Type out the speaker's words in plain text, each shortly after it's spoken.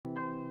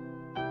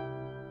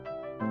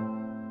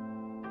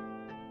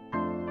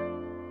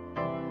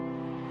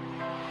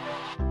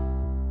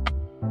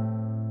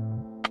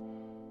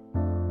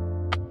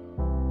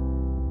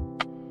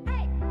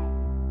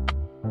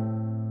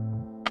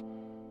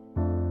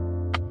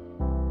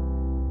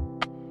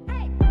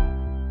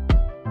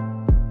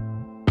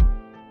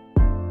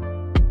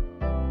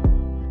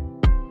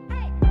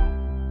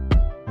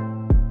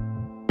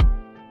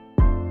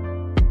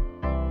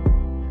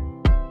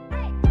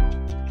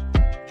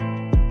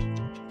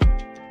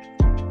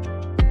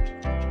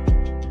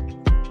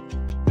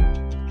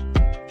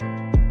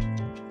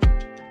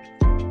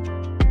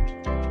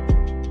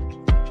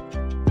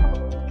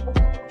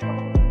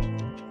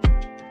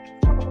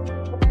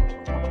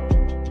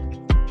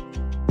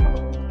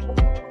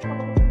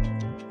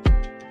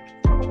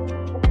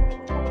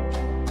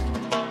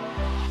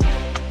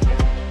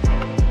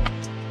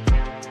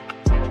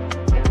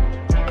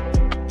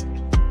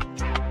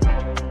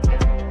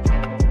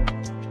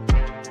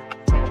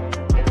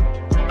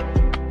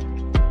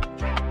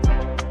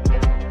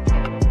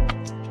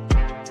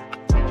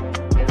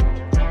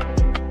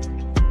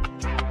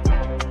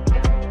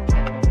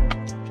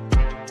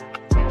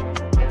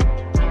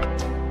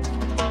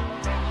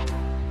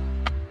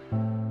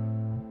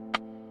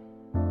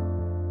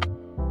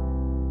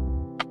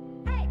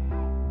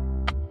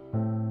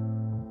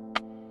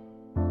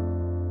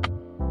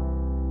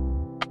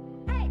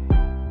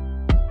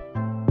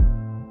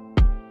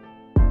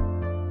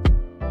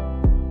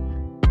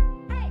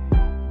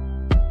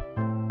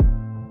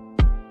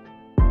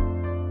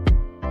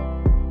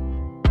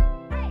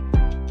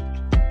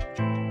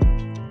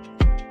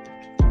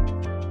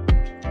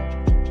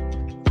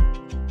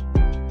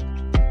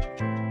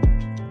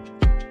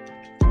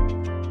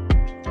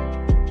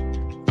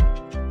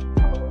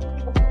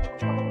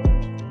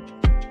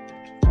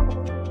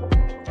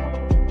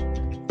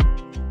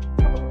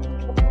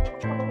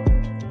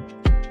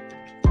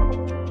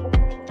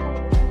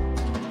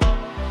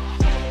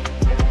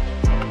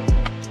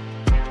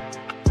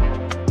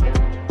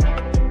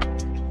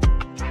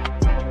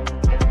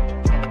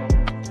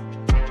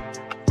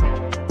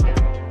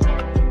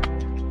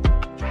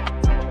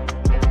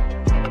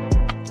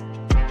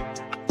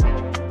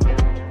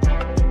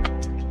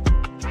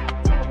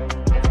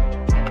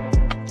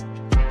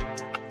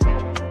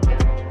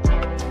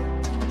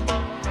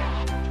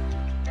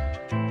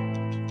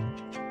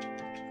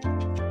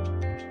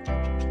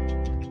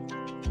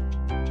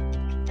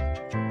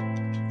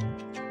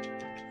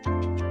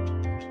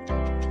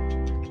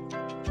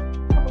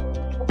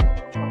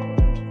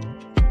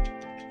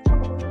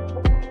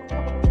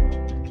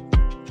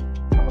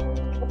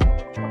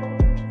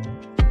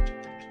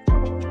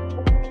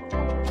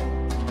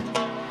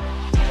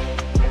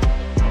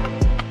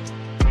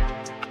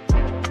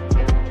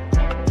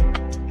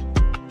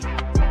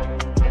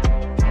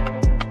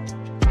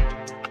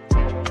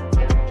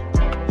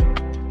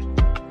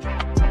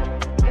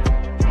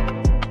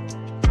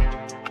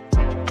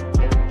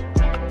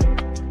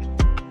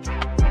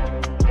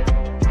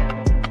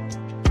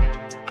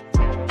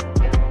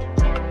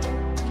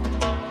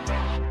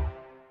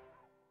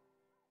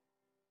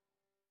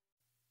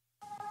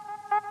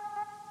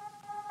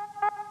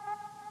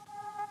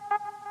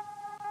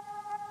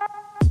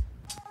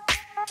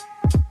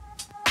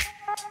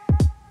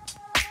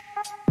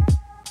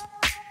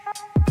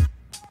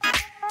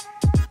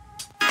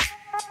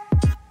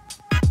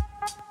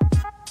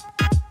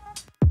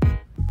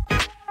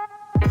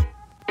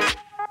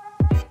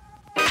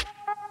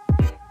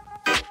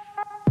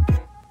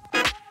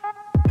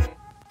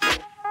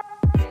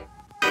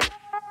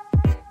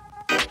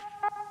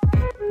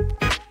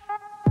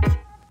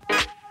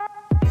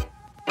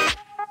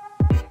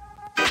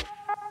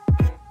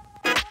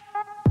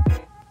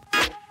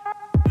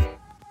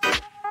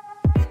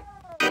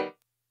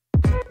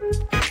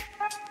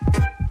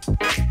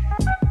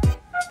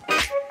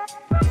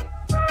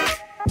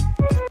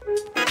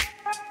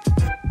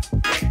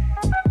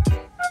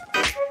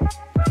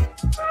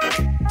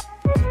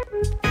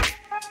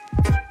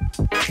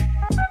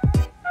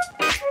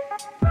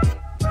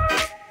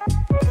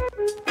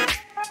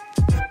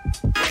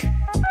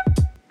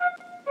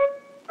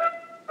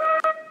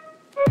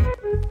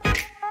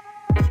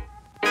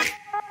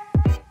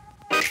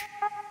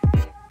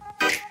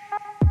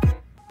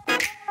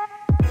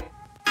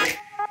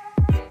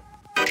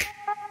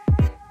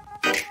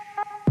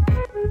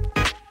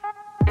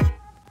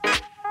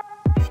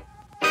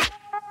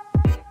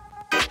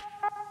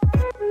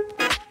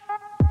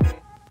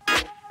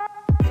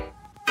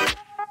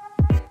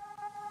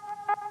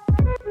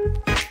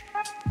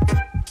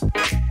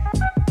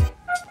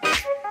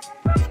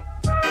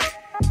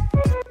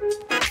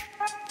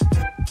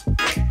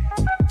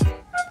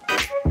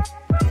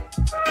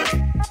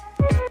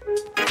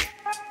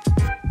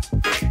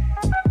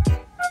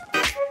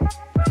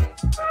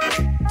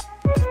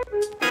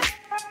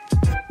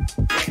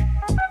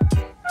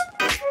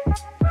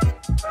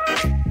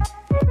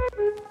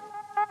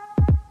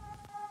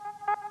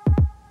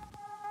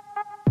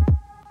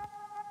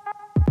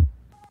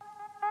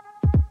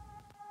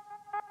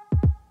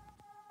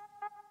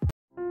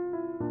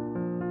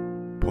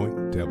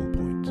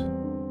Dabblepoint.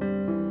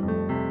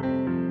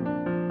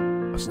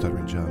 A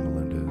Stuttering John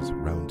Melendez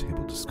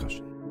roundtable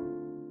discussion.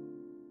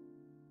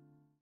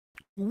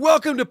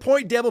 Welcome to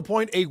Point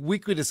Dabblepoint, a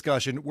weekly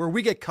discussion where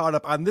we get caught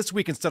up on This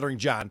Week in Stuttering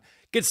John,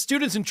 get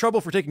students in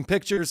trouble for taking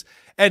pictures,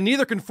 and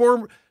neither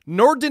confirm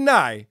nor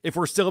deny if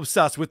we're still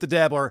obsessed with the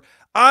Dabbler.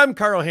 I'm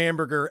Carl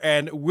Hamburger,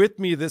 and with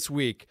me this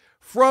week,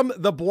 from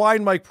the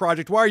Blind Mike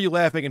Project, why are you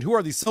laughing, and who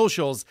are these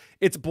socials?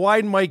 It's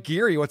Blind Mike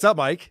Geary. What's up,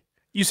 Mike?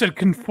 You said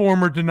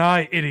conform or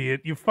deny,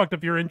 idiot. You fucked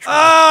up your intro.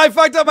 Ah, I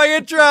fucked up my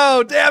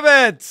intro. Damn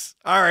it.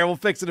 All right, we'll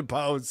fix it in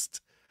post.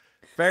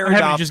 Fair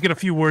enough. Have you just get a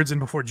few words in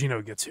before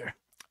Gino gets here.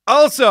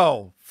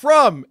 Also,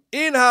 from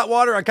In Hot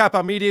Water on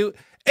Compound Media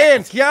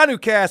and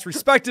Keanu Cast,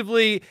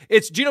 respectively,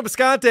 it's Gino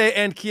Bisconte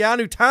and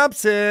Keanu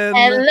Thompson.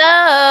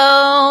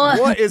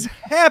 Hello. What is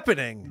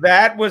happening?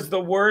 That was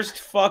the worst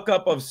fuck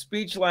up of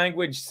speech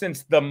language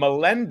since the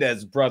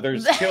Melendez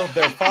brothers killed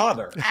their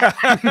father.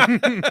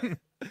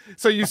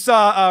 So you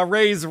saw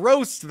Ray's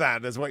roast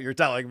then, is what you're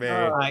telling me.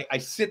 I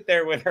sit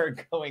there with her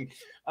going,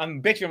 I'm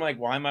bitching. I'm like,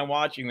 why am I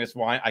watching this?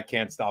 Why? I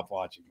can't stop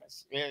watching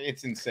this.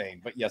 It's insane.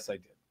 But yes, I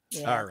did.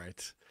 Yeah. All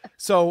right.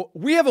 So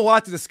we have a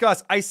lot to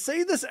discuss. I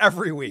say this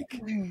every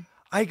week.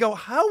 I go,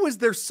 how is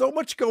there so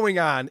much going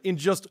on in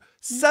just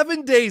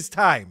 7 days'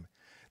 time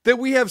that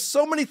we have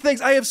so many things?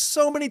 I have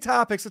so many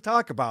topics to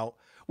talk about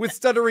with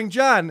Stuttering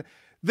John.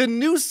 The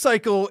news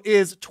cycle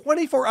is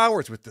 24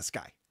 hours with this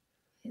guy.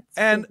 It's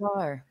And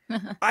bizarre.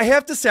 I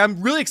have to say,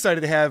 I'm really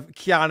excited to have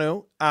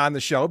Keanu on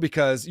the show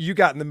because you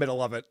got in the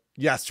middle of it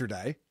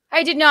yesterday.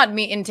 I did not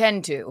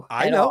intend to.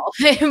 I at know. all.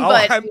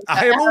 But I am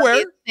how aware.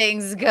 these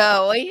things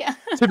go. Yeah.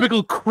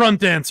 Typical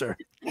crunt answer.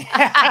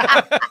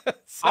 I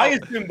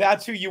assumed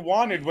that's who you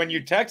wanted when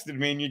you texted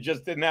me and you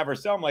just didn't have her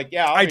cell. I'm like,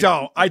 yeah. I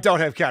don't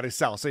have Keanu's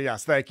cell. So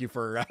yes, thank you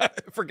for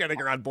for getting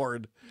her on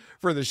board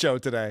for the show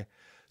today.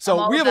 So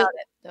I'm all we have about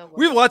it. Don't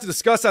we have worry. a lot to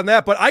discuss on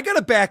that, but I got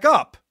to back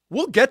up.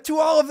 We'll get to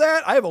all of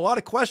that. I have a lot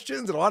of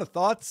questions and a lot of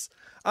thoughts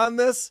on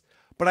this,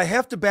 but I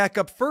have to back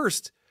up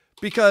first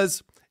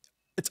because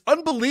it's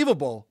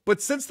unbelievable.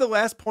 But since the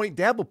last Point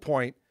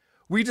Dabblepoint,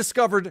 we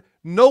discovered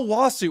no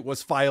lawsuit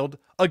was filed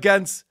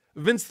against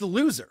Vince the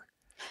Loser.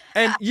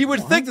 And you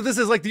would think that this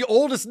is like the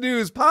oldest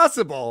news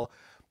possible,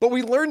 but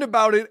we learned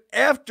about it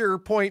after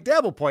Point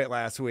Dabblepoint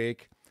last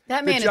week.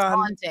 That man John- is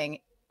haunting.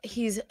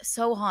 He's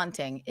so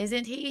haunting,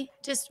 isn't he?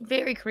 Just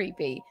very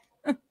creepy.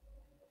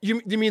 You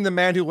mean the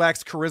man who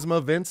lacks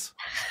charisma, Vince?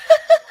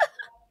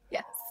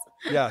 Yes.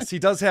 Yes, he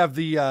does have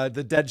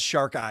the dead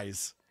shark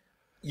eyes.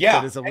 Yeah.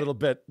 That is a little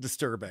bit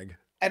disturbing.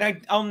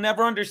 And I'll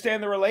never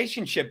understand the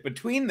relationship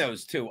between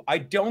those two. I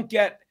don't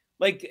get,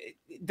 like,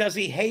 does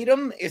he hate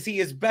him? Is he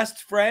his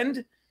best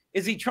friend?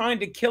 Is he trying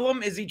to kill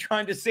him? Is he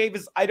trying to save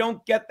his? I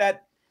don't get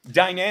that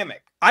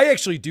dynamic. I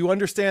actually do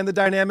understand the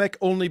dynamic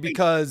only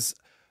because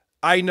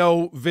I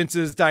know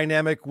Vince's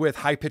dynamic with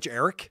High Pitch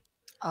Eric,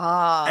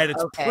 and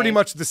it's okay. pretty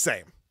much the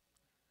same.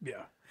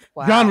 Yeah.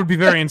 Wow. John would be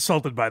very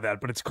insulted by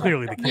that, but it's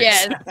clearly the case.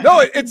 Yes. No,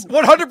 it's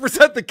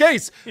 100% the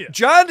case. Yeah.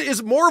 John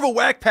is more of a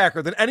whack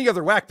packer than any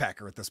other whack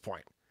packer at this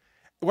point,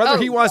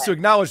 whether he wants to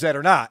acknowledge that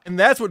or not. And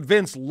that's what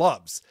Vince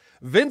loves.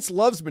 Vince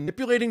loves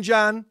manipulating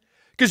John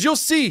because you'll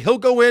see he'll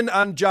go in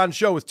on John's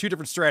show with two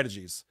different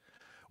strategies.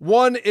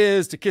 One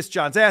is to kiss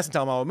John's ass and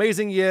tell him how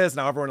amazing he is.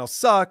 Now everyone else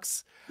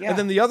sucks. Yeah. And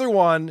then the other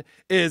one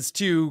is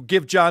to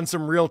give John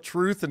some real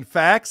truth and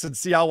facts and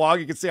see how long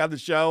he can stay on the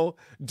show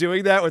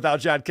doing that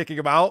without John kicking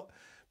him out.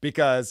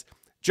 Because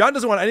John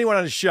doesn't want anyone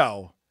on his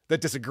show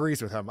that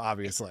disagrees with him,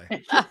 obviously.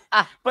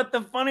 But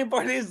the funny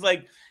part is,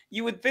 like,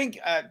 you would think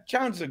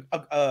John's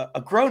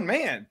a grown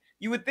man.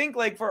 You would think,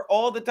 like, for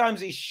all the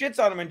times he shits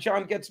on him and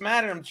John gets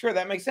mad at him, sure,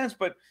 that makes sense.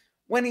 But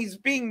when he's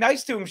being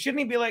nice to him,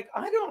 shouldn't he be like,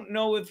 I don't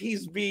know if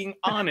he's being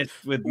honest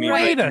with me?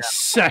 Wait right a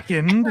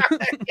second.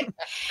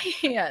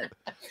 Yeah.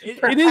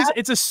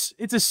 It's a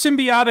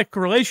symbiotic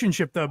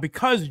relationship though,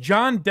 because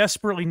John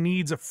desperately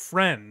needs a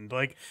friend.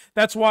 Like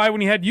that's why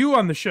when he had you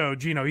on the show,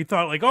 Gino, he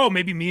thought like, oh,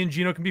 maybe me and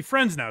Gino can be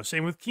friends now.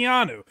 Same with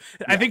Keanu.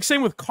 I think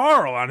same with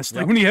Carl,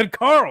 honestly. When he had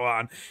Carl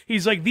on,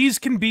 he's like, these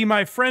can be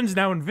my friends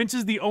now. And Vince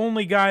is the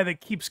only guy that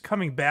keeps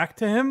coming back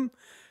to him.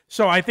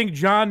 So I think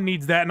John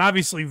needs that. And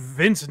obviously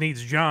Vince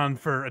needs John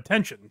for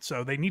attention.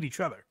 So they need each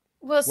other.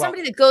 Well,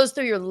 somebody that goes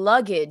through your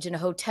luggage in a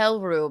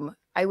hotel room,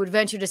 I would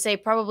venture to say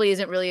probably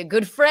isn't really a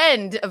good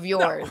friend of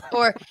yours.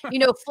 Or,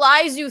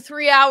 flies you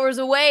 3 hours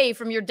away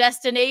from your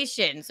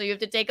destination. So you have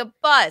to take a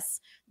bus.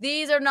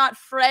 These are not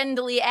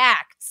friendly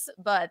acts,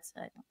 but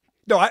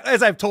No,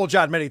 as I've told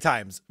John many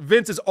times,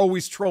 Vince is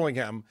always trolling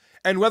him.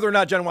 And whether or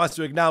not John wants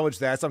to acknowledge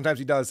that, sometimes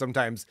he does,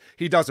 sometimes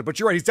he doesn't. But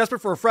you're right, he's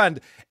desperate for a friend.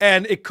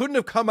 And it couldn't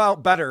have come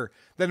out better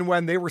than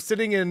when they were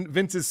sitting in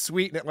Vince's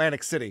suite in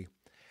Atlantic City.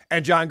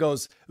 And John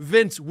goes,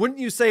 Vince,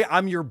 wouldn't you say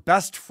I'm your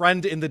best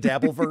friend in the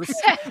Dabbleverse?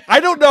 I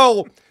don't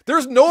know.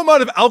 There's no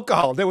amount of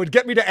alcohol that would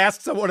get me to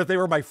ask someone if they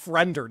were my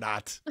friend or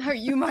not. are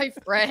you my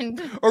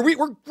friend? Or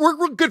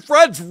we're good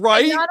friends,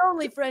 right? And not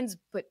only friends,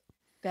 but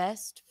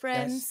best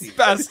friends.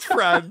 Best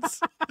friends.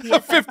 A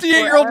Yes,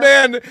 58-year-old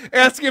man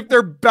asking if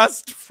they're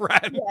best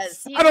friends.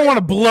 Yes, he I don't is want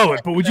to blow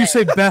it, but would you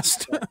say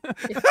best?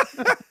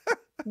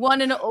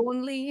 one and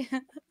only.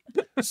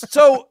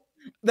 So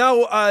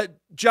now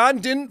John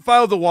didn't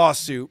file the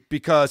lawsuit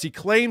because he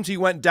claims he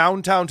went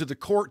downtown to the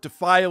court to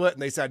file it,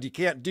 and they said, you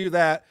can't do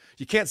that.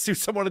 You can't sue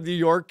someone in New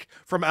York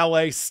from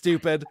LA,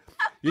 stupid.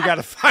 You got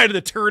to find an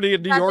attorney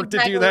in New York to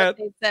do that.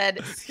 What they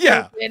said.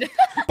 Yeah. Stupid.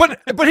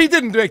 But he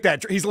didn't make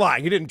that. He's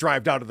lying. He didn't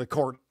drive down to the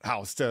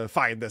courthouse to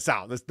find this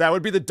out. That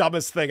would be the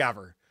dumbest thing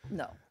ever.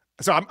 No.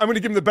 So I'm going to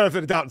give him the benefit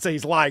of the doubt and say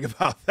he's lying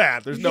about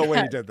that. There's no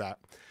way he did that.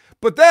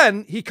 But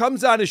then he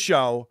comes on his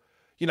show,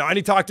 and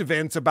he talked to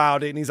Vince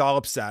about it, and he's all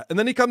upset. And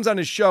then he comes on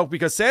his show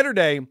because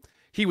Saturday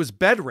he was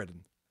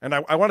bedridden. And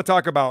I want to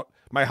talk about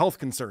my health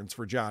concerns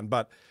for John,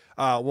 but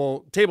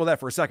we'll table that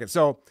for a second.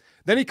 So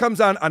then he comes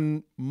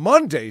on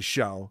Monday's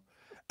show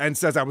and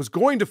says, I was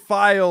going to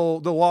file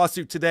the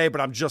lawsuit today,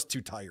 but I'm just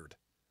too tired.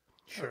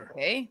 Sure.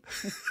 Okay.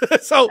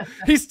 So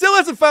he still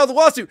hasn't filed the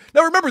lawsuit.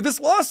 Now, remember, this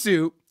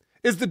lawsuit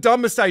is the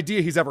dumbest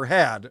idea he's ever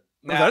had, or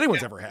that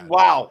anyone's ever had.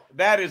 Wow,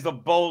 that is a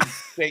bold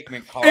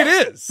statement, Carl. It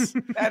is.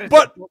 That is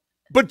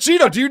But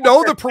Gino, do you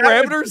know the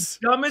parameters?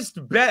 the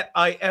dumbest bet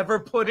I ever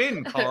put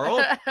in,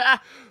 Carl.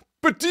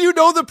 But do you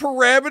know the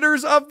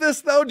parameters of this,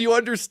 though? Do you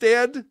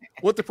understand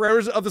what the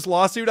parameters of this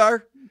lawsuit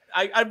are?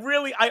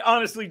 I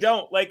honestly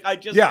don't. Like,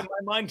 my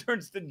mind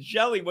turns to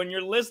jelly when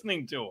you're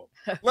listening to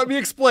him. Let me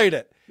explain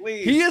it.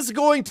 Please. He is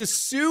going to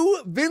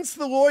sue Vince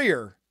the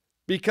lawyer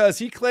because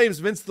he claims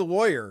Vince the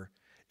lawyer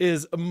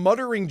is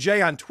Muttering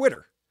Jay on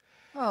Twitter.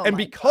 Oh And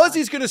my because God.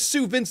 he's going to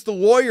sue Vince the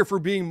lawyer for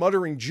being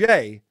Muttering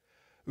Jay,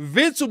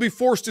 Vince will be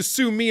forced to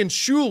sue me and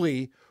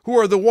Shuli, who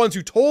are the ones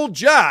who told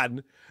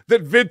John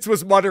that Vince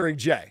was Muttering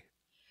Jay.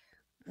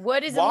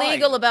 What is Why?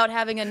 illegal about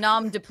having a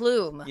nom de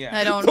plume? Yeah.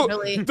 I don't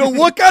really. The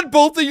look on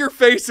both of your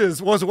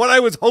faces was what I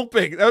was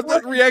hoping. That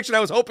was the reaction I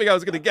was hoping I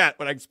was going to get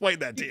when I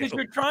explained that to Because you.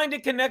 you're trying to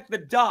connect the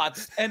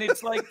dots, and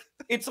it's like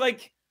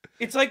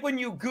when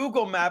you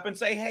Google map and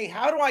say, "Hey,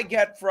 how do I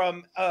get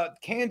from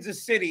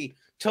Kansas City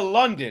to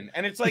London?"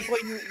 And it's like,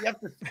 well, you have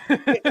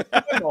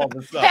to all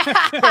the stuff.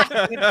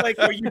 It's like,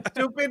 are you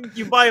stupid?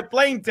 You buy a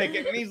plane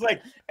ticket, and he's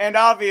like, and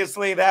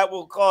obviously that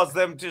will cause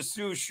them to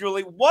sue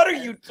Shuli. What are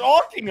you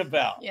talking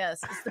about?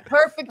 Yes, it's the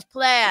perfect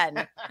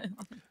plan.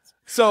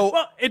 So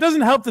Well, it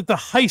doesn't help that the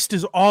heist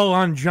is all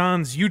on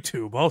John's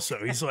YouTube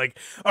also. He's like,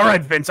 all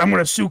right, Vince, I'm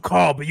going to sue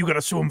Carl, but you got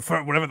to sue him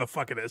for whatever the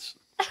fuck it is.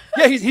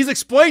 yeah, he's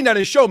explained on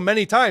his show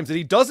many times that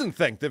he doesn't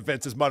think that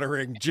Vince is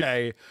Muttering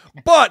Jay,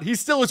 but he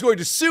still is going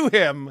to sue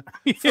him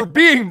for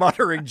being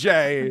Muttering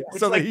Jay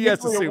so that he has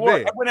to sue me.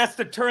 Everyone has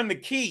to turn the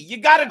key. You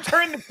got to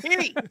turn the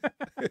key.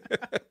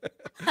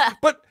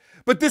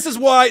 But this is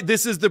why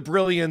this is the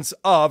brilliance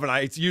of, and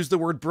I use the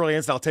word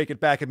brilliance, and I'll take it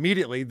back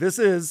immediately. This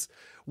is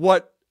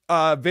what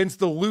Vince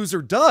the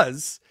loser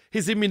does,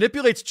 is he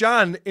manipulates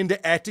John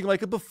into acting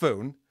like a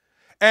buffoon.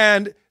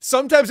 And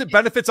sometimes it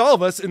benefits all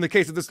of us in the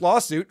case of this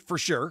lawsuit, for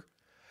sure.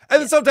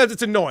 And then sometimes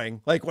it's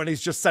annoying, like when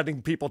he's just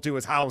sending people to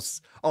his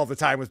house all the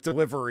time with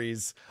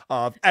deliveries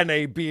of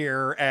NA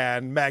beer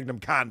and Magnum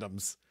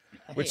condoms,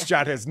 which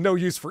John has no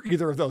use for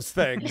either of those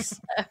things.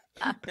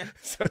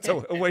 So it's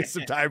a waste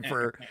of time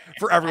for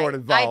everyone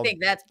involved. I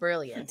think that's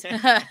brilliant.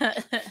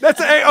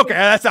 That's okay.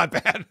 That's not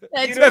bad.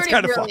 That's That's pretty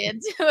kind of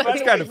brilliant.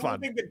 That's kind of I fun.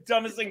 think the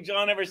dumbest thing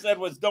John ever said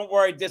was, "Don't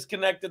worry, I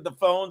disconnected the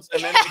phones,"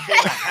 and then it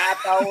became a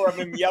half hour of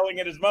him yelling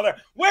at his mother,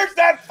 "Where's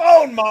that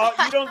phone, Ma?"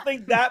 You don't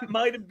think that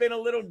might have been a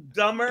little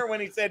dumber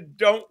when he said,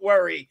 "Don't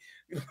worry"?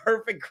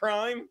 Perfect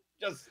crime.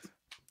 Just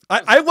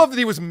I love that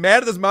he was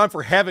mad at his mom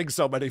for having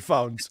so many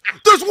phones.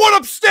 There's one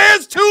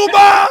upstairs too,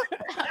 Ma.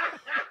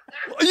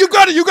 You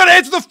gotta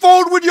answer the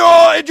phone when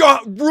you're in your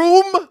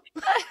room.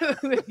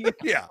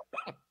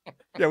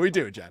 Yeah, we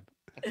do, Jen.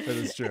 That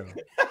is true.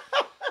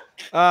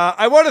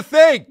 I want to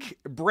thank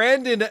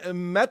Brandon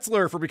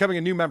Metzler for becoming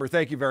a new member.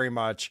 Thank you very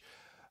much.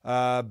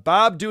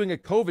 Bob doing a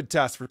COVID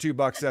test for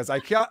 $2 says, I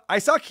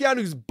saw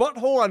Keanu's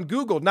butthole on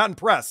Google. Not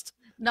impressed.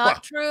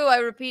 Not true. I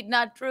repeat,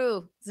 not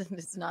true.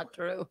 It's not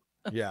true.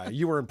 Yeah,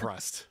 you were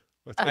impressed.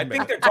 I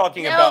think they're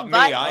talking No, about me.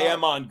 butthole. I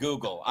am on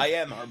Google. I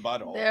am her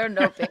butthole. There are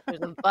no pictures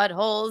of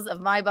buttholes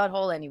of my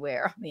butthole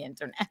anywhere on the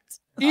internet.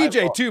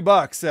 EJ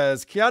 $2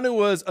 says Keanu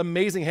was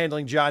amazing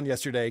handling John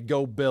yesterday.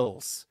 Go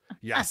Bills.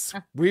 Yes,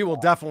 we will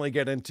definitely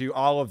get into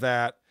all of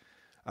that.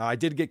 I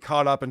did get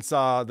caught up and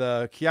saw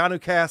the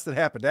Keanu cast that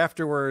happened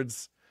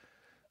afterwards.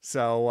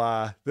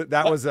 So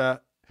that was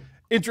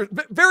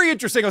very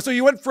interesting. So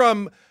you went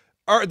from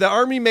the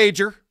Army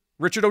Major,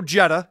 Richard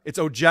Ojeda. It's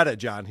Ojeda,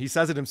 John. He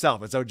says it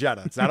himself. It's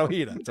Ojeda. It's not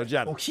Ojeda. It's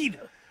Ojeda.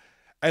 Ojeda.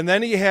 And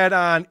then he had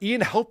on Ian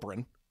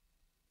Halperin.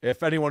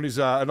 If anyone who's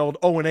an old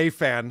O&A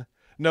fan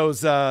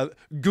knows,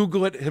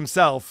 Google it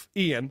himself,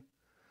 Ian.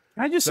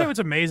 Can I just say what's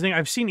amazing?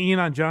 I've seen Ian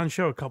on John's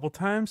show a couple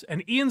times,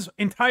 and Ian's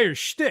entire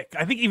shtick,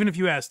 I think even if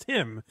you asked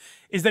him,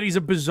 is that he's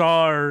a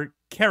bizarre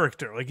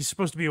character. Like, he's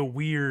supposed to be a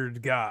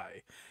weird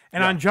guy.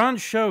 And on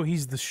John's show,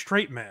 he's the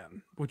straight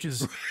man, which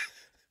is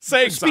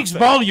saying Speaks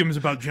something. volumes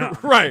about John.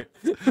 Right.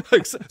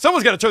 Like,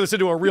 someone's got to turn this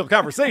into a real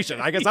conversation.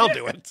 I guess I'll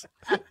do it.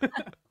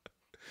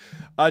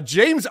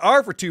 James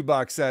R for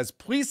 $2 says,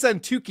 please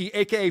send Tukey,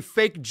 aka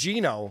Fake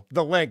Gino,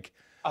 the link.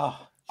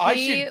 Oh,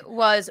 He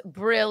was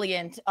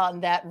brilliant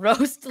on that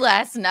roast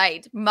last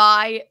night.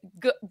 My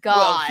God.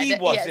 Well, he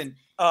wasn't.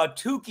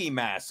 Tukey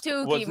mask.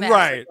 Tukey was, mask.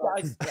 Right.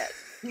 Yes.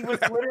 He was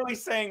literally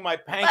saying my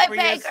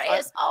pancreas.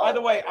 By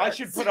the way, I hurts.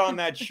 should put on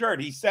that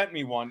shirt. He sent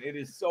me one. It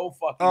is so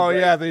fucking Oh,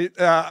 great.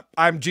 yeah.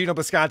 I'm Gino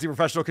Bisconti,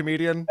 professional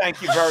comedian.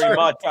 Thank you very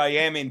much. I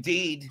am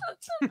indeed.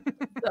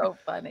 So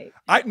funny.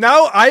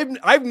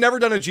 I've never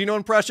done a Gino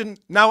impression.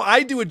 Now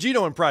I do a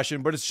Gino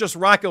impression, but it's just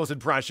Rocco's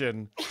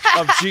impression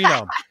of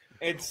Gino.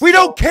 We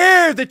don't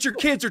care that your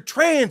kids are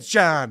trans,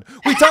 John.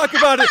 We talk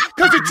about it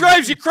because it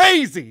drives you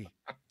crazy.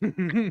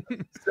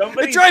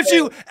 It drives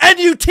you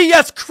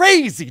NUTS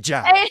crazy,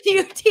 John.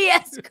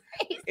 NUTS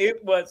crazy.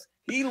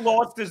 He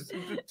lost his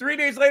 3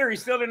 days later. He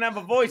still didn't have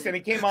a voice, and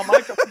he came on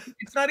microphone.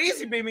 It's not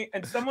easy, baby.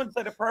 And someone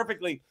said it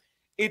perfectly.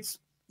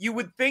 You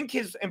would think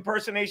his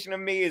impersonation of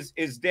me is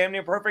damn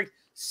near perfect.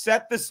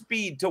 Set the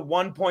speed to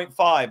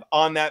 1.5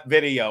 on that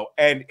video,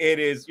 and it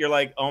is. You're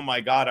like, oh my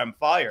God, I'm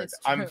fired.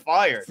 I'm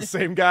fired. It's the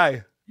same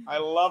guy. I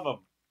love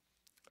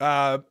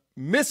him.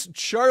 Miss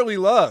Charlie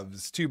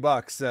Loves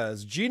 $2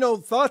 says, Gino,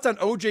 thoughts on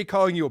OJ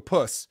calling you a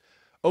puss?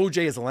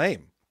 OJ is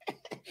lame.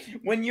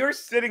 When you're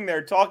sitting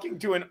there talking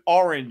to an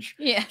orange,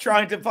 Yeah.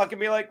 trying to fucking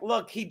be like,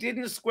 look, he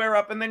didn't square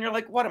up, and then you're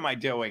like, what am I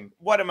doing?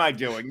 What am I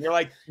doing? You're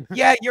like,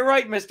 yeah, you're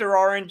right, Mr.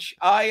 Orange.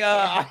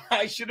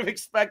 I should have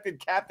expected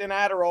Captain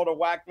Adderall to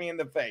whack me in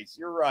the face.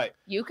 You're right.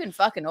 You can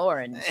fucking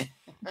orange.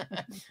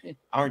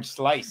 Orange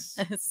slice.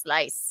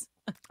 Slice.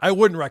 I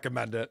wouldn't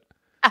recommend it.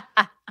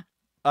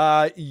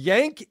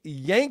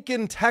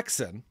 Yankin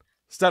Texan,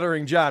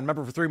 Stuttering John,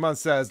 member for 3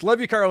 months, says,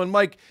 love you, Carl and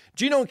Mike.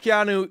 Gino and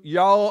Keanu,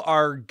 y'all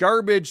are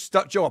garbage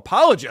Stut Joe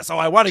apologists. Oh,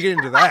 I want to get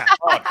into that.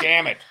 Oh,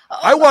 damn it.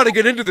 I want to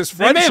get into this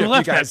They may have friendship you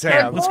left guys that.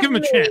 have. Let's give him a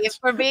chance.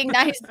 For being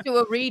nice to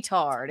a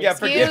retard. Yeah,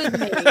 Excuse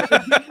me.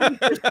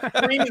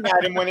 Screaming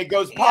at him when it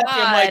goes Pocky.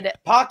 I'm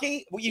like,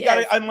 Pocky, you Yes.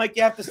 gotta. I'm like,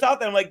 you have to stop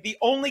that. I'm like, the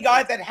only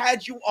guy that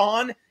had you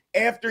on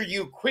after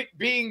you quit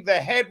being the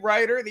head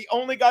writer, the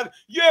only guy.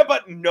 Yeah,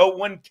 but no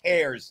one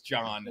cares,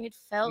 John. It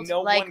felt No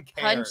one like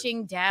cares.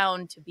 punching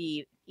down to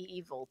be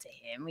evil to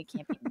him. We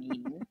can't be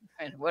mean.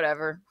 And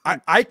whatever.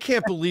 I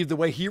can't believe the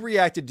way he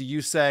reacted to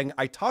you saying,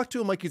 I talked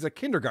to him like he's a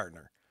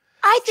kindergartner.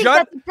 I think John-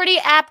 that's a pretty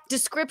apt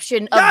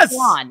description of Yes!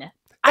 Juan.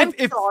 I'm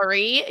If-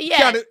 sorry.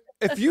 Yeah. Keanu,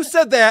 if you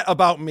said that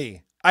about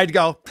me, I'd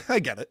go, I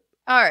get it.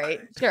 All right.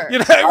 Sure. You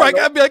know, like,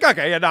 I'd be like,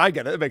 okay, yeah, no, I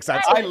get it. It makes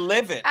sense. I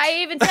live it. I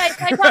even said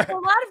I talk to a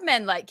lot of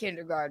men like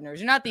kindergartners.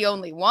 You're not the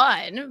only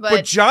one,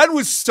 But John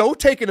was so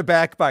taken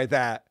aback by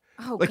that.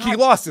 oh, Like, God. he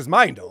lost his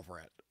mind over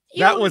it.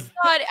 You That was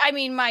thought, I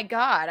mean, my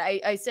God,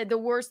 I said the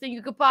worst thing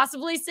you could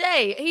possibly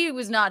say. He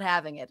was not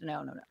having it.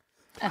 No.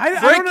 I don't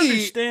Frankie-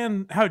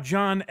 understand how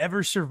John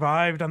ever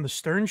survived on the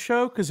Stern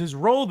show, because his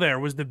role there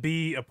was to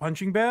be a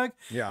punching bag.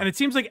 Yeah. And it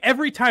seems like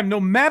every time, no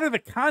matter the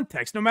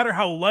context, no matter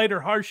how light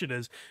or harsh it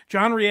is,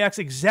 John reacts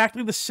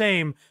exactly the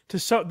same to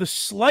the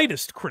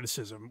slightest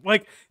criticism.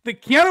 Like, the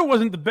Keanu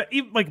wasn't the best.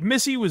 Like,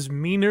 Missy was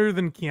meaner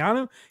than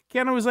Keanu.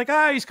 Keanu was like,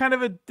 he's kind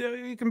of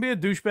he can be a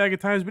douchebag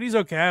at times, but he's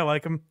okay. I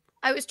like him.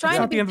 I was trying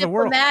not to the be end of the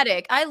world.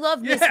 diplomatic. I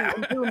love Missy Yeah.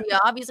 and Julia.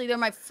 Obviously, they're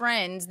my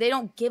friends. They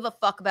don't give a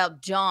fuck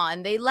about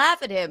John. They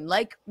laugh at him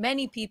like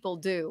many people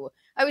do.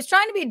 I was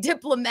trying to be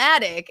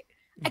diplomatic.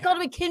 I called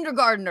him a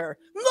kindergartner.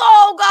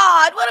 Oh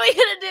God, what are we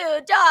gonna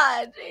do,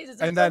 John?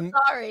 Jesus, I'm And so then-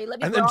 sorry. Let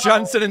me And then go.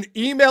 John sent an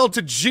email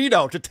to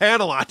Gino to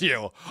tattle on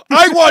you.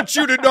 I want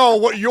you to know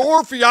what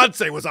your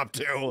fiance was up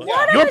to.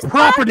 What Your is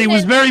property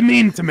was happening? very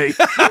mean to me.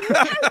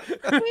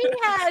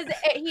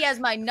 He has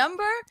my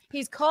number.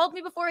 He's called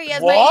me before. He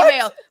has What? my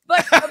email.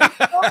 But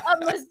a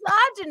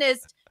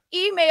misogynist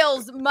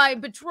emails my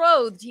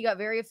betrothed. He got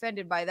very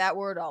offended by that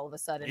word all of a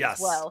sudden Yes.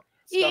 as well.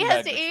 He Scumbag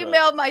has to betrothed.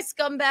 email my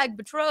scumbag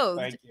betrothed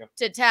Thank you.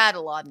 to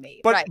tattle on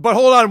me. But right. but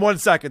hold on 1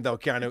 second though,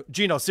 Keanu.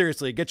 Gino,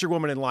 seriously, get your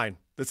woman in line.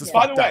 This is Yeah.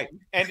 By fucked the up. way,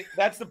 and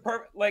that's the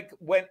perfect, like,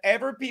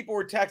 whenever people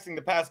were texting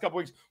the past couple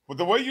weeks, well,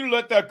 the way you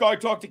let that guy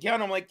talk to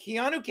Keanu, I'm like,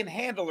 Keanu can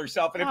handle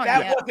herself. And if Oh,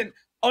 that yeah. wasn't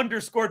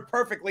underscored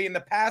perfectly in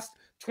the past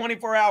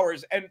 24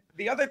 hours, and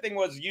the other thing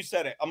was, you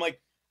said it, I'm like,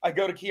 I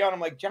go to Keanu, I'm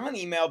like, John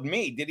emailed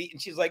me. Did he?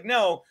 And she's like,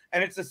 no.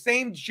 And it's the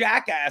same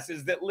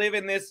jackasses that live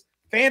in this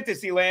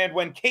fantasy land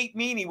when Kate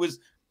Meany was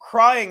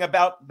crying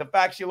about the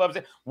fact she loves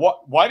it.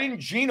 Why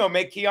didn't Gino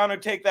make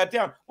Keanu take that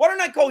down? Why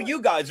don't I call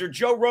you guys or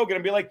Joe Rogan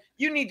and be like,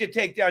 you need to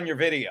take down your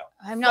video?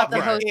 I'm not the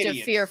fucking host of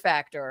idiots. Fear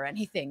Factor or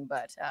anything,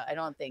 but I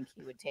don't think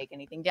he would take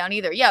anything down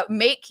either. Yeah,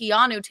 make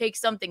Keanu take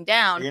something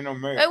down. You know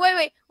me.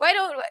 Wait. Why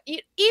don't you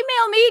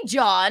email me,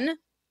 John?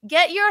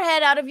 Get your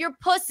head out of your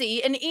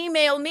pussy and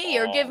email me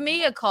or give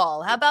me a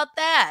call. How about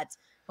that?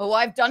 Oh,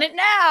 I've done it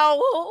now.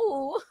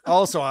 Ooh.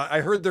 Also,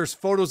 I heard there's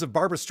photos of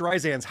Barbara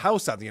Streisand's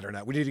house on the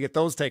internet. We need to get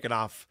those taken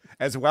off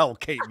as well,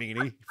 Kate Meany.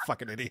 You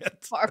fucking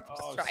idiot. Barbra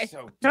Oh, Streisand.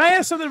 so Can I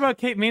ask something about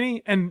Kate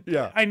Meany? And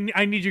Yeah.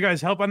 I need you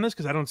guys' help on this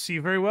because I don't see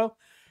very well.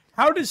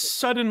 How does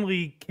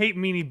suddenly Kate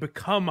Meany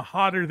become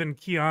hotter than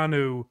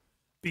Keanu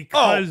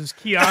because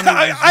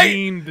Keanu is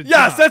mean to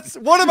yes, John? that's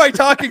one of my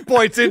talking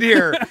points in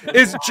here.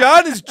 Is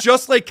John is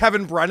just like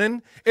Kevin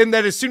Brennan in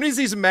that as soon as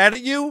he's mad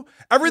at you,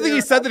 everything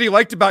he said that he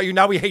liked about you,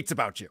 now he hates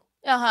about you.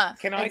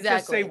 Can I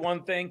just say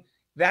one thing?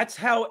 That's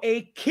how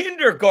a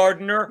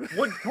kindergartner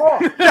would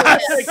talk.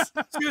 Yes.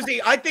 Like,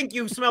 Susie, I think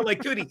you smell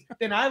like cooties.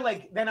 Then I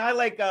like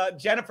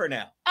Jennifer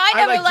now. I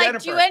never liked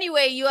Jennifer. you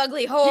anyway, you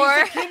ugly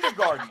whore. He's a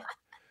kindergartner.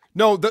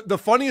 No, the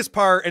funniest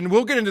part, and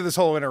we'll get into this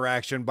whole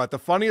interaction, but the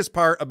funniest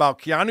part about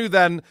Keanu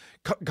then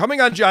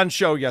coming on John's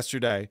show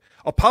yesterday,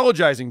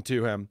 apologizing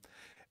to him,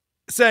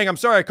 saying, I'm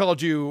sorry I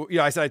called you,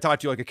 I said I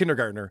talked to you like a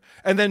kindergartner.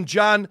 And then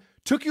John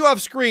took you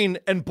off screen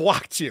and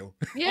blocked you.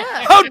 Yeah.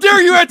 How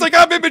dare you act like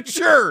I'm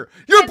immature?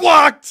 You're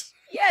blocked.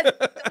 Yeah.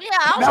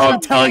 Now I'm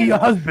telling your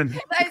husband.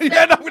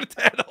 Yeah, no, I'm going to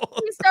tattle.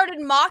 He started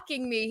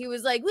mocking me. He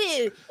was like,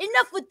 "Wait,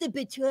 enough with the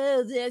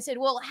betrayal." I said,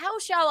 "Well, how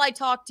shall I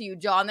talk to you,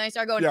 John?" Then I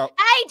started going,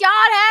 "Hey, John,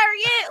 how are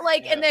you?"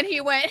 Like, and then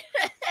he went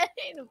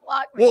and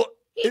blocked me. Well,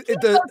 he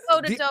can't go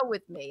toe to toe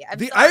with me.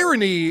 The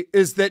irony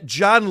is that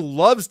John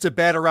loves to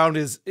bat around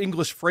his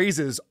English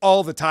phrases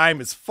all the time,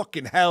 his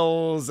fucking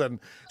hells and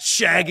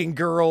shagging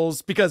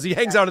girls, because he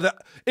hangs out at the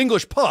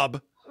English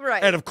pub.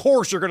 Right. And of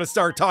course, you're going to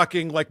start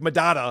talking like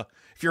Madonna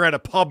if you're at a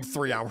pub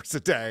 3 hours a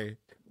day.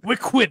 We're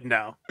quit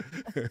now.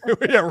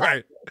 Yeah,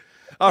 right.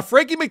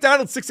 Frankie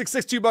McDonald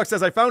 666 $2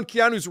 says, I found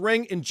Keanu's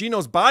ring in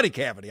Gino's body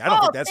cavity. I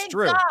don't think that's thank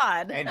true.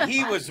 God. And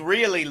he was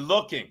really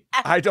looking.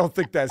 I don't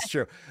think that's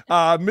true.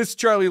 Miss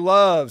Charlie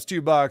Loves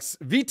 $2.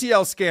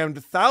 VTL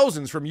scammed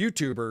thousands from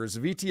YouTubers.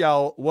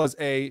 VTL was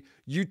a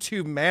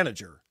YouTube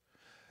manager.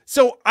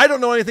 So I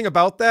don't know anything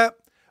about that,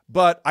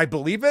 but I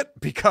believe it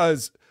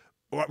because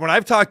when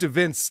I've talked to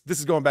Vince, this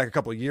is going back a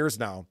couple of years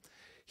now,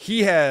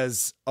 he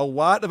has a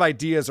lot of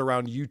ideas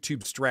around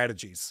YouTube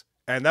strategies.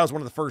 And that was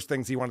one of the first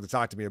things he wanted to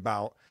talk to me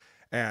about.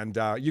 And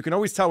you can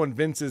always tell when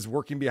Vince is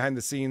working behind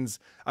the scenes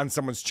on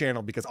someone's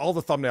channel because all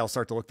the thumbnails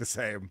start to look the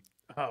same.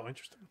 Oh,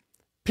 interesting.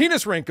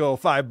 Penis Wrinkle,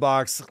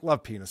 $5.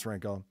 Love Penis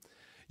Wrinkle.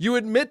 You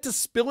admit to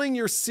spilling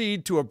your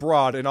seed to a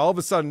broad, and all of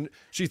a sudden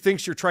she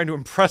thinks you're trying to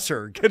impress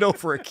her. Get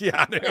over it,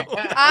 Keanu. Oh,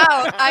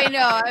 I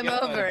know. I'm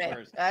over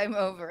it. I'm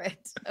over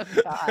it. Oh,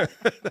 God.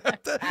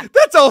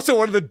 That's also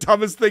one of the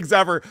dumbest things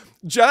ever.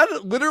 John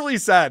literally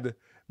said,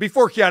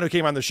 before Keanu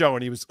came on the show,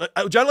 and he was,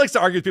 John likes to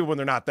argue with people when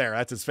they're not there.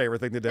 That's his favorite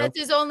thing to do. That's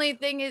his only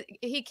thing.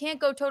 He can't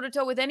go toe to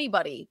toe with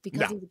anybody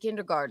because he's a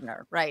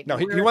kindergartner, right? No,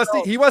 he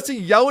wants to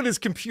yell at his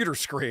computer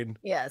screen.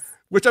 Yes.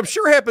 Which I'm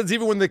sure happens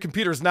even when the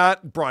computer's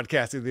not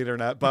broadcasting the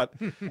internet. But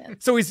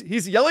so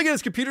he's yelling at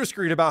his computer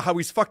screen about how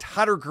he's fucked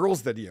hotter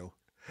girls than you.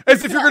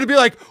 As if you're going to be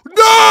like,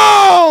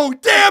 no,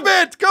 damn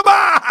it, come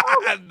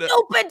on.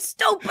 Oh,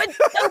 stupid.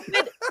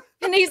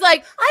 And he's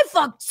like, I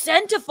fucked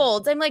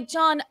centerfolds. I'm like,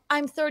 John,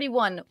 I'm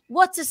 31.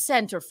 What's a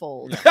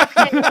centerfold?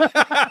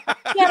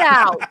 Get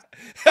out.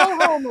 Go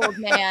home, old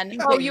man.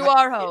 Oh, you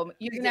are home.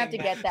 You're going to have to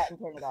get that and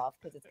turn it off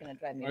because it's going to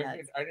drive me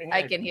nuts.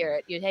 I can hear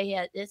it. Hey,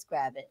 yeah, just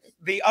grab it.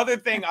 The other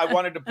thing I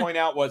wanted to point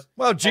out was...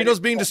 Well, Gino's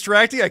being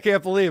distracting. I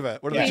can't believe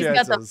it. What are the chances?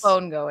 He's got the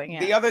phone going.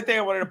 The other thing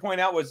I wanted to point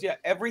out was,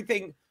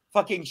 everything...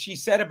 fucking she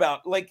said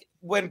about, like,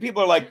 when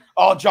people are like,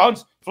 oh,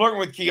 John's flirting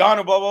with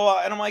Keanu, blah, blah,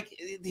 blah. And I'm like,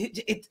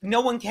 no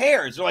one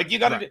cares. They're like, you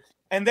got to do.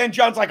 And then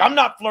John's like, I'm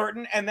not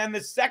flirting. And then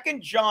the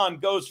second John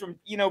goes from,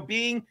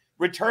 being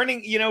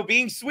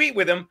sweet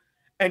with him.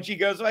 And she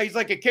goes, he's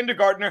like a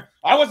kindergartner.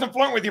 I wasn't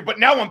flirting with you, but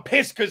now I'm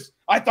pissed because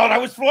I thought I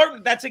was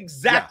flirting. That's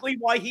exactly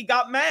why he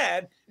got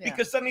mad.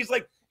 Because suddenly he's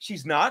like,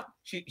 she's not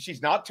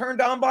turned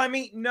on by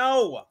me.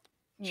 No.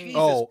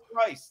 Jesus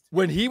Christ.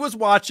 When he was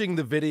watching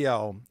the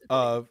video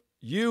of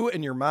you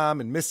and your mom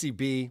and Missy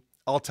B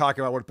all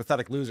talking about what a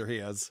pathetic loser he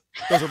is.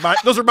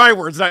 Those are my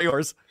words, not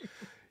yours.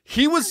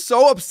 He was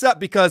so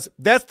upset because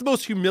that's the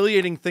most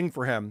humiliating thing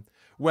for him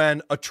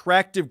when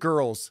attractive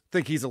girls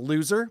think he's a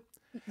loser.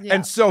 Yeah.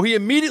 And so he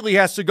immediately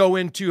has to go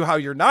into how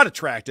you're not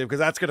attractive because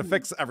that's going to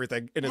fix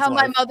everything in his life. How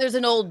my mother's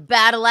an old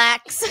battle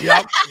axe.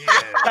 Yep.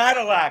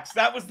 Battle axe.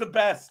 That was the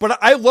best. But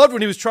I loved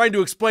when he was trying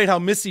to explain how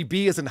Missy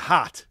B isn't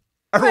hot.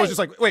 Everyone's just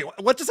like, wait,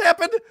 what just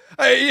happened?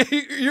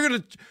 You're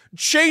going to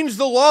change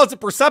the laws of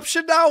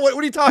perception now? What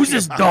are you talking about?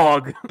 Who's this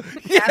dog?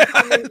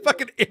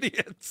 Fucking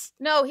idiots.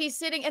 No, he's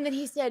sitting, and then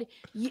he said,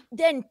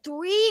 then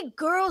 3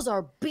 girls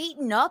are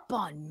beating up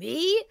on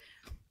me?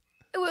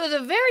 It was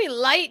a very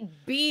light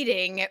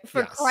beating,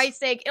 for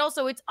Christ's sake.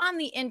 Also, it's on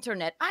the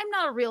internet. I'm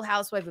not a real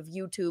housewife of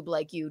YouTube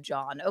like you,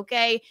 John,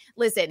 okay?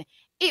 Listen,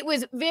 it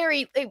was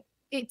very...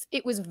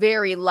 It was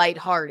very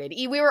lighthearted.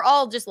 We were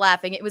all just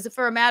laughing. It was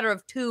for a matter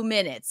of 2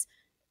 minutes.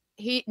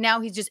 Now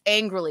he's just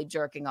angrily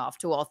jerking off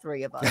to all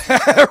 3 of us.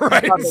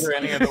 Right.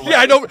 Yeah,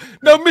 I don't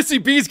know. Missy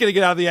B's gonna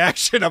get out of the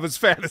action of his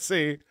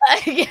fantasy.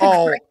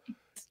 Great.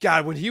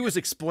 God, when he was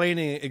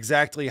explaining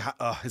exactly how,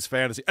 his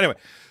fantasy. Anyway,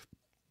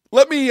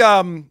 let me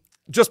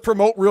just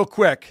promote real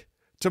quick.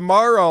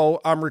 Tomorrow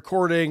I'm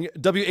recording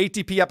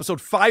WATP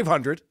episode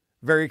 500.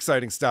 Very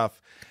exciting stuff.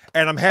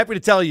 And I'm happy to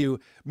tell you,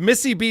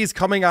 Missy B's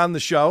coming on the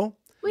show.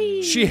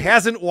 Whee! She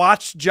hasn't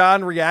watched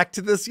John react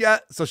to this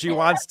yet, so she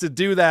wants to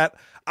do that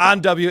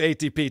on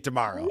WATP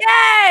tomorrow.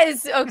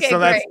 Yes. Okay, So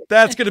great.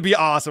 that's going to be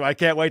awesome. I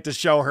can't wait to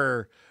show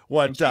her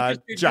what And she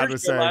just did John your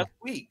was show saying. last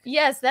week.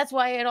 Yes, that's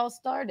why it all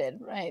started.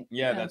 Right.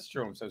 Yeah, that's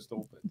true. I'm so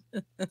stupid.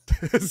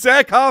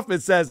 Zach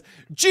Hoffman says,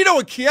 Gino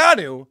and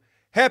Keanu,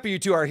 happy you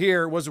two are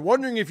here, was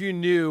wondering if you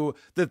knew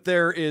that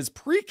there is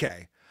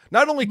pre-K,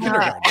 not only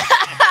kindergarten.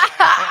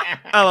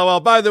 LOL,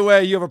 by the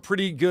way, you have a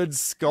pretty good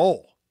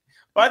skull.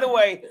 By the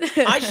way,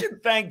 I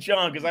should thank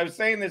John because I was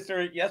saying this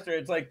yesterday.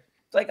 It's like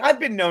I've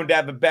been known to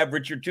have a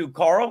beverage or two,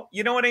 Carl.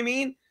 You know what I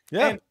mean?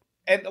 Yeah.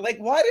 And like,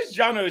 why does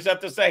John always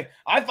have to say,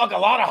 I fuck a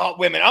lot of hot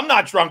women. I'm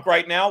not drunk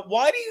right now.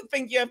 Why do you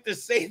think you have to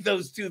say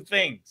those two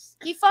things?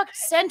 He fucked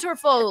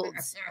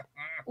centerfolds.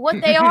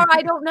 What they are,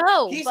 I don't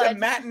know. He's but a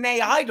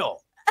matinee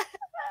idol.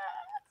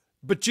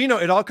 But Gino,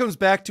 it all comes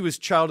back to his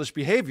childish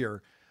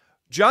behavior.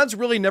 John's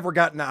really never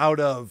gotten out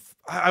of,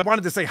 I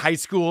wanted to say high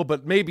school,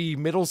 but maybe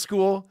middle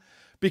school,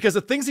 because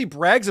the things he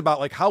brags about,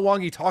 like how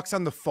long he talks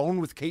on the phone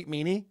with Kate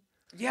Meany.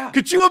 Yeah.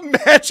 Could you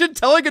imagine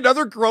telling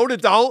another grown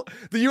adult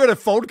that you had a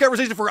phone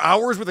conversation for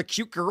hours with a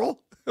cute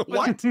girl?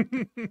 What?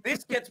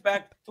 This gets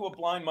back to what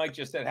Blind Mike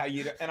just said,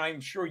 and I'm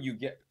sure you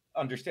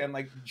understand,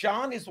 like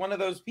John is one of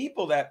those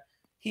people that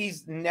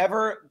he's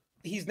never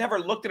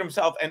looked at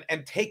himself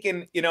and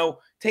taken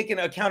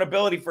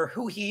accountability for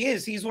who he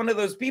is. He's one of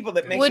those people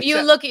that makes. Would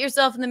you look at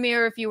yourself in the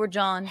mirror if you were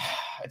John?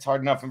 It's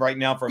hard enough right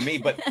now for me,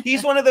 but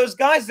he's one of those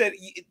guys that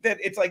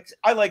it's like,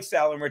 I like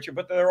Sal and Richard,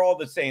 but they're all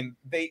the same.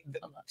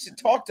 To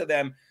talk to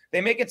them,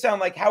 they make it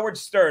sound like Howard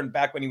Stern,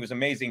 back when he was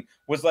amazing,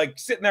 was like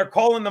sitting there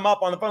calling them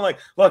up on the phone, like,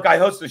 look, I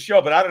host the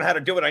show, but I don't know how to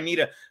do it.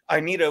 I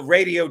need a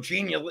radio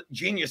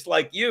genius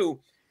like you.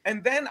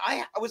 And then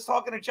I was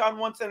talking to John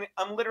once, and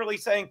I'm literally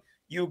saying,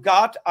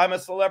 I'm a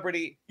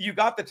celebrity. You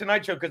got the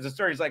Tonight Show because the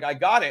story. He's like, I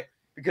got it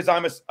because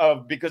I'm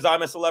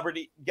a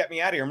celebrity. Get me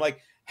out of here. I'm like,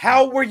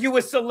 how were you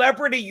a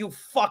celebrity? You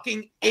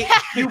fucking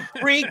you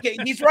pre-K.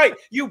 He's right.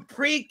 You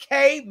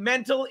pre-K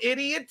mental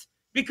idiot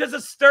because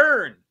of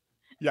Stern.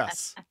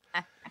 Yes.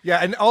 Yeah,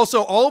 and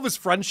also all of his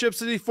friendships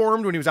that he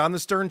formed when he was on the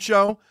Stern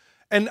Show,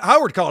 and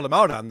Howard called him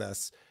out on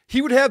this.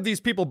 He would have these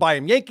people buy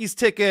him Yankees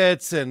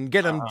tickets and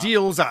get him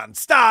deals on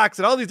stocks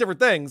and all these different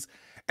things.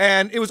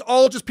 And it was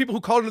all just people who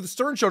called into the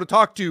Stern Show to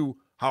talk to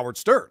Howard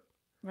Stern.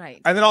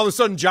 Right. And then all of a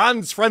sudden,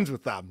 John's friends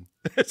with them.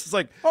 It's just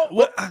like, how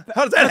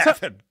does that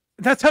happen?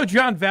 That's how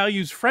John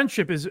values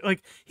friendship. Is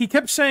like he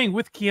kept saying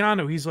with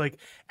Keanu, he's like,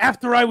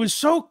 after I was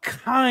so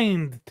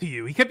kind to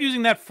you. He kept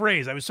using that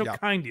phrase. I was so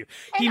kind to you.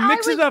 And he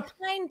mixes I was up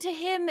kind to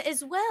him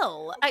as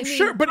well. I mean,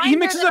 sure, but he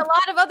mixes up a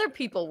lot of other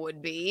people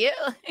would be.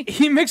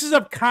 he mixes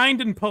up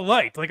kind and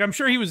polite. Like I'm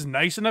sure he was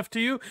nice enough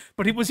to you,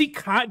 but was he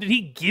kind? Did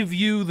he give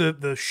you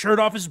the shirt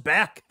off his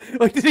back?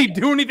 Like did he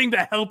do anything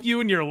to help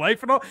you in your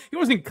life at all? He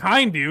wasn't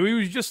kind to you. He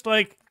was just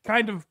like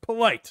kind of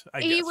polite,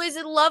 I guess. He was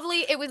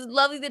lovely. It was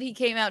lovely that he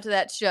came out to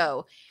that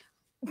show.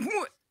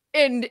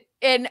 And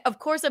of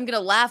course I'm gonna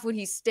laugh when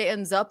he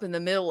stands up in the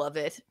middle of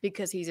it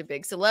because he's a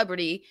big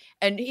celebrity.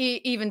 And he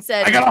even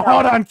said, I got a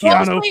hard on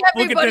Keanu. Look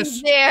at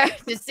everybody's this. there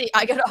to see.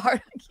 I got a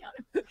hard on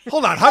Keanu.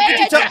 Hold on. How could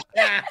you tell?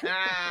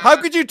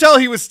 How could you tell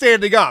he was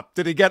standing up?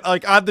 Did he get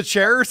like on the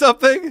chair or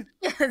something?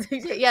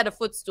 He had a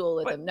footstool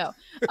with him. No.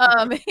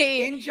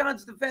 In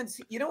John's defense,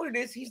 you know what it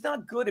is? He's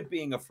not good at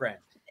being a friend.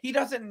 He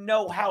doesn't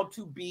know how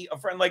to be a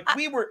friend. Like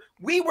we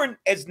weren't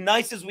as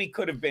nice as we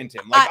could have been to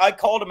him. Like I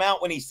called him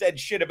out when he said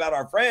shit about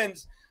our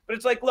friends, but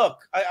it's like,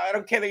 look, I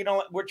don't care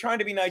that we're trying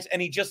to be nice, and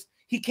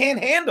he can't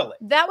handle it.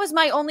 That was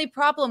my only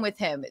problem with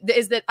him,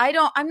 is that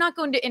I'm not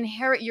going to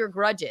inherit your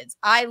grudges.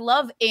 I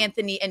love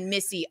Anthony and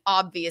Missy,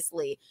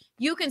 obviously.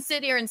 You can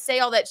sit here and say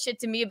all that shit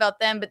to me about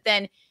them, but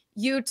then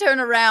you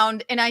turn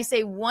around and I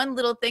say one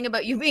little thing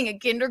about you being a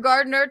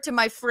kindergartner to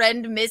my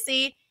friend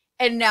Missy,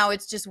 and now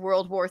it's just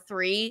World War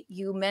III,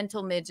 you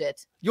mental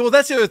midget. Well,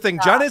 that's the other thing.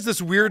 John has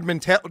this weird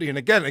mentality, and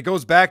again, it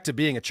goes back to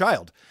being a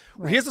child.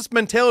 Right. He has this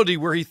mentality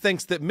where he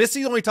thinks that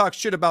Missy only talks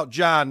shit about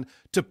John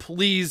to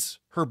please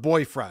her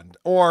boyfriend.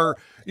 Or,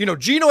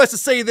 Gino has to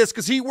say this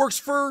because he works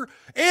for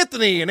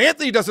Anthony, and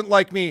Anthony doesn't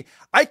like me.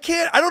 I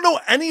don't know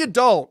any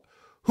adult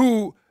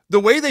who the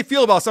way they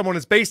feel about someone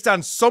is based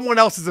on someone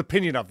else's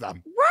opinion of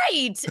them.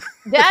 Right.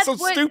 That's so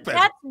stupid.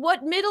 That's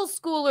what middle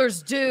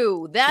schoolers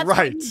do. That's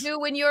right. what you do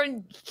when you're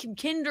in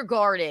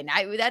kindergarten.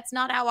 That's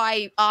not how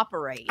I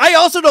operate. I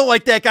also don't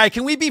like that guy.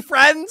 Can we be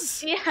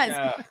friends? Yes.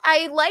 Yeah.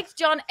 I liked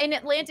John in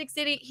Atlantic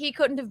City. He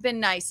couldn't have been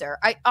nicer.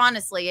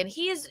 Honestly, and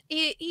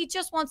he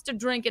just wants to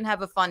drink and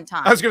have a fun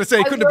time. I was going to say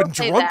he couldn't have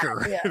been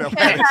drunker in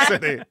Atlantic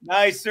City.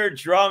 Nicer,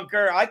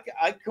 drunker.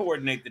 I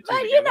coordinate the two.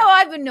 But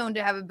I've been known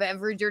to have a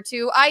beverage or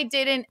two. I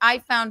didn't. I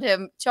found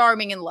him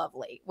charming and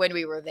lovely when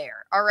we were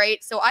there. All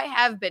right. So I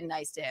have been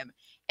nice to him.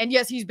 And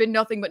yes, he's been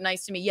nothing but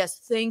nice to me. Yes.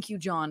 Thank you,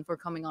 John, for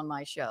coming on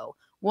my show.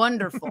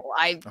 Wonderful.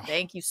 I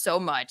thank you so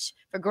much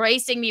for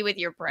gracing me with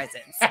your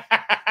presence.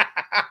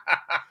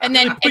 And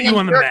then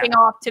jerking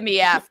off to me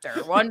after.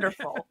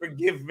 Wonderful.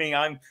 Forgive me.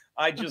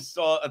 I just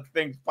saw a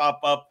thing pop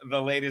up,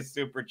 the latest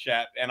super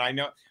chat. And I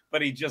know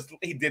but he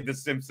did the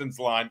Simpsons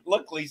line.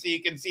 Luckily, so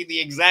you can see the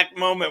exact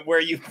moment where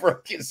you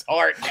broke his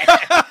heart.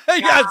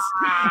 Yes,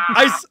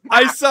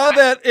 I saw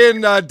that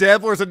in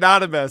Dabblers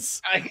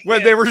Anonymous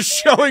when they were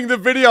showing the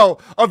video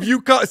of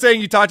you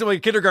saying you talked to like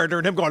a kindergartner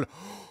and him going,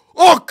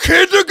 "Oh,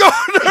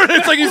 kindergartner!"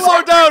 It's like you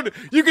slow down.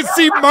 You can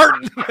see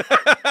Martin.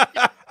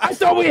 I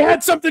thought we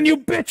had something, you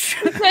bitch.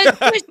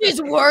 This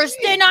is worse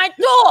than I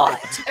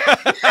thought.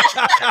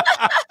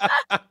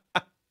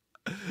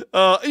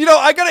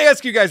 I got to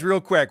ask you guys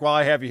real quick while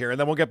I have you here, and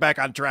then we'll get back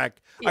on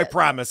track. Yes. I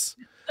promise.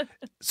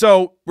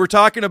 So we're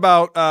talking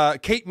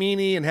about Kate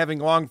Meany and having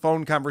long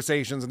phone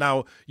conversations.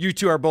 Now you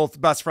two are both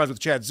best friends with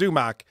Chad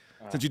Zumock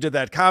since you did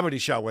that comedy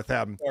show with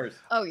him. Of course.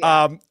 Oh,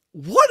 yeah.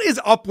 What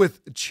is up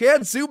with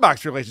Chad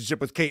Zumock's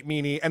relationship with Kate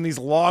Meany and these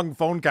long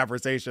phone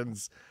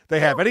conversations they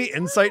have? Any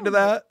insight into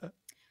that?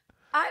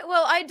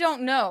 I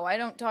don't know. I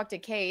don't talk to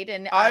Kate,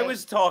 and I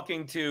was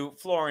talking to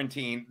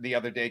Florentine the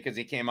other day because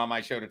he came on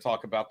my show to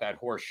talk about that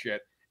horse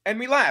shit, and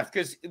we laughed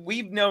because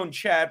we've known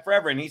Chad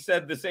forever, and he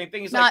said the same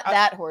thing. He's not like,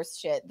 that horse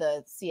shit,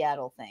 the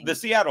Seattle thing, the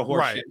Seattle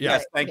horse right, shit. Yeah.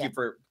 Yes, thank you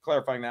for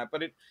clarifying that.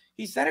 But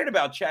he said it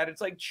about Chad.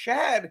 It's like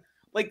Chad.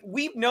 Like,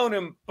 we've known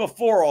him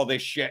before all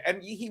this shit,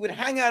 and he would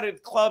hang out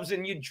at clubs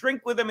and you'd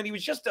drink with him, and he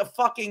was just a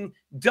fucking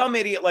dumb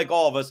idiot like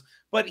all of us,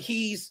 but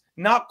he's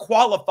not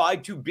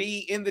qualified to be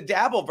in the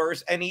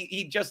Dabbleverse, and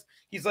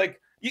he's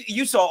like,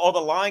 you saw all the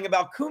lying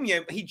about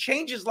Cumia. He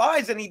changes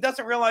lies, and he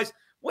doesn't realize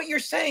what you're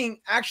saying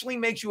actually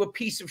makes you a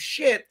piece of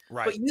shit,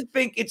 right. But you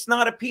think it's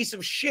not a piece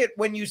of shit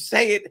when you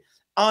say it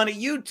on a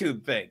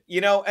YouTube thing,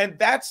 and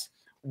that's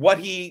what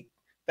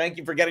thank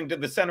you for getting to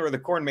the center of the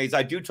corn maze.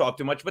 I do talk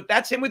too much, but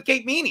that's him with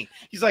Kate Meany.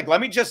 He's like, let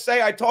me just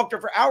say I talked to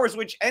her for hours,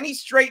 which any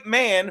straight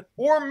man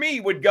or me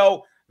would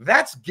go,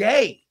 that's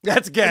gay.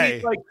 That's gay. And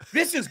he's like,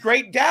 this is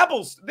great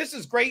dabbles. This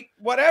is great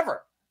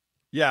whatever.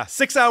 Yeah,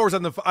 6 hours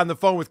on the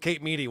phone with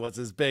Kate Meany was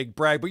his big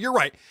brag. But you're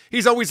right.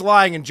 He's always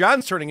lying, and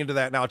John's turning into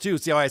that now, too.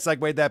 See how I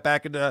segued that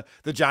back into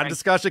the John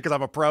discussion because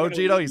I'm a pro,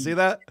 Gino? You see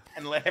that?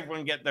 And let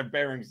everyone get their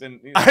bearings.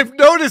 I've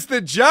noticed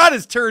that John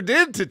has turned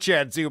into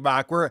Chad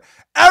Zumock, where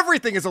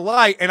everything is a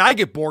lie, and I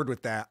get bored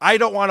with that. I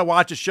don't want to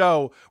watch a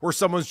show where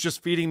someone's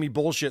just feeding me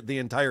bullshit the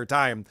entire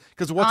time,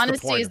 because what's the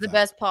point? Honesty is the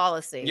best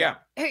policy. Yeah.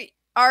 Hey,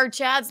 are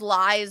Chad's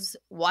lies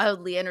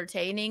wildly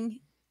entertaining?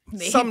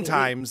 Maybe.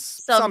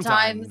 Sometimes,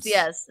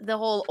 yes. The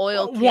whole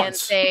oil can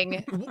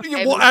thing.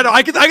 Well,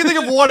 I can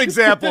think of one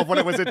example of when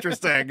it was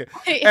interesting,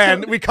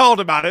 and we called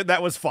about it.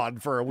 That was fun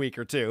for a week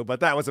or two,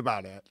 but that was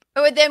about it.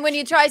 But then when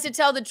he tries to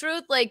tell the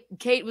truth, like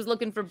Kate was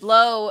looking for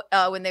blow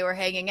when they were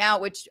hanging out,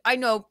 which I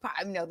know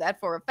that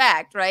for a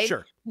fact, right?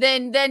 Sure.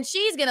 Then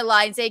she's gonna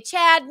lie and say,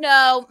 Chad,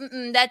 no,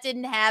 that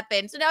didn't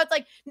happen. So now it's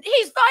like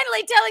he's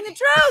finally telling the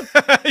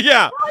truth.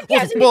 Yeah.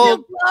 Let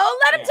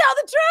him tell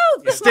the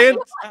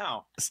truth.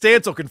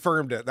 Stancil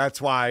confirmed it. That's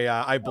why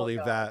I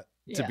believe that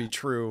to be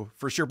true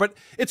for sure. But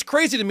it's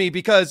crazy to me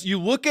because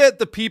you look at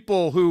the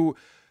people who,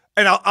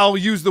 and I'll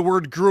use the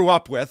word grew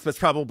up with. That's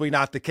probably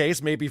not the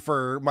case, maybe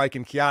for Mike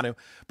and Keanu.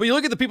 But you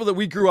look at the people that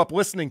we grew up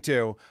listening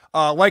to,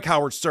 like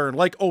Howard Stern,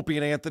 like Opie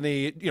and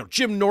Anthony,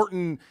 Jim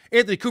Norton,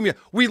 Anthony Cumia.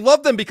 We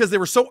love them because they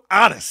were so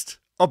honest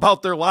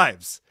about their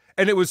lives.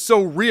 And it was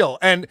so real.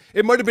 And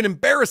it might have been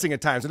embarrassing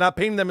at times and not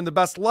painting them in the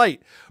best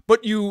light.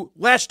 But you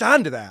latched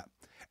onto that.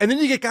 And then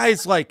you get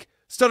guys like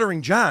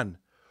Stuttering John,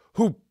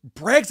 who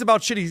brags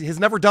about shit he has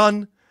never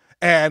done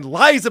and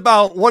lies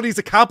about what he's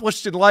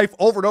accomplished in life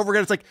over and over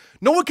again. It's like,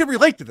 no one can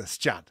relate to this,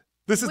 John.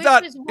 This is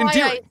not endearing.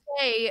 I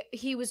say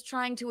he was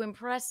trying to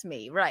impress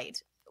me,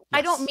 right? Yes.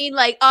 I don't mean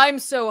like I'm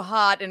so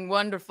hot and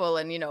wonderful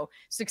and,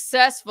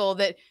 successful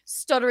that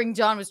Stuttering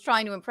John was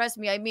trying to impress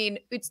me. I mean,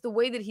 it's the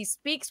way that he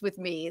speaks with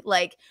me.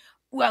 Like,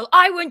 well,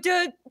 I went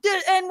to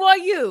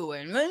NYU,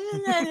 and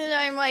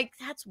I'm like,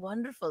 that's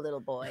wonderful, little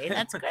boy.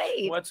 That's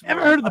great.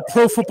 Ever heard of the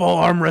Pro Football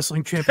Arm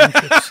Wrestling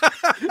Championships?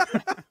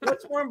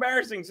 What's more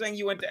embarrassing, saying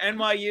you went to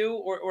NYU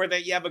or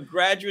that you have a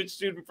graduate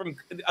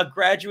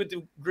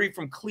degree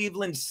from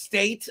Cleveland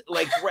State?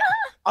 Like,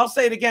 I'll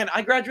say it again.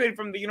 I graduated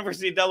from the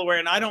University of Delaware,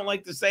 and I don't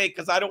like to say it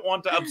because I don't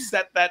want to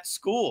upset that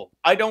school.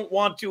 I don't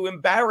want to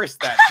embarrass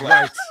that place.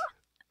 Right.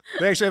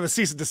 They actually have a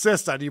cease and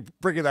desist on you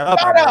bringing that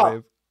up, I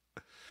believe.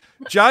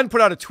 John put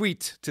out a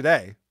tweet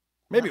today.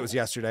 Maybe it was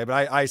yesterday,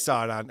 but I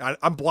saw it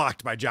I'm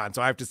blocked by John,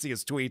 so I have to see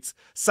his tweets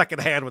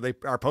secondhand when they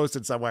are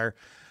posted somewhere.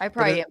 I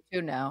probably am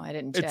too now. I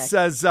didn't check. It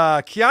says,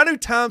 Keanu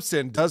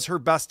Thompson does her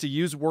best to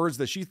use words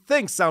that she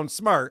thinks sound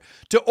smart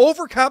to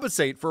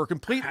overcompensate for a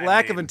complete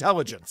lack of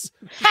intelligence.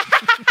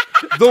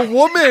 The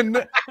woman,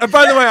 and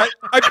by the way,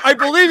 I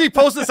believe he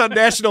posted this on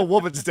National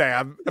Women's Day,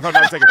 if I'm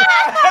not mistaken.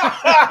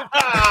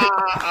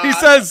 He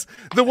says,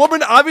 the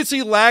woman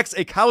obviously lacks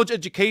a college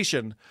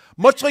education,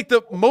 much like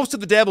most of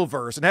the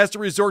Dabbleverse, and has to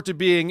resort to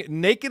being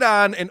naked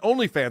on an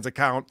OnlyFans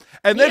account.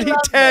 And then he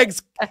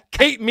tags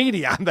Kate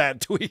Meany on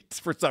that tweet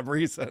for some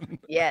reason.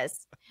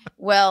 Yes.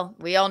 Well,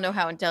 we all know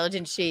how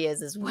intelligent she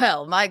is as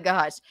well. My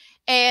gosh.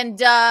 And,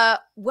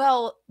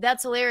 well,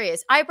 that's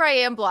hilarious. I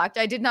probably am blocked.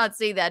 I did not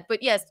see that.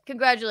 But yes,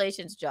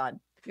 congratulations, John.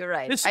 You're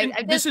right.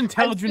 This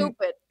intelligent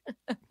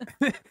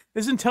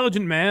This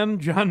intelligent man,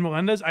 John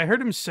Melendez, I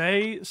heard him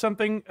say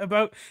something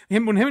about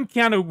him when him and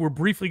Keanu were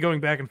briefly going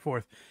back and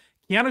forth.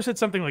 Keanu said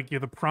something like, "You're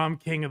the prom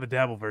king of the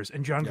Dabbleverse,"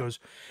 and John goes,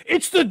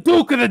 "It's the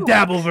Duke of the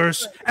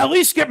Dabbleverse. At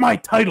least get my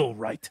title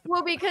right."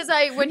 Well, because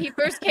when he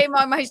first came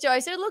on my show, I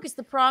said, "Look, it's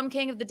the prom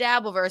king of the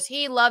Dabbleverse."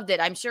 He loved it.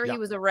 I'm sure he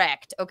was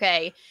erect.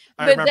 Okay,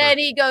 but then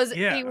he goes,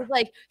 he was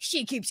like,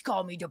 "She keeps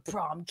calling me the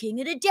prom king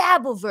of the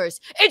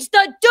Dabbleverse. It's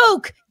the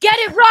Duke. Get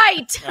it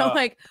right." I'm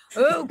like,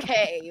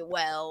 okay,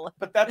 well.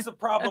 But that's the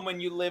problem when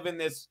you live in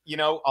this,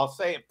 I'll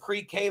say it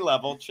pre-K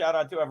level. Shout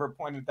out to whoever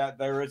pointed that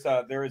there is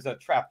a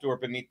trapdoor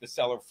beneath the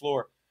cellar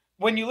floor.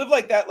 When you live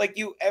like that,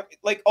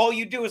 like all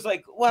you do is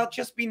like, well,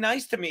 just be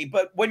nice to me.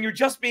 But when you're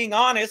just being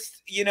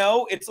honest,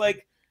 it's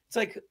like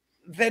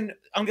then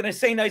I'm gonna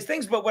say nice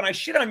things. But when I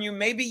shit on you,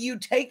 maybe you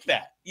take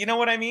that. You know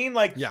what I mean?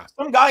 Like,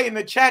 some guy in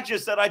the chat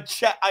just said I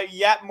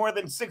yap more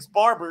than 6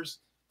 barbers.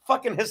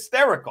 Fucking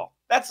hysterical.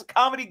 That's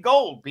comedy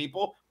gold,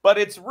 people. But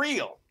it's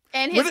real.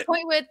 And his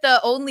point with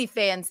the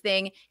OnlyFans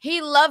thing, he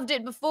loved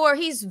it before.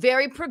 He's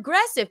very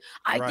progressive.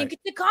 I think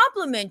it's a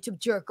compliment to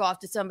jerk off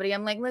to somebody.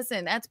 I'm like,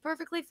 listen, that's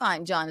perfectly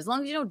fine, John. As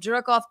long as you don't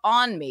jerk off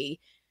on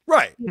me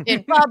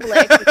in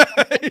public.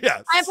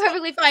 Yes. I'm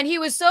perfectly fine. He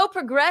was so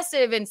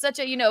progressive and such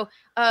a,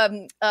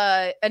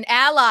 an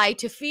ally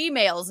to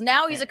females.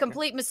 Now he's a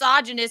complete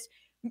misogynist,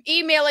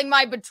 emailing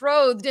my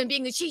betrothed and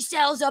being she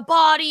sells a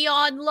body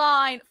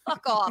online.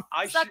 Fuck off.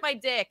 Suck my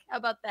dick. How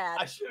about that?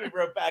 I should have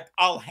wrote back,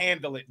 "I'll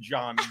handle it,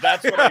 John."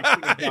 That's what I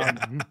should have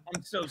done.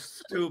 I'm so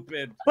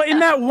stupid. But in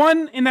that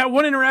one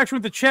interaction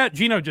with the chat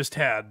Gino just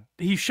had,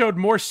 he showed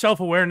more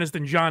self-awareness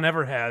than John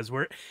ever has,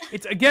 where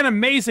it's again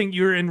amazing.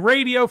 You're in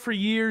radio for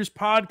years,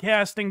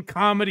 podcasting,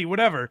 comedy,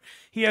 whatever.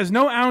 He has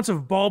no ounce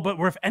of ball, but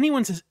where if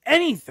anyone says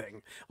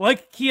anything,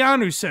 like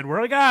Keanu said,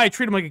 we're like, I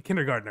treat him like a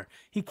kindergartner.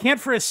 He can't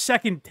for a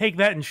second take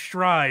that in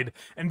stride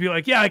and be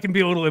like, yeah, I can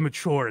be a little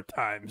immature at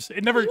times.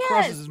 It never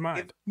crosses his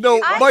mind.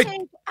 No,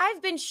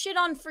 I've been shit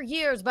on for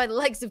years by the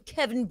likes of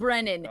Kevin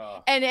Brennan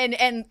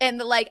and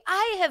the like.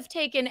 I have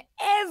taken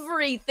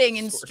everything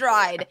in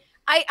stride.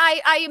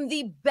 I am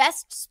the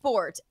best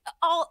sport.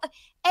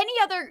 Any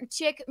other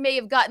chick may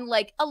have gotten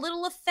like a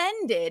little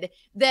offended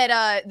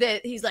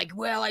that he's like,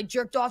 well, I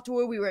jerked off to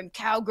her. We were in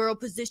cowgirl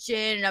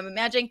position, and I'm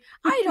imagining.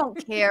 I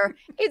don't care.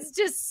 It's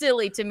just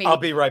silly to me. I'll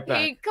be right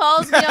back. He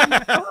calls me on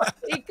the phone.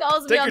 He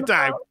calls me on the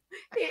phone.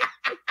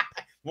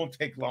 Won't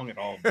take long at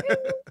all.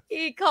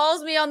 He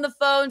calls me on the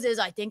phone, says,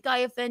 "I think I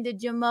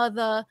offended your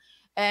mother.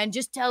 And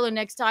just tell her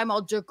next time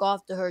I'll jerk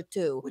off to her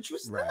too." Which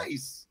was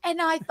nice.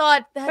 And I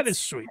thought that is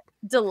sweet.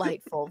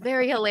 Delightful.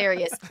 Very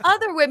hilarious.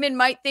 Other women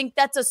might think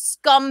that's a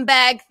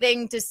scumbag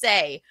thing to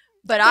say,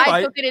 but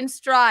I took it in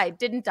stride,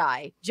 didn't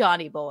I,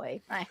 Johnny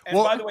boy? And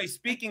by the way,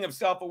 speaking of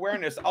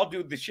self-awareness, I'll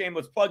do the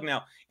shameless plug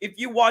now. If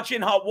you watch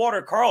In Hot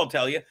Water, Carl will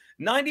tell you,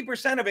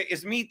 90% of it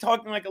is me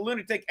talking like a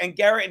lunatic and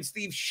Garrett and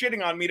Steve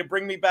shitting on me to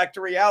bring me back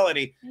to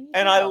reality.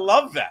 And I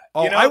love that.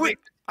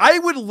 I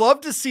would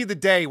love to see the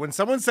day when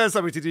someone says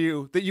something to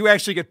you that you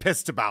actually get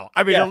pissed about.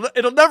 I mean,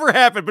 it'll never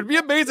happen, but it'd be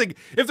amazing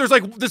if there's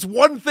like this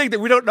one thing that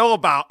we don't know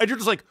about and you're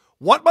just like,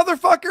 what,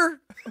 motherfucker?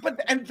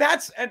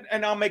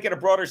 And I'll make it a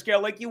broader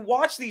scale. Like, you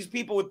watch these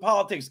people with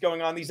politics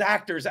going on, these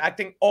actors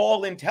acting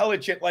all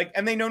intelligent,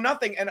 and they know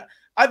nothing. And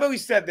I've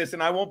always said this,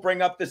 and I won't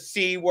bring up the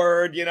C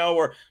word,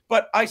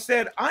 but I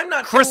said, I'm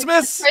not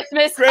Christmas.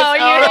 Oh,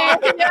 yeah.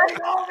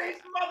 All these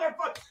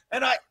motherfuckers.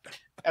 And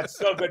that's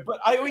so good. But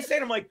I always say to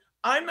them, like,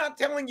 I'm not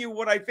telling you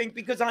what I think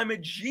because I'm a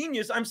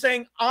genius. I'm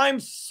saying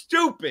I'm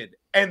stupid,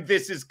 and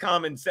this is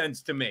common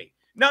sense to me.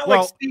 Not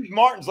like Steve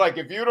Martin's like,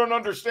 if you don't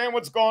understand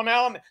what's going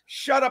on,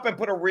 shut up and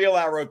put a real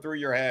arrow through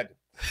your head.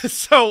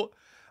 So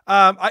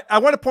I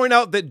want to point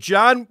out that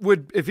John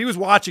would, if he was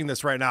watching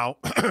this right now,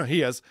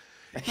 he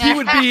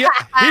would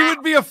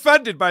be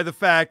offended by the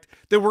fact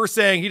that we're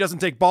saying he doesn't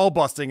take ball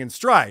busting in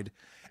stride.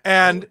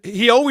 And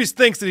he always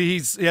thinks that he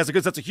has a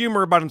good sense of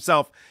humor about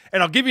himself.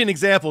 And I'll give you an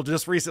example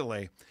just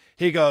recently.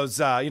 He goes,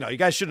 you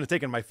guys shouldn't have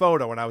taken my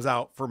photo when I was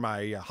out for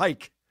my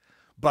hike.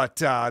 But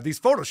these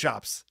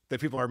Photoshops that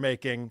people are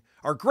making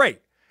are great.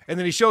 And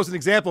then he shows an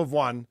example of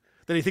one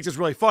that he thinks is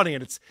really funny.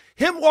 And it's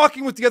him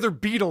walking with the other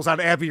Beatles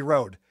on Abbey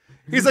Road.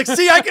 He's like,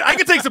 see, I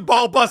can take some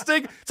ball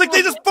busting. It's like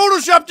they just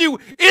Photoshopped you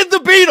in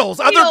the Beatles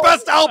on their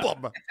best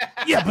album.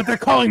 Yeah, but they're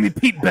calling me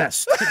Pete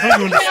Best.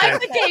 I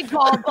could take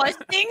ball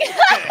busting.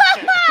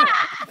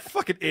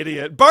 Fucking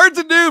idiot. Bards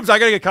and Noobs. I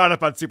got to get caught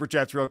up on Super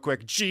Chats real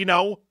quick.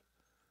 Gino.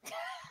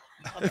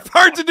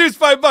 Bards and Noobs,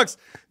 $5.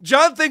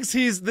 John thinks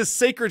he's this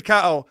sacred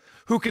cow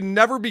who can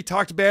never be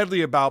talked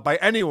badly about by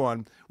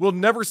anyone, will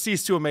never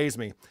cease to amaze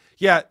me.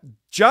 Yeah,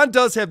 John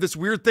does have this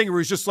weird thing where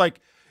he's just like,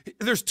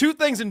 there's two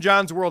things in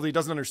John's world he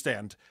doesn't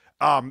understand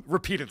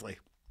repeatedly.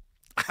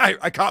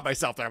 I caught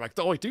myself there. I'm like,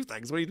 the only two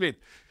things. What do you mean?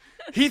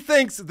 He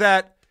thinks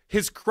that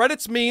his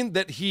credits mean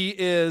that he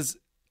is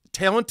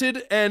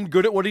talented and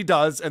good at what he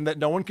does and that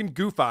no one can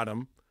goof on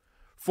him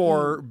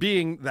for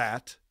being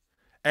that.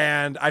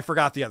 And I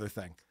forgot the other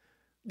thing.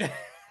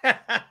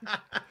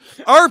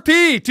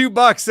 RP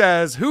 $2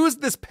 says, "Who's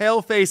this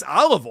pale face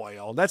olive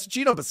oil?" That's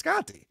Gino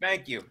Bisconti.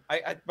 Thank you.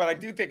 But I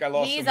do think I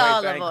lost He's some weight.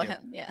 olive Thank oil.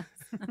 you. Yeah.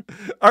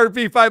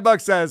 RP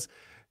 $5 says,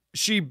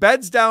 "She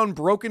beds down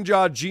broken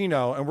jaw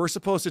Gino, and we're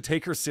supposed to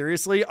take her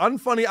seriously.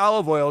 Unfunny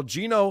olive oil.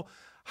 Gino,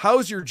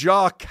 how's your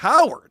jaw,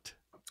 coward?"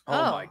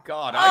 Oh my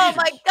God. Oh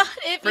my God.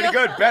 Pretty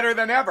good. Better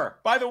than ever.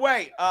 By the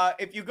way,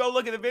 if you go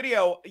look at the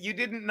video, you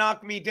didn't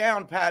knock me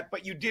down, Pat,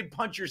 but you did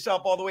punch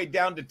yourself all the way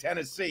down to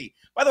Tennessee.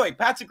 By the way,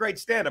 Pat's a great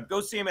stand-up.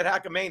 Go see him at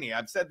Hackamania.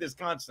 I've said this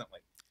constantly.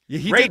 Yeah,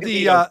 he did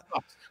the.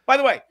 By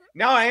the way,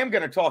 now I am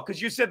going to talk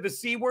because you said the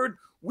C word.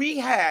 We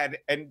had,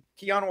 and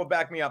Keanu will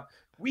back me up,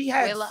 we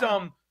had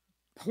some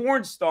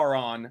porn star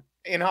on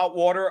in Hot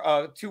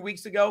Water 2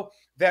 weeks ago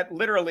that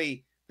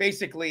literally,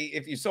 basically,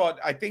 if you saw it,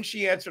 I think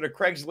she answered a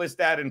Craigslist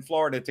ad in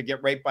Florida to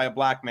get raped by a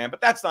black man, but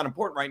that's not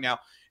important right now.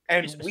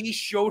 And we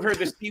showed her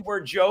the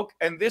C-word joke,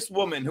 and this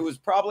woman, who was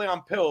probably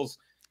on pills,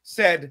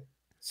 said,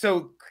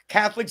 "So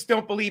Catholics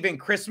don't believe in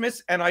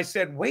Christmas?" And I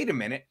said, "Wait a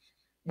minute."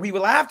 We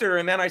laughed at her,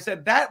 and then I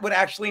said, that would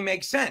actually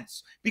make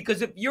sense.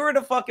 Because if you're at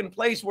a fucking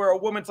place where a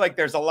woman's like,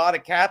 "There's a lot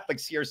of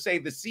Catholics here, say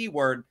the C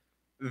word,"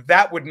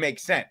 that would make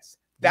sense.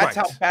 That's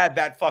how bad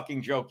that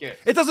fucking joke is.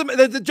 It doesn't.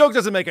 The joke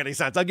doesn't make any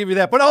sense. I'll give you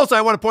that. But also,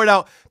 I want to point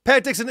out,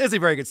 Pat Dixon is a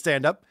very good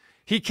stand-up.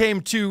 He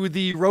came to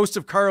the roast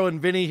of Carl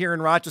and Vinny here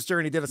in Rochester,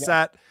 and he did a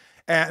set.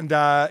 And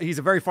he's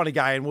a very funny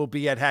guy, and we'll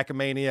be at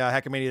Hackamania,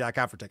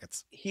 hackamania.com for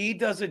tickets. He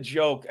does a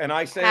joke, and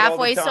I say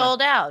halfway it all the time.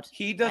 sold out.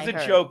 He does a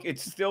joke.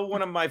 It's still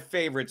one of my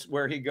favorites,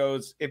 where he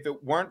goes, if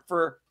it weren't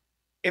for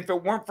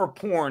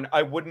porn,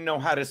 I wouldn't know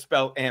how to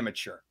spell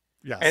amateur."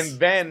 Yes.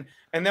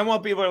 And then while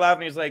people are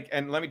laughing, he's like,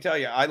 "And let me tell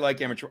you, I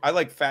like amateur. I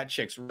like fat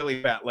chicks, really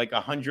fat, like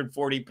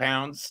 140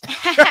 pounds."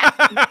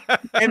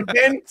 And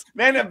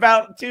then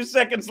about 2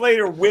 seconds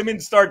later, women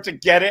start to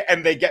get it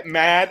and they get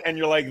mad, and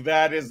you're like,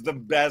 that is the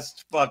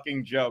best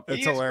fucking joke.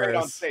 That's He is hilarious. great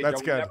on stage.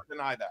 That's I good. will never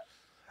deny that.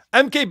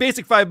 MK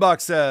Basic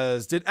 $5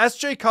 says, "Did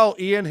SJ call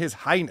Ian his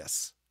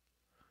highness?"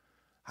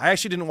 I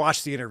actually didn't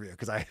watch the interview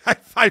because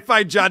I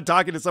find John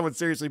talking to someone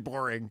seriously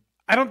boring.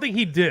 I don't think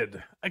he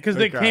did, because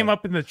they came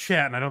up in the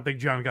chat, and I don't think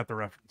John got the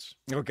reference.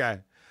 Okay.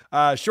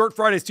 Short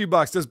Fridays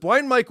 $2. Does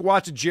Blind Mike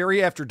watch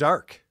Jerry After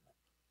Dark?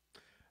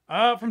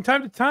 From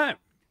time to time,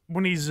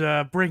 when he's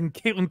breaking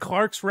Caitlin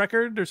Clark's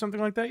record or something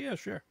like that. Yeah,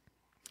 sure.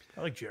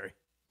 I like Jerry.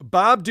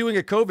 Bob doing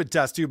a COVID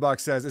test $2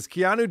 says, "Is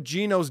Keanu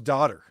Gino's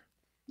daughter?"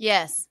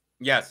 Yes.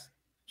 Yes.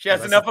 She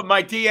has enough of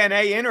my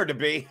DNA in her to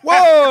be.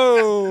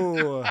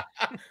 Whoa!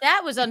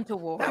 That was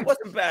untoward. That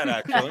wasn't bad,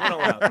 actually. I'm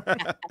gonna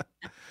laugh.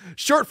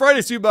 Short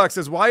Fridays $2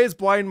 says, "Why is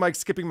Blind Mike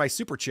skipping my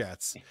super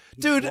chats?"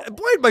 Dude,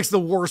 Blind Mike's the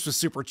worst with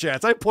super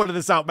chats. I pointed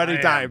this out many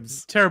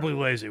times. Terribly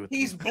lazy with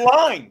He's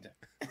blind.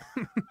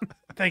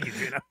 Thank you,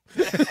 Gino.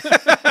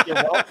 You're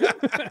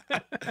welcome.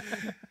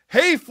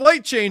 Hey,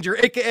 Flight Changer,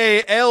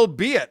 aka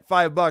Albeit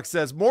 $5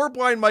 says, "More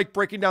Blind Mike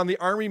breaking down the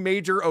Army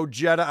Major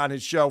Ojeda on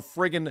his show.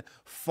 Friggin'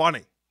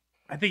 funny."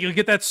 I think you'll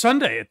get that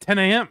Sunday at 10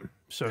 a.m.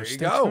 So There you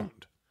stay go.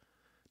 tuned.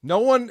 No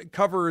one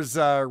covers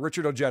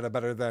Richard Ojeda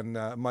better than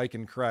Mike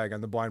and Craig on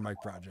the Blind Mike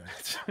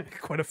Project.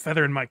 Quite a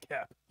feather in my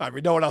cap. I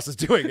mean, no one else is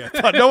doing it,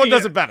 but no one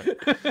does it better.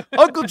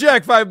 Uncle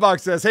Jack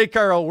 $5 says, "Hey,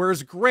 Carl,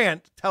 where's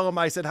Grant? Tell him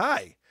I said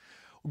hi."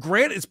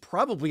 Grant is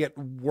probably at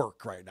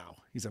work right now.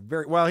 He's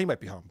he might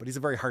be home, but he's a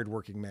very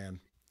hardworking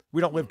man.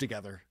 We don't live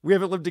together. We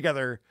haven't lived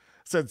together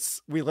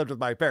since we lived with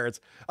my parents.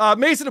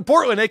 Mason of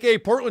Portland, aka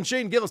Portland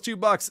Shane Gillis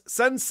 $2.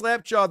 Send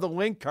Slapjaw the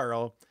link,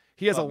 Carl.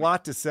 He has a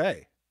lot to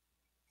say.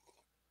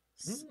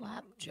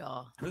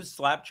 Slapjaw. Who's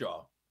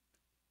Slapjaw?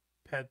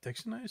 Pat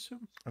Dixon, I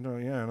assume. I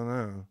don't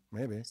know.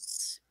 Maybe.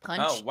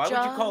 Punch Oh, why would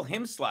jaw? you call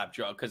him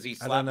Slapjaw? Because he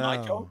I slapped don't my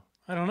know. jaw?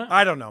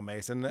 I don't know.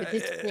 Mason.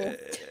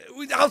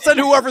 Cool. I'll send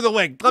whoever the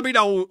link. Let me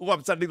know who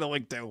I'm sending the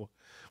link to.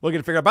 We'll get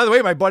it figured out. By the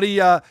way, my buddy,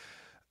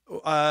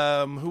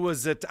 who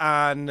was it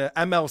on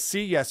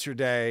MLC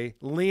yesterday,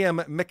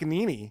 Liam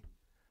McNeely,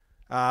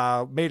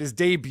 made his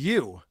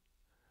debut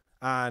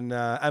on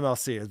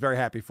MLC. I was very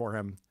happy for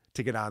him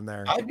to get on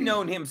there. I've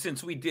known him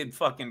since we did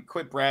fucking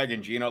Quit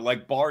Bragging, Gino,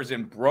 like bars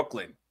in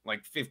Brooklyn,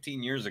 like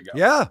 15 years ago.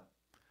 Yeah.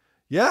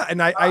 Yeah.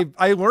 And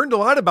I learned a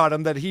lot about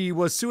him, that he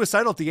was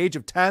suicidal at the age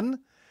of 10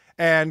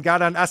 and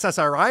got on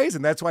SSRIs,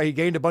 and that's why he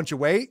gained a bunch of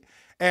weight.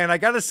 And I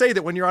got to say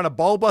that when you're on a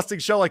ball-busting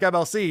show like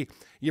MLC,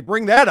 you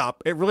bring that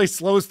up, it really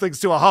slows things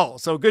to a halt.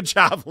 So good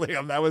job,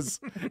 Liam. That was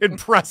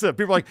impressive.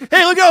 People are like,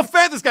 "Hey, look how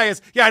fat this guy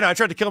is." Yeah, I know. I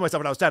tried to kill myself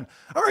when I was 10.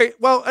 All right.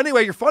 Well,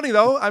 anyway, you're funny,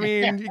 though. I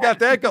mean, you got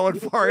that going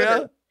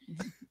for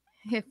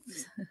you.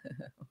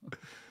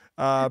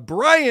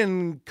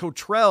 Brian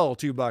Cottrell,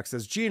 $2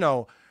 says,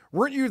 "Gino,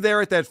 weren't you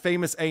there at that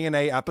famous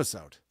A&A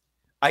episode?"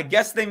 I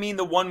guess they mean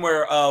the one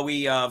where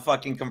we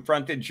fucking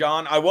confronted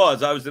John. I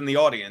was in the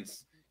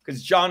audience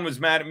because John was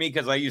mad at me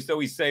because I used to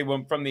always say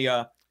from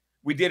the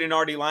we did an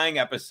Artie Lang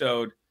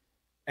episode,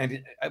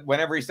 and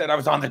whenever he said I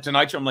was on the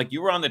Tonight Show, I'm like,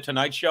 "You were on the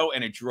Tonight Show,"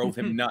 and it drove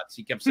him nuts.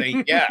 He kept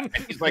saying, "Yeah."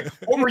 And he's like,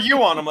 "What were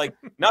you on?" I'm like,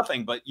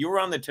 "Nothing, but you were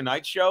on the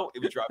Tonight Show." It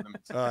was driving him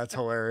nuts. Oh, that's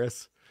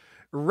hilarious.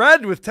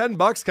 Red with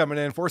 $10 coming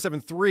in,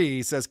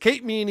 473 says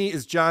Kate Meany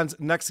is John's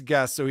next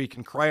guest so he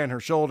can cry on her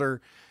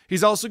shoulder.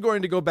 He's also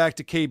going to go back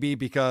to KB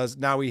because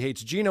now he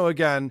hates Gino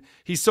again.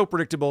 He's so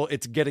predictable,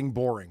 it's getting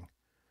boring.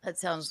 That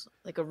sounds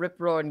like a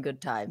rip-roaring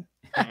good time.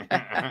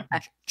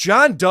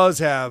 John does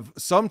have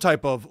some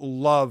type of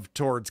love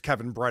towards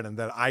Kevin Brennan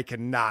that I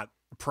cannot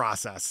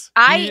process.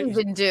 I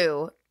even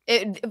do.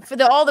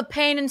 All the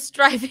pain and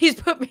strife he's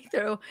put me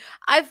through.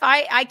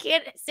 I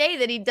can't say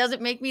that he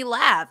doesn't make me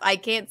laugh. I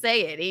can't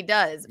say it. He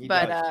does.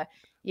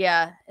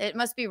 Yeah, it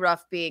must be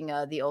rough being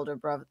the older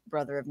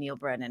brother of Neil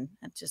Brennan.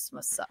 It just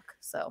must suck.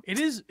 So it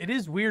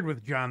is weird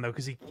with John though,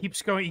 because he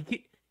keeps going.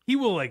 He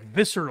will like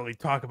viscerally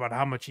talk about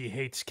how much he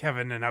hates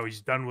Kevin and how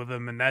he's done with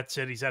him and that's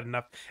it. He's had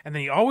enough, and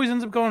then he always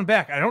ends up going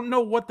back. I don't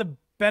know what the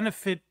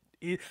benefit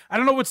is. I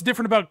don't know what's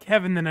different about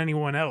Kevin than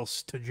anyone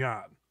else to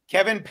John.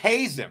 Kevin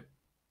pays him.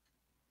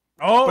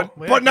 Oh,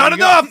 but not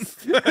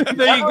enough. There you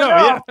go.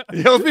 Yeah.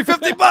 He owes me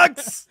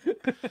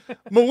 $50.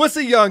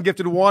 Melissa Young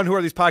gifted one. Who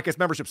are these podcast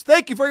memberships?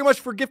 Thank you very much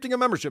for gifting a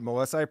membership,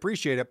 Melissa. I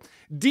appreciate it.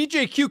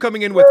 DJ Q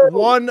coming in with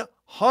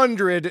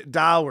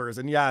 $100.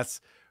 And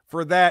yes,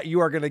 for that,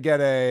 you are going to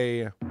get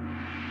a...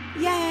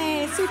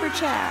 Yay, super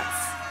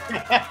chats.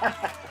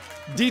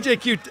 DJ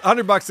Q,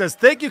 $100 says,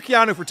 thank you,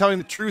 Keanu, for telling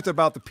the truth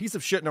about the piece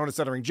of shit known as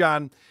Stuttering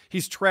John.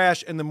 He's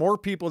trash, and the more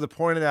people that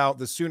point it out,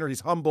 the sooner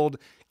he's humbled.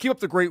 Keep up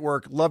the great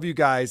work. Love you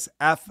guys.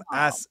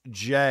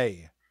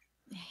 FSJ.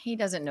 he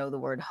doesn't know the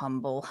word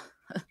humble.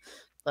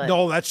 But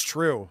no, that's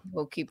true.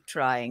 we'll keep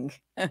trying.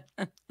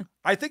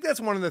 I think that's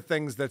one of the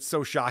things that's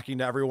so shocking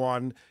to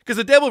everyone, because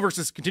the Dabbleverse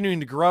is continuing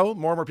to grow.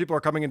 More and more people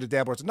are coming into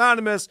Dabblers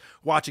Anonymous,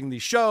 watching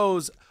these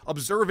shows,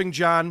 observing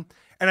John.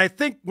 And I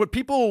think what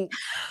people,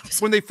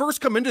 when they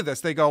first come into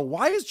this, they go,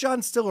 why is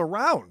John still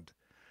around?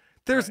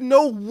 There's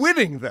no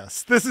winning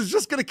this. This is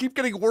just going to keep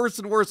getting worse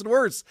and worse and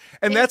worse.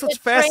 And that's what's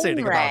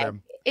fascinating about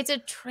him. It's a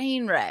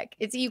train wreck.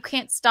 You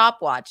can't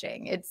stop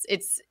watching.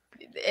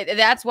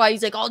 That's why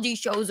he's like, all these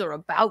shows are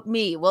about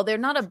me. Well, they're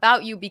not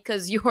about you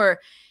because you're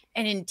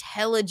an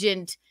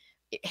intelligent,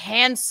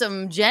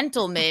 handsome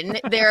gentleman.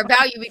 They're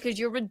about you because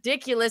you're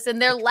ridiculous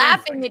and they're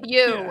laughing at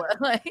you.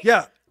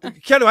 Yeah.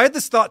 Keanu, I had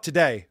this thought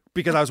today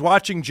because I was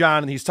watching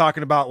John and he's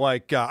talking about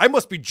like, I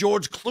must be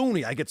George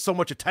Clooney. I get so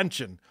much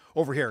attention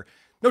over here.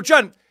 No,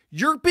 John,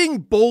 you're being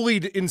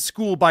bullied in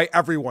school by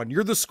everyone.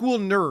 You're the school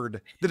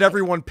nerd that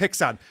everyone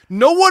picks on.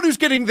 No one who's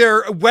getting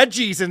their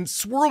wedgies and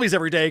swirlies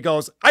every day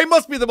goes, I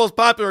must be the most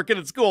popular kid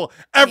in school.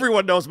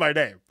 Everyone knows my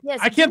name. Yes,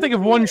 I can't think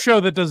of one show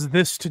that does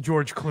this to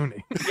George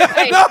Clooney.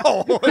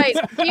 No. Right.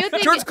 Do you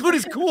think George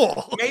Clooney's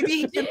cool.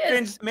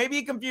 Maybe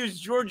he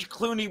confused George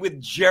Clooney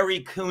with Jerry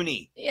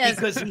Cooney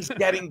because he's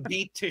getting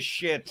beat to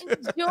shit.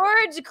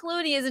 George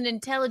Clooney is an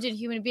intelligent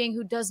human being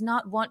who does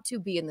not want to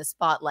be in the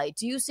spotlight.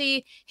 Do you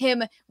see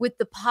him with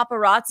the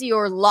paparazzi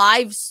or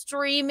live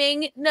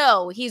streaming?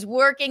 No, he's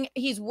working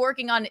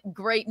on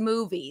great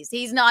movies.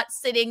 He's not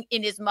sitting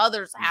in his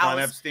mother's house on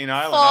Epstein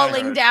Island,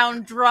 falling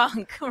down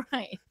drunk.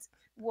 Right.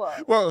 Whoa.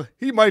 Well,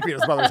 he might be in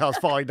his mother's house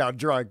falling down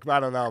drunk. I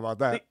don't know about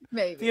that.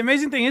 Maybe. The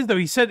amazing thing is, though,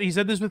 he said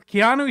this with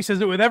Keanu. He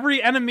says it with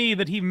every enemy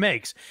that he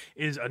makes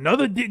is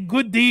another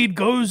good deed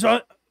goes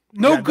on.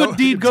 No good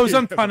deed goes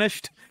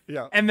unpunished.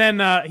 Yeah. And then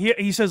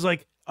he says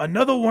like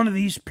another one of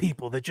these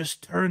people that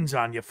just turns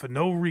on you for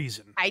no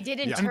reason. I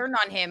didn't turn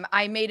on him.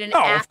 I made an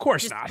of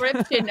course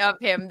description of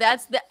him.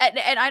 That's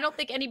and I don't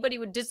think anybody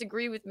would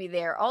disagree with me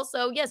there.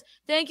 Also, yes,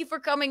 thank you for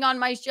coming on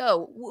my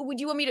show. Would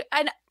you want me to?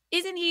 And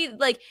isn't he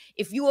like,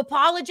 if you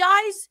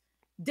apologize,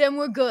 then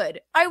we're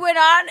good? I went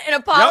on and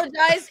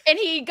apologized, and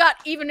he got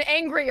even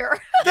angrier.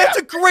 That's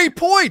a great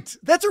point.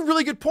 That's a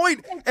really good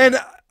point. And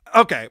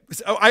okay,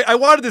 so I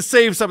wanted to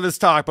save some of this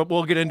talk, but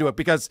we'll get into it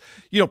because,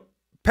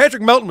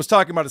 Patrick Melton was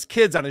talking about his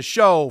kids on his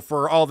show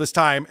for all this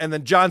time, and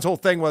then John's whole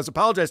thing was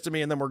apologize to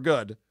me, and then we're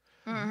good.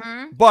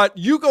 Mm-hmm. But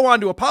you go on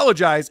to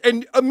apologize,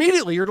 and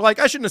immediately you're like,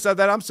 I shouldn't have said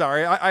that. I'm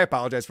sorry. I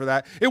apologize for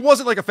that. It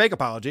wasn't like a fake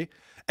apology.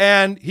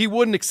 And he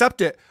wouldn't accept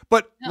it.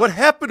 But what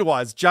happened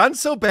was John's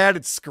so bad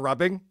at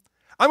scrubbing.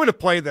 I'm going to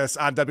play this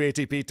on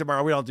WATP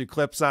tomorrow. We don't do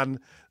clips on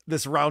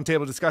this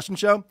roundtable discussion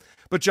show.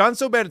 But John's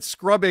so bad at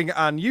scrubbing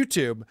on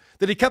YouTube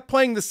that he kept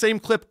playing the same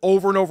clip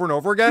over and over and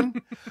over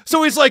again.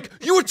 So he's like,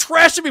 you were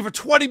trashing me for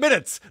 20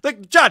 minutes.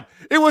 Like, John,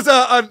 it was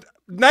a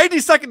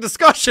 90-second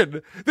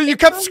discussion that you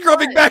kept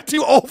scrubbing back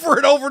to over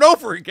and over and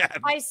over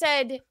again. I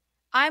said,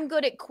 I'm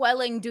good at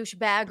quelling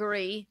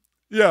douchebaggery.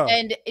 Yeah.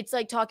 And it's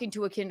like talking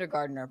to a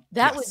kindergartner.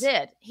 That was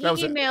it. He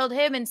emailed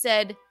him and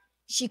said,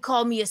 she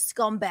called me a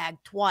scumbag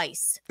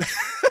twice.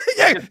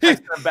 Yeah.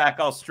 Text her back.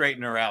 I'll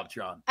straighten her out,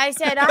 John. I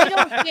said, I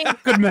don't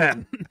think. Good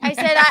man. I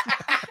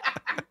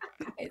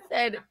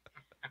said,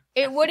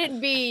 it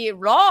wouldn't be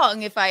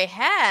wrong if I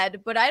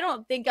had, but I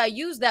don't think I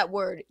use that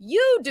word.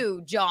 You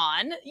do,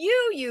 John.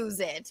 You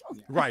use it.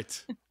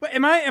 Right. But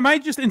am I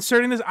just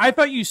inserting this? I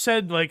thought you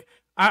said like,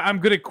 I'm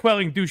good at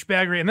quelling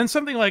douchebaggery, and then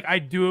something like I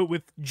do it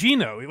with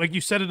Gino, like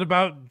you said it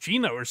about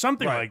Gino or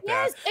something like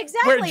that. Yes,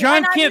 exactly. Where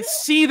John can't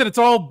see that it's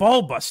all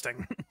ball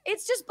busting.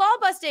 It's just ball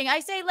busting. I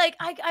say like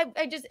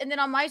I just, and then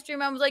on my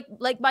stream I was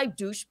like my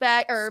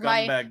douchebag or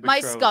my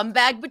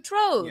scumbag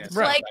betrothed.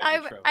 Yeah, like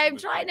betrothed. I'm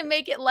trying to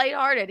make it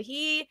lighthearted.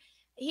 He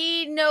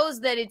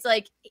knows that it's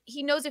like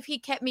he knows if he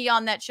kept me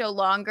on that show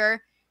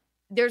longer,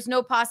 there's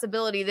no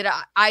possibility that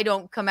I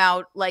don't come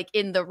out like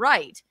in the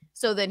right.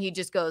 So then he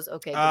just goes,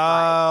 okay,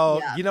 goodbye.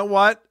 Oh, you know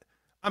what?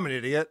 I'm an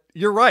idiot.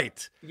 You're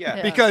right.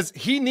 Yeah. Because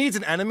he needs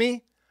an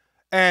enemy.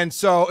 And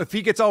so if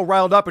he gets all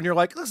riled up and you're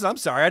like, listen, I'm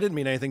sorry, I didn't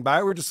mean anything by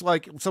it. We're just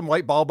like some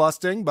light ball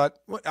busting, but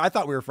I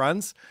thought we were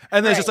friends.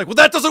 And then it's just like, well,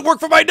 that doesn't work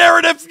for my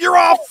narrative. You're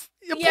off.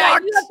 You're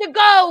blocked. You have to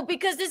go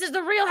because this is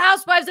the Real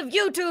Housewives of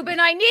YouTube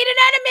and I need an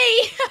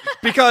enemy.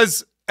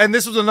 Because, and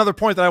this was another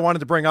point that I wanted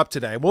to bring up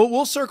today.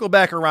 We'll circle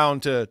back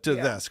around to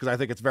this because I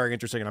think it's very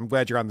interesting. And I'm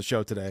glad you're on the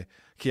show today,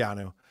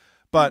 Keanu.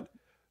 But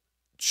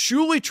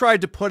Shuli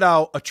tried to put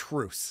out a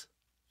truce.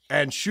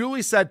 And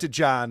Shuli said to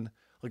John,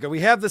 look, we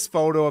have this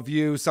photo of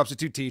you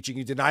substitute teaching.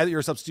 You deny that you're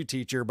a substitute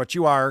teacher, but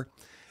you are.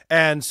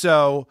 And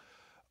so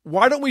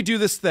why don't we do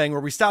this thing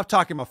where we stop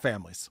talking about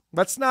families?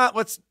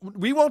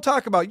 We won't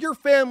talk about your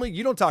family.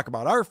 You don't talk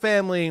about our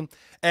family.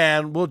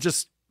 And we'll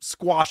just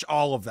squash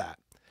all of that.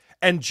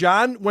 And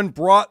John, when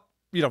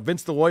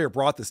Vince the lawyer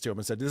brought this to him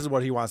and said, this is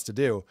what he wants to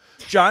do.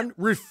 John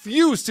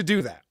refused to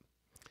do that.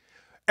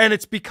 And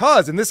it's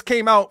because, and this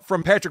came out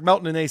from Patrick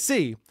Melton and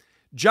AC,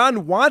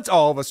 John wants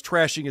all of us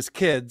trashing his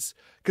kids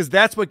because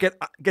that's what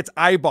gets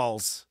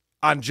eyeballs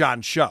on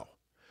John's show.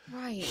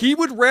 Right. He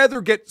would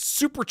rather get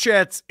super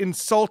chats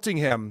insulting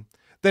him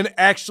than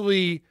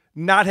actually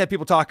not have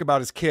people talk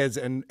about his kids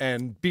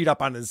and beat up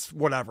on his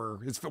whatever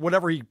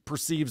he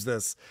perceives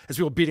this as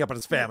people beating up on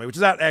his family, which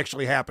is not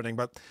actually happening,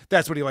 but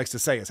that's what he likes to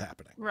say is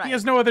happening. Right. He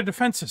has no other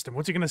defense system.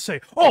 What's he going to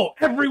say? Oh,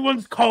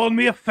 everyone's calling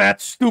me a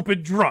fat,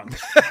 stupid drunk.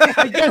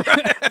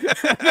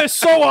 They're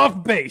so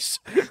off base.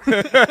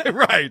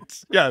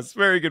 Right. Yes.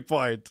 Very good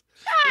point.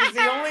 He's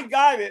the only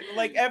guy that,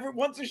 like,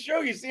 once a show,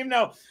 you see him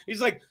now.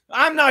 He's like,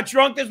 I'm not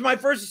drunk. This is my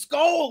first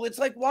skull. It's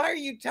like, why are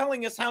you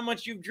telling us how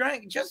much you've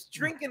drank? Just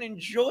drink and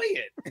enjoy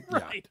it.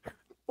 Right.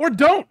 Or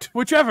don't,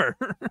 whichever.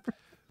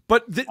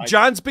 But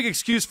John's big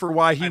excuse for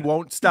why he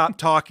won't stop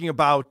talking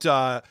about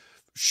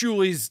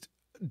Shuli's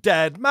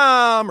dead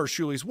mom or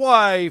Shuli's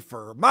wife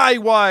or my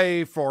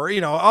wife or,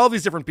 all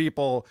these different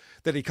people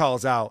that he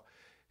calls out.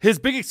 His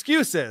big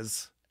excuse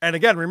is, and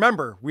again,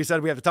 remember, we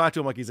said we have to talk to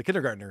him like he's a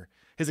kindergartner.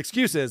 His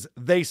excuse is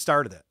they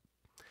started it.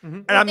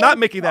 Mm-hmm. And I'm not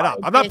making that up.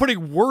 I'm not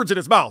putting words in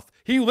his mouth.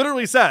 He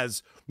literally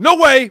says, no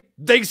way,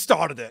 they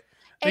started it.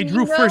 They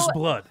drew first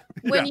blood.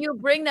 When you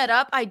bring that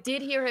up, I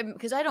did hear him,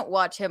 because I don't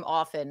watch him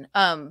often,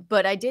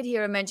 but I did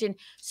hear him mention,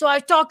 so I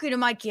was talking to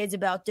my kids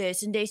about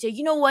this, and they say,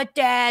 you know what,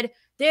 Dad?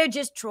 They're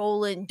just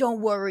trolling. Don't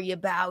worry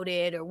about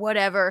it or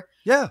whatever.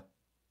 Yeah.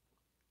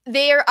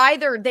 They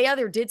either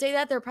did say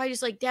that. They're probably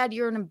just like, Dad,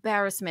 you're an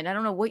embarrassment. I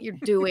don't know what you're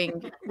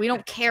doing. We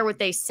don't care what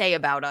they say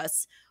about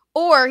us.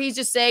 Or he's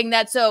just saying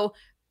that so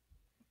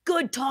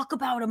good, talk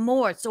about him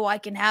more so I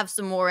can have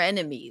some more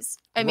enemies.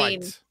 I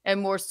mean, and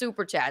more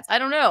super chats. I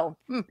don't know.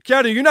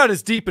 Keanu, you're not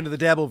as deep into the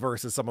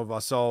Dabbleverse as some of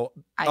us. So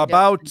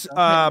about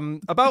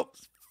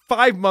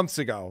 5 months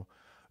ago,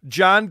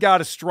 John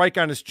got a strike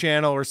on his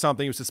channel or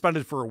something. He was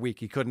suspended for a week.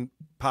 He couldn't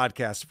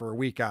podcast for a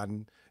week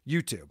on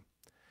YouTube.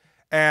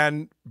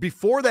 And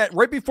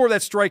right before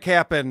that strike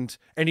happened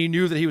and he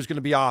knew that he was going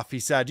to be off, he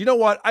said, you know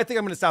what? I think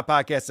I'm going to stop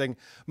podcasting.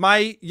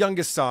 My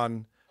youngest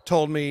son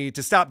told me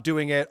to stop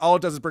doing it. All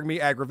it does is bring me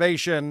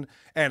aggravation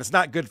and it's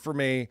not good for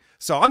me.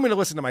 So I'm going to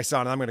listen to my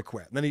son and I'm going to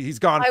quit. And then he's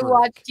gone. I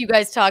watched you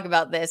guys talk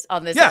about this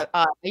on this. Yeah.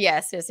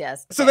 Yes. Okay.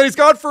 So then he's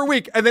gone for a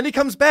week and then he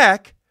comes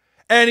back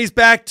and he's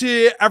back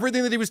to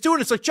everything that he was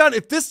doing. It's like, John,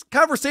 if this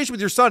conversation with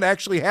your son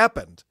actually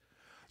happened,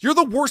 you're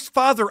the worst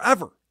father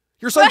ever.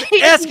 Your son's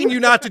asking you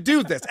not to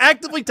do this,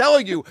 actively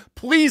telling you,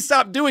 please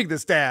stop doing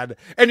this, Dad.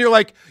 And you're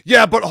like,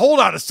 yeah, but hold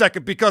on a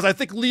second, because I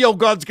think Leo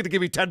Gunn's going to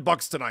give me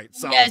 $10 tonight.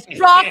 So. Yes,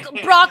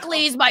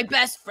 broccoli's my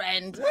best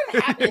friend.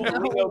 What happened to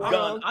Leo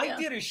Gunn? I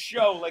did a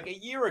show like a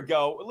year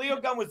ago.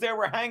 Leo Gunn was there.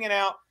 We're hanging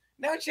out.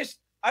 Now it's just,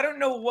 I don't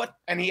know what,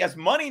 and he has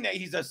money now.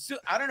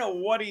 I don't know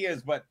what he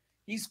is, but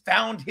he's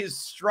found his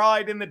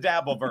stride in the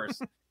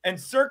Dabbleverse. And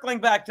circling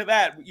back to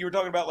that, you were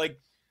talking about like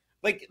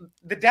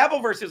the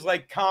Dabbleverse is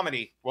like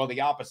comedy. Well, the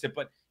opposite,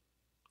 but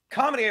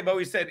comedy, I've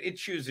always said, it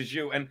chooses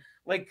you. And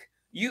like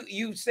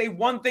you say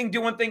one thing,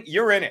 do one thing,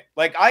 you're in it.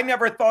 Like I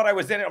never thought I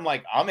was in it. I'm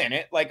like, I'm in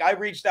it. Like I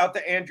reached out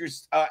to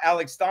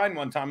Alex Stein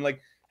one time,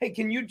 like, hey,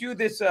 can you do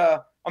this?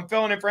 I'm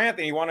filling in for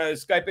Anthony. You want to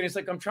Skype in? He's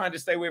like, I'm trying to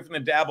stay away from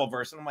the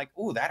Dabbleverse. And I'm like,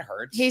 ooh, that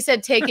hurts. He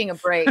said taking a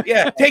break.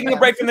 Yeah, taking a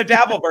break from the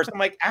Dabbleverse. I'm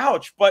like,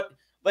 ouch. But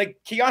like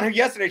Keanu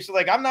yesterday, she's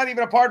like, I'm not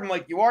even a part. I'm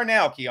like, you are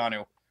now,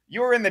 Keanu.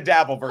 You're in the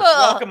Dabbleverse.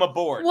 Oh, Welcome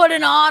aboard. What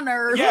an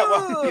honor. Yeah,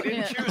 well, you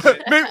didn't choose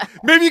it.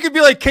 Maybe you could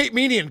be like Kate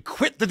Meany and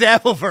quit the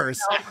Dabbleverse.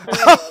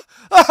 Oh,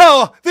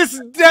 Oh, this is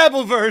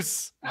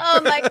Dabbleverse.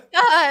 oh my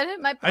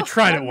God. I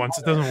tried it once.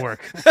 It doesn't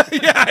work.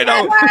 Yeah, I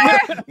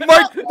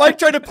know. Mike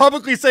tried to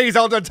publicly say he's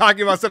all done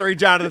talking about Stuttering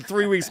John, and then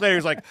 3 weeks later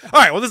he's like, all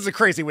right, well, this is a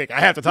crazy week. I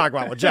have to talk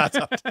about what John's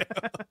up to.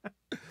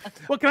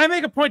 Well, can I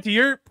make a point to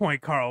your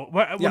point, Carl?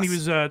 When he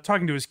Yes. was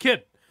talking to his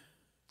kid,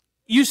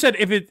 you said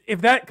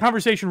if that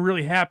conversation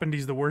really happened,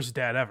 he's the worst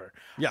dad ever.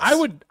 Yes.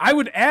 I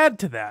would add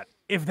to that,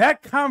 if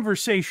that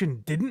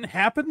conversation didn't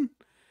happen,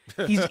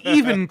 he's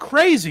even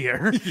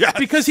crazier. Yes.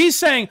 Because he's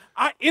saying,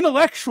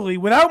 intellectually,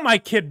 without my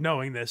kid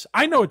knowing this,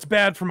 I know it's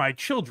bad for my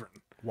children.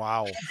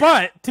 Wow.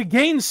 But to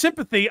gain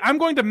sympathy, I'm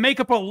going to make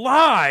up a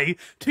lie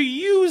to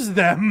use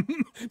them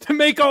to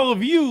make all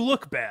of you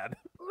look bad.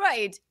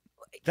 Right.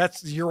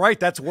 You're right.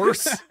 That's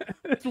worse.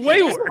 It's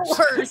way worse.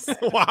 Worse.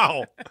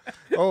 Wow.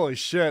 Holy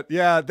shit.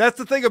 Yeah, that's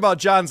the thing about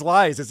John's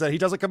lies is that he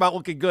doesn't come out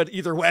looking good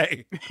either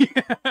way.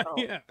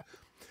 Yeah.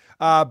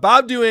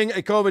 Bob doing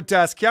a COVID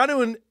test. Kate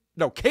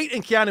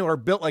and Keanu are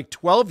built like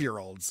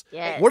 12-year-olds.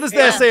 Yes. What does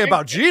that say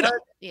about Gina?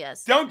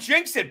 Yes. Don't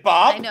jinx it,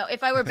 Bob. I know.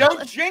 If I were Don't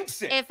built,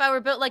 jinx it. if I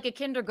were built like a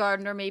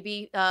kindergartner,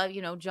 maybe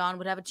John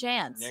would have a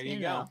chance. There you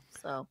know. go.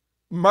 So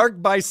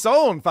Mark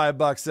Bison,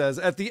 $5 says,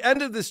 at the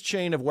end of this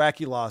chain of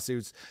wacky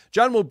lawsuits,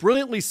 John will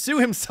brilliantly sue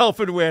himself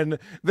and win,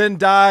 then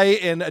die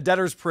in a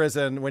debtor's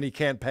prison when he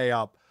can't pay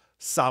up.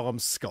 Solemn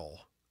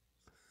skull.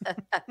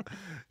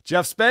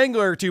 Jeff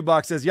Spangler,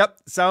 $2 says, yep,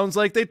 sounds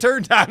like they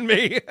turned on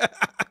me.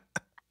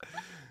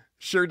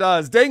 Sure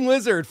does. Dang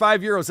Lizard,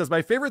 €5 says,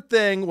 my favorite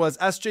thing was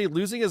SJ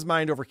losing his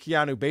mind over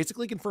Keanu,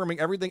 basically confirming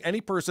everything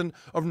any person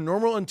of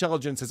normal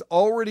intelligence has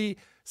already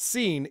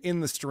seen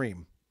in the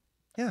stream.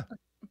 Yeah.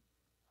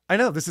 I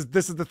know, this is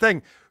the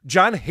thing.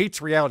 John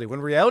hates reality. When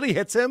reality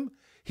hits him,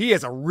 he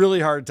has a really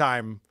hard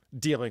time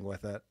dealing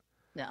with it.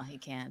 no, he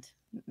can't.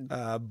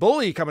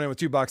 Bully coming in with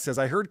 $2 says,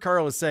 I heard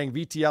Carl is saying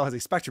VTL has a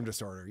spectrum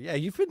disorder. Yeah,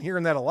 you've been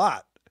hearing that a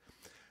lot.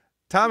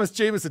 Thomas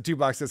Jameson,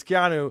 $2 says,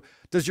 Keanu,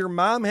 does your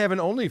mom have an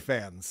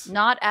OnlyFans?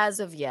 Not as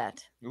of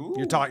yet. Ooh,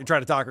 You're trying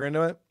to talk her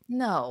into it?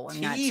 No, I'm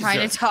not Teaser.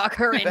 trying to talk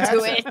her that's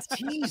into a it.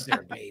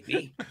 teaser,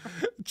 baby.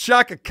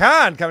 Chaka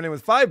Khan coming in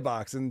with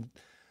 $5,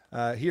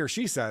 and he or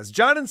she says,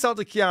 John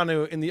insulted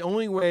Keanu in the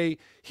only way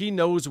he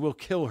knows will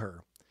kill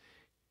her.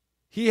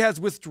 He has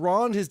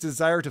withdrawn his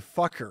desire to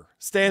fuck her.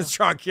 Stand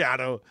strong,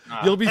 Keanu.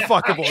 You'll be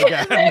fuckable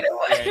again.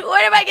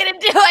 What am I gonna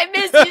do? I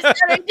miss you,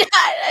 Stuttering John.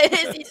 I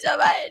miss you so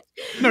much.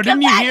 No, Come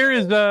didn't you back.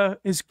 hear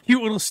his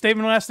cute little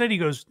statement last night? He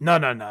goes, no,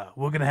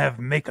 we're going to have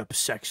makeup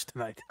sex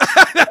tonight.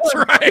 That's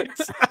right.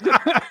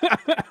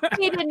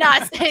 He did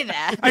not say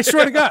that. I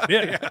swear to God.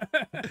 Yeah.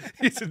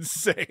 He's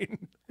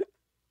insane.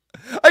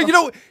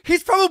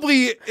 He's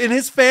probably in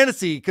his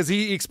fantasy, because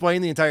he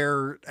explained the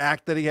entire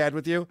act that he had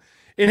with you.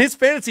 In his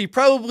fantasy, he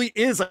probably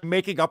is like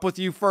making up with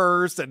you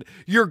first, and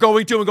you're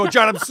going to him and go,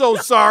 John, I'm so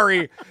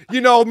sorry.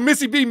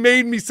 Missy B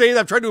made me say that.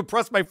 I'm trying to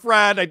impress my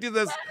friend. I did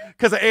this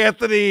because of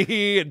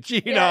Anthony and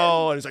Gino.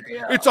 Yeah. And he's like,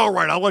 it's all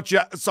right. I'll let you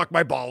suck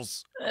my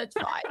balls. That's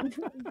fine.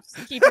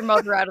 Just keep your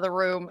mother out of the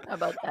room. How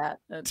about that?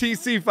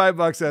 TC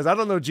 $5 says, I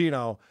don't know,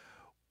 Gino.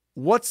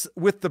 What's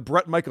with the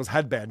Bret Michaels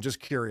headband? Just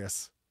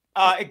curious.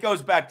 It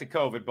goes back to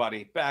COVID,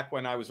 buddy. Back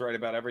when I was right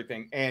about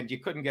everything, and you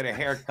couldn't get a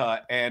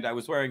haircut, and I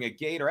was wearing a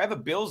gator. I have a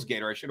Bills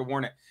gator. I should have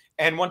worn it.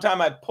 And one time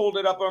I pulled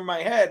it up over my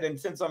head, and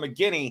since I'm a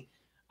guinea,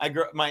 I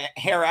grew my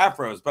hair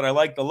afros, but I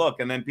like the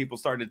look. And then people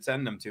started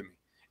sending them to me.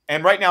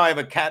 And right now I have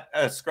a cat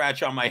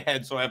scratch on my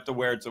head, so I have to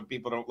wear it so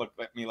people don't look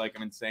at me like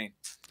I'm insane.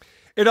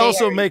 It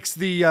also makes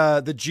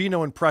the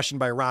Gino impression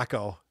by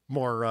Rocco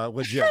more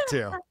legit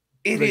too.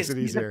 It Makes is it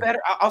even easier. better.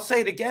 I'll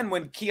say it again.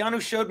 When Keanu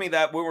showed me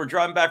that when we were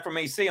driving back from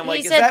AC, I'm like,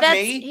 He is said that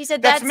that's- me? he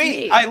said, that's "That's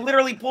me. me." I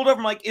literally pulled over.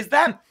 I'm like,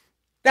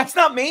 that's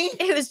not me?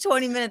 It was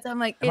 20 minutes. I'm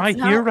like, Am I it's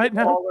not. here right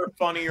now? Taller,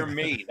 funnier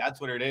me. That's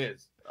what it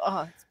is.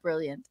 Oh, it's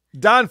brilliant.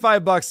 Don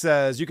 $5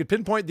 says you could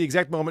pinpoint the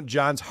exact moment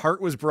John's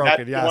heart was broken.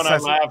 That's Yes, the one I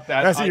laughed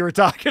at. that's what you were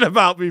talking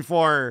about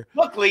before.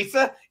 Look,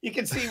 Lisa, you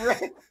can see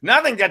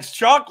nothing gets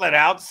chocolate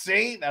out.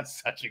 See, that's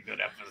such a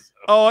good episode.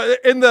 Oh,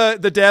 in the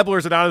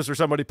Dabblers Anonymous, where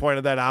somebody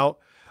pointed that out.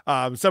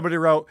 Somebody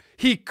wrote,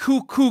 he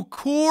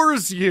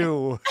coors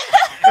you.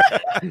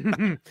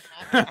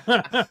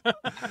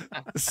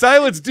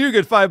 Silence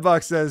Dugan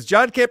 $5 says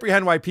John can't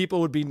comprehend why people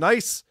would be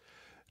nice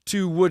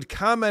to would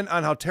comment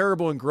on how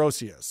terrible and gross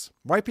he is.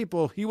 Why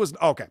people he was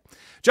okay.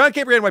 John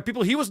can't comprehend why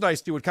people he was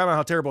nice to would comment on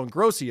how terrible and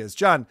gross he is.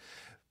 John,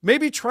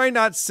 maybe try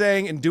not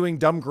saying and doing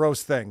dumb,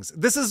 gross things.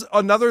 This is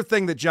another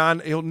thing that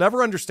John, he'll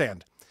never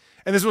understand.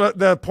 And this is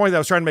the point that I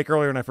was trying to make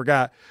earlier and I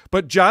forgot.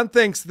 But John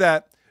thinks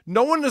that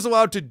no one is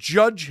allowed to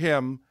judge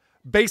him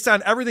based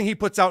on everything he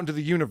puts out into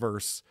the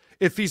universe.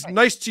 If he's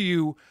nice to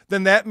you,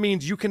 then that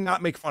means you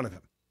cannot make fun of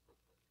him.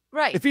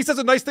 Right. If he says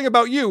a nice thing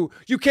about you,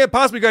 you can't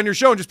possibly go on your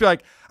show and just be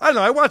like, I don't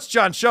know, I watched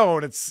John's show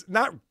and it's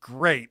not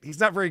great. He's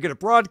not very good at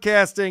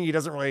broadcasting. He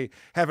doesn't really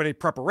have any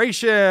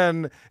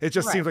preparation. It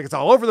just seems like it's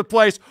all over the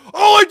place.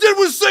 All I did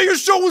was say your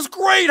show was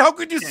great. How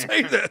could you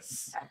say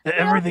this?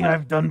 Everything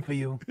I've done for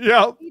you.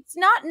 Yeah. It's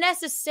not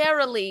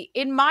necessarily,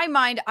 in my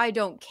mind, I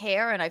don't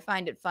care and I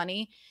find it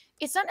funny.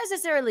 It's not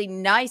necessarily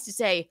nice to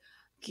say,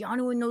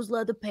 Keanu in those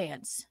leather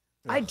pants.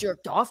 I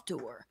jerked off to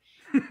her.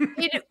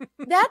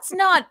 That's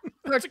not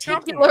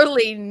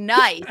particularly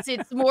nice.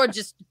 It's more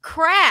just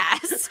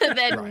crass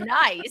than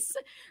nice.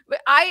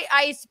 But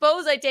I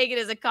suppose I take it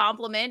as a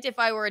compliment. If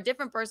I were a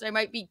different person, I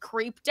might be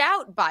creeped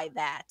out by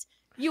that.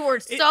 You were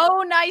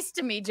so nice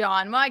to me,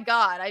 John. My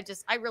God,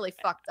 I really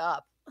fucked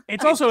up.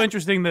 It's also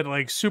interesting that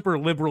like super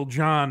liberal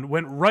John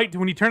went right to,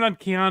 when he turned on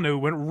Keanu,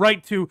 went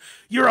right to,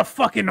 you're a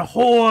fucking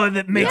whore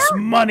that makes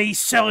money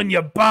selling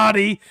your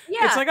body.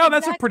 Yeah, it's like, oh,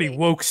 that's a pretty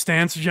woke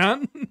stance,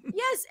 John.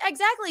 Yes,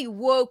 exactly.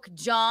 Woke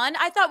John.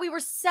 I thought we were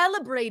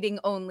celebrating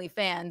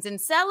OnlyFans and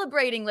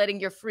celebrating letting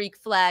your freak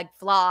flag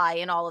fly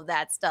and all of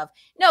that stuff.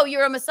 No,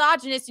 you're a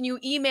misogynist and you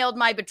emailed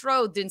my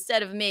betrothed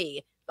instead of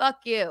me.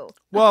 Fuck you.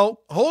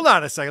 Well, hold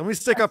on a second. Let me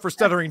stick up for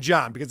Stuttering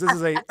John because this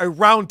is a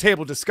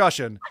roundtable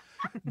discussion.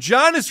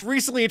 John has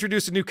recently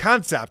introduced a new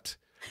concept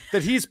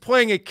that he's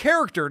playing a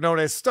character known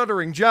as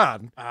Stuttering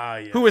John,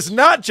 who is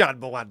not John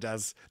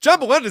Melendez. John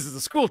Melendez is a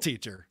school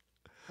teacher.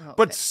 Okay.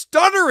 But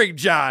Stuttering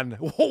John,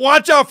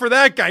 watch out for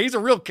that guy. He's a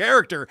real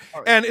character.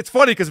 Right. And it's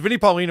funny because Vinny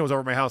Paulino was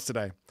over at my house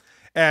today.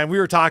 And we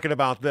were talking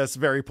about this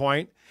very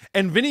point.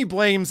 And Vinny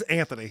blames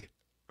Anthony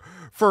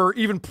for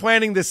even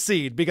planting this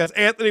seed because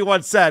Anthony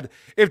once said,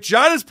 if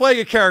John is playing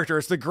a character,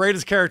 it's the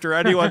greatest character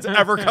anyone's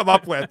ever come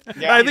up with.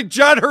 And I think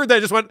John heard that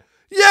and just went,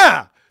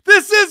 yeah,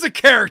 this is a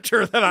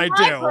character that I do.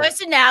 My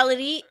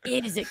personality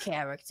is a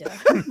character.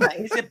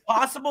 Is it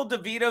possible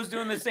DeVito's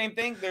doing the same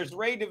thing? There's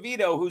Ray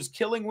DeVito, who's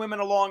killing women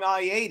along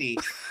I-80.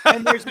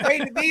 And there's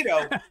Ray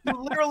DeVito,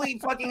 who literally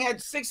fucking had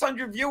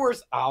 600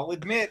 viewers. I'll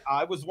admit,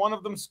 I was one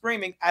of them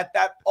screaming at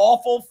that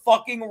awful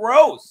fucking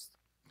roast.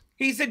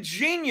 He's a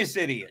genius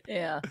idiot.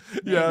 Yeah.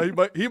 Yeah,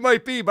 he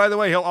might be. By the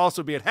way, he'll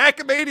also be at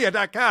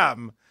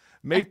hackamania.com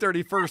May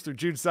 31st through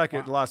June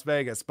 2nd in Las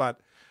Vegas. But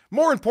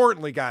more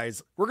importantly,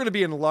 guys, we're going to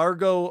be in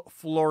Largo,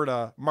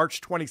 Florida, March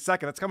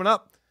 22nd. That's coming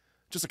up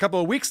just a couple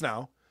of weeks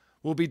now.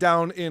 We'll be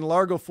down in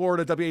Largo,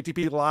 Florida.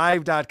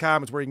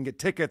 WATPlive.com is where you can get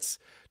tickets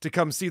to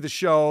come see the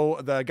show.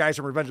 The guys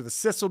from Revenge of the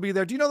Sith will be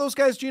there. Do you know those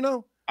guys,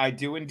 Gino? I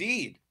do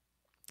indeed.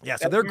 Yeah,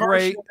 so they're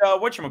great.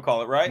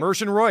 Whatchamacallit, right?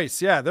 Mersh and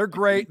Royce. Yeah, they're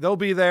great. They'll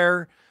be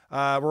there.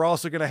 We're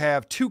also going to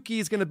have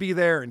Tukey's going to be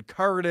there, and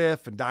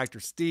Cardiff, and Dr.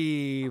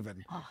 Steve,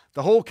 and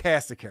the whole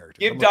cast of characters.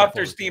 Give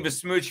Dr. Steve a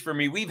smooch for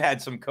me. We've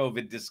had some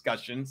COVID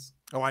discussions.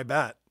 Oh, I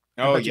bet.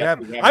 Oh, yeah.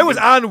 I was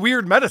on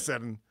Weird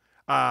Medicine.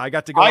 I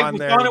got to go on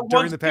there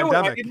during the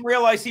pandemic. I didn't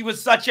realize he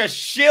was such a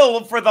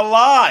shill for the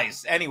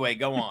lies. Anyway,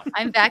 go on.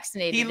 I'm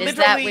vaccinated. Is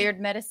that Weird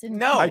Medicine?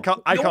 No. I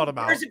called him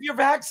out. If you're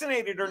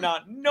vaccinated or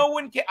not. No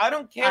one can. I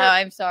don't care. Oh,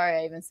 I'm sorry.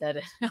 I even said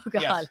it. Oh,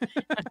 God.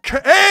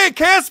 Yes. Hey,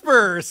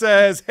 Casper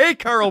says, hey,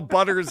 Carl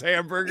Butters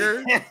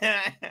hamburger.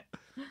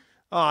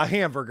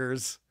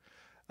 Hamburgers.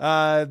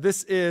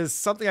 This is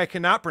something I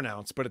cannot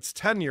pronounce, but it's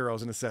 10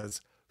 euros, and it says,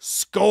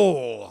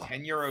 Skull.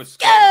 10 euros.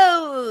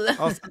 Go!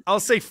 I'll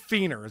say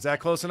Fiener. Is that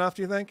close enough,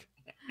 do you think?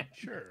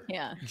 Sure.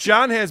 Yeah.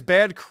 John has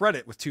bad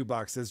credit with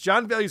 $2. Says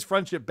John values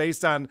friendship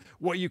based on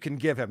what you can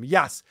give him.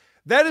 Yes,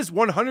 that is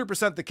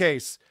 100% the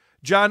case.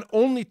 John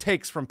only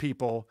takes from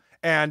people,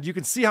 and you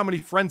can see how many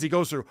friends he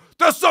goes through.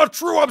 That's not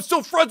true. I'm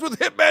still friends with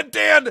Hitman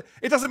Dan.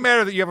 It doesn't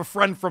matter that you have a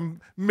friend from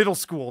middle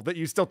school that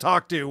you still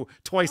talk to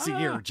twice a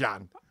year,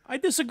 John. I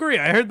disagree.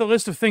 I heard the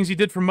list of things he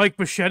did for Mike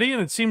Bichetti, and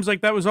it seems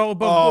like that was all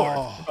above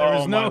board. There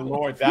was my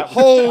Lord. That was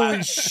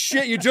holy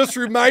shit, you just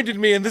reminded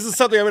me, and this is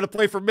something I'm going to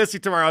play for Missy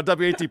tomorrow on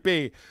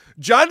WATP.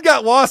 John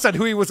got lost on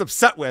who he was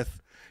upset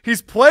with.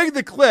 He's playing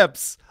the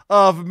clips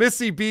of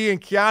Missy B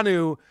and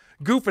Keanu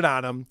goofing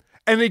on him,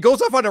 and he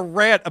goes off on a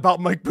rant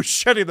about Mike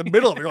Bichetti in the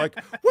middle of it. You're like,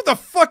 what the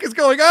fuck is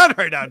going on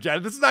right now,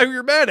 John? This is not who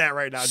you're mad at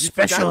right now.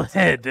 Special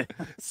head.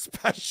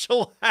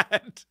 Special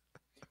head.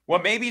 Well,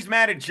 maybe he's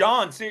mad at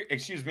John,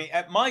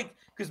 at Mike,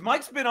 because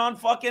Mike's been on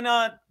fucking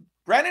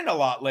Brennan a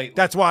lot lately.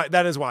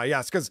 That is why,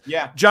 yes. Because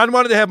John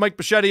wanted to have Mike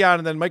Bichetti on,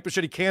 and then Mike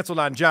Bichetti canceled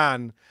on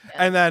John. Yeah.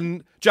 And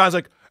then John's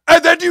like,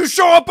 and then you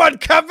show up on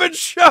Kevin's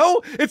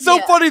show? It's so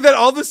funny that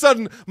all of a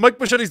sudden Mike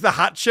Bichetti's the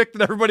hot chick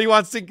that everybody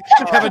wants to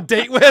have a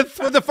date with.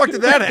 What the fuck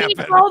did that happen? He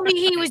told me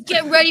he was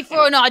getting ready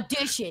for an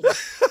audition.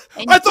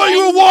 I thought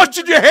you were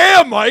washing your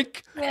hair,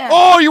 Mike. Yeah.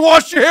 Oh, you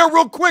washed your hair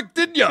real quick,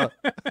 didn't you?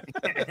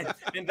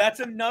 And that's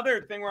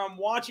another thing where I'm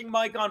watching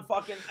Mike on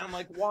fucking, I'm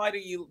like, why do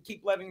you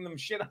keep letting them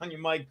shit on you,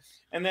 Mike?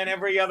 And then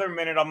every other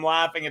minute I'm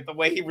laughing at the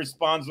way he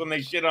responds when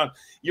they shit on.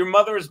 Your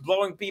mother is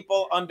blowing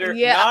people under,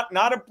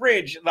 not a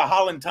bridge, the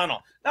Holland Tunnel,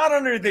 not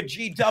under the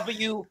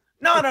GW,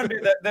 not under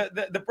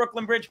the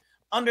Brooklyn Bridge,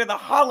 under the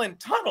Holland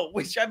Tunnel,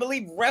 which I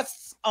believe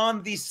rests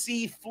on the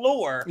sea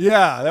floor.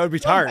 Yeah, that would be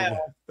hard. Somehow.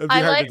 That'd be I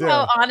hard like to do.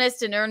 how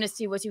honest and earnest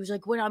he was. He was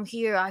like, when I'm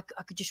here, I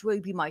could just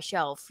really be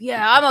myself.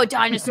 Yeah, I'm a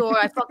dinosaur.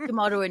 I fucked your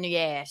mother in the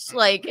ass.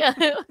 Like,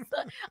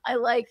 I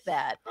like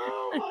that.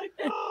 Oh my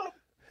God.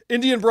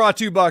 Indian Bra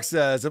 $2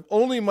 says, if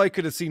only Mike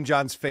could have seen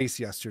John's face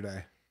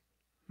yesterday.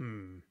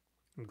 I'm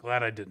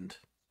glad I didn't.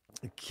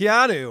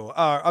 Keanu,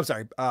 I'm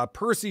sorry,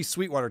 Percy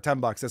Sweetwater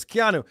 $10 says,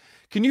 Keanu,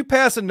 can you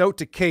pass a note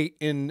to Kate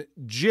in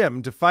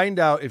gym to find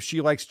out if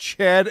she likes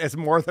Chad as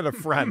more than a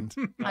friend?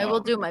 I will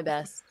do my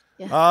best.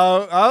 Yeah.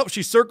 Oh,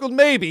 she circled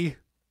maybe.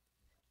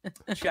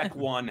 Check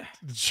one.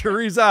 The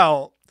jury's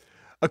out.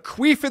 A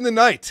Queef in the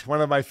Night,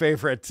 one of my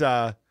favorite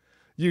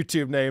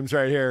YouTube names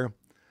right here.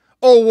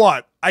 Oh,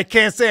 what? I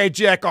can't say I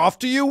jack off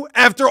to you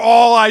after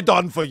all I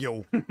done for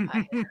you. Oh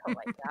my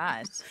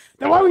gosh.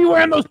 Then why were you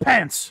wearing those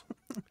pants?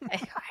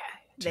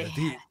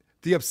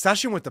 The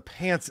obsession with the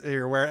pants that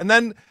you're wearing. And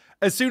then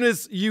as soon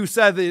as you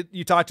said that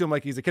you talked to him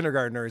like he's a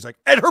kindergartner, he's like,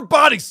 and her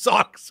body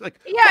sucks. Like,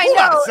 Yeah, I hold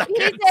on a know. second.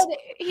 He said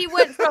he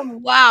went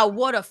from wow,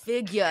 what a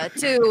figure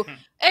to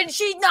and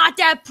she's not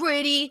that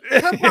pretty.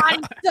 Her body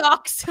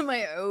sucks. I'm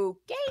like,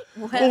 okay.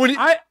 Well, when he,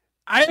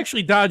 I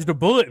actually dodged a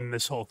bullet in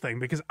this whole thing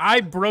because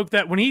I broke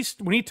that when he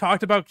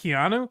talked about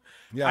Keanu.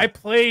 Yeah. I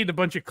played a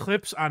bunch of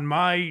clips on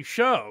my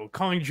show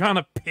calling John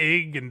a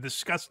pig and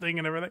disgusting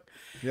and everything.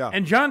 Yeah.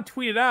 And John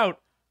tweeted out,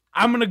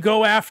 "I'm gonna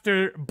go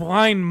after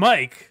Blind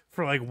Mike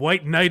for like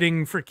white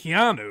knighting for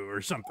Keanu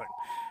or something."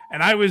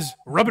 And I was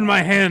rubbing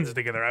my hands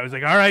together. I was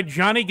like, "All right,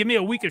 Johnny, give me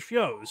a week of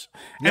shows."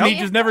 And he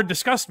just never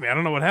discussed me. I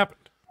don't know what happened.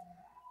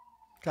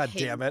 God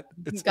damn it.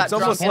 It's got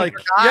almost drunk like,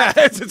 and forgot.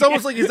 yeah, it's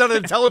almost like he's not an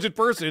intelligent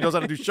person who knows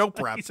how to do show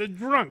prep He's a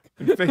drunk.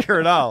 and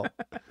figure it out.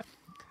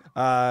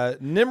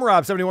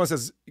 Nimrob71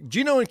 says,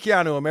 Gino and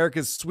Keanu,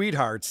 America's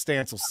sweetheart,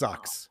 Stancil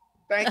sucks.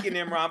 Thank you,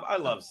 Nimrob. I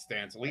love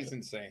Stancil. He's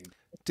insane.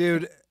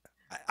 Dude,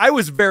 I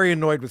was very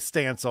annoyed with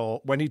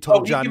Stancil when he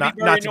told John not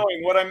very to.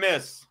 annoying. What I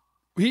miss.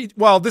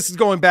 Well, this is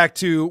going back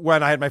to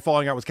when I had my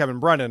falling out with Kevin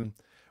Brennan,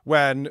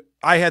 when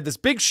I had this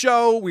big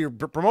show. We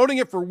were promoting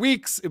it for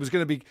weeks. It was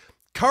going to be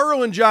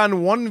Carl and John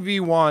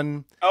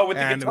 1v1. Oh, with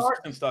the guitars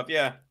and stuff,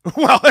 yeah.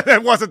 Well,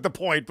 that wasn't the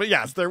point, but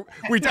yes,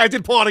 I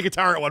did pull out a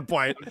guitar at one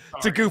point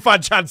to goof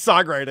on John's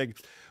songwriting.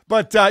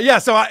 But yeah,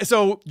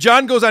 so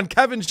John goes on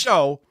Kevin's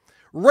show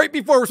right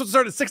before we're supposed to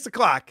start at 6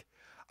 o'clock.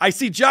 I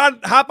see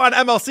John hop on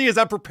MLC as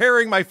I'm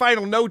preparing my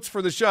final notes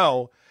for the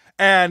show,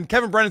 and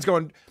Kevin Brennan's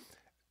going,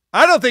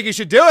 I don't think you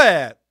should do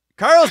it.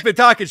 Carl's been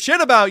talking shit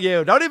about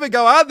you. Don't even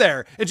go on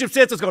there. And Jim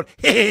Stansel's going,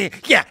 hey,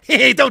 yeah,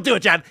 hey, don't do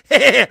it, John.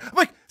 Hey. I'm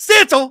like,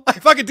 Stancil, I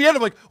fucking DM'd.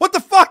 I'm like, what the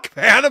fuck,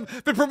 man?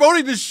 I've been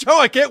promoting this show.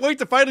 I can't wait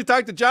to finally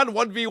talk to John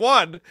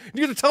 1v1.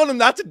 You're going to tell him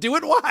not to do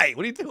it? Why?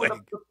 What are you doing?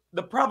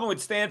 The problem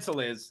with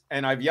Stancil is,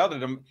 and I've yelled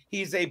at him,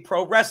 he's a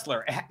pro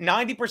wrestler.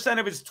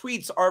 90% of his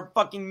tweets are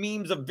fucking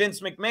memes of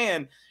Vince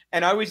McMahon.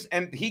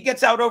 And he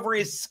gets out over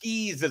his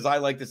skis, as I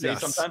like to say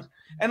sometimes.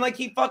 And like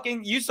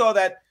you saw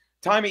that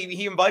time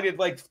he invited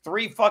like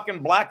 3 fucking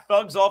black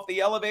thugs off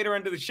the elevator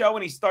into the show,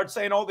 and he starts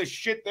saying all this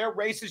shit. They're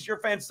racist. Your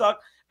fans suck.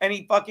 And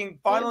he fucking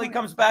finally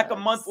comes back a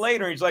month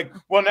later. And he's like,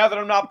 well, now that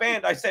I'm not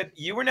banned, I said,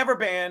 you were never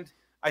banned.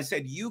 I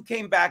said, you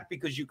came back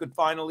because you could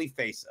finally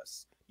face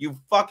us. You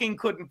fucking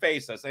couldn't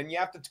face us. And you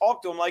have to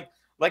talk to him like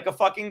a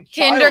fucking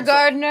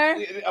kindergartner.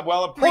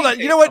 Well, hold on.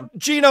 You know what,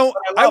 Gino?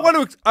 I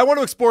want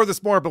to explore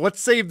this more, but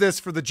let's save this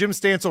for the Jim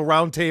Stancil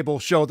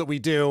Roundtable show that we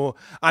do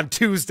on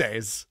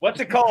Tuesdays. What's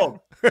it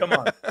called? Come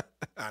on.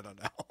 I don't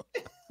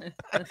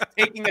know.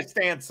 Taking a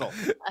Stancil.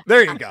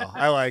 There you go.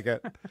 I like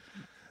it.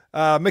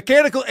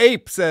 Mechanical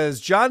Ape says,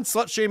 John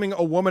slut-shaming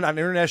a woman on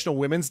International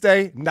Women's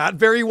Day. Not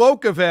very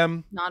woke of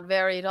him. Not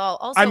very at all.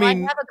 Also, I I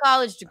mean, have a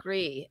college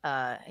degree.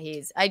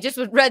 I just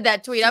read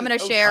that tweet. I'm going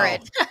to share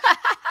it.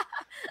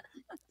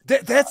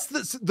 That's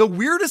the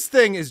weirdest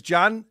thing is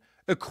John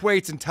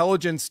equates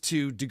intelligence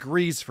to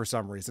degrees for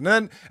some reason.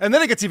 And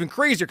then it gets even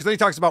crazier because then he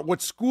talks about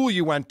what school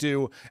you went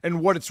to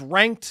and what it's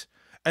ranked.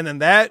 And then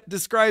that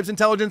describes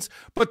intelligence.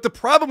 But the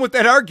problem with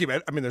that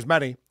argument, I mean, there's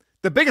many.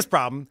 The biggest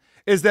problem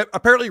is that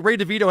apparently Ray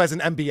DeVito has an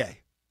MBA.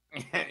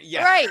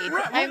 Yeah. Right.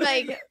 I'm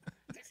like,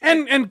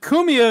 And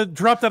Kumia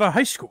dropped out of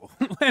high school,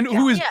 and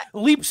who is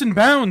leaps and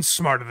bounds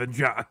smarter than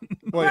John.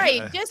 Well, right.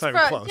 yeah, Just it's not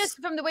even close.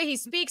 just from the way he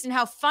speaks and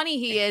how funny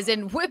he is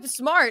and whip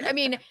smart. I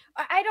mean,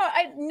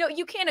 I know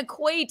you can't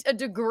equate a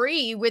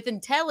degree with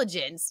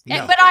intelligence.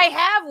 No. But I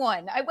have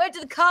one. I went to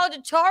the College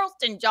of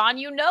Charleston, John.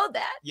 You know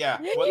that. Yeah.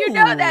 You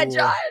know that,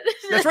 John.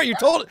 That's right. You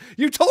told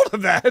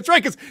him that. That's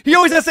right. Because he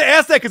always has to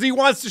ask that because he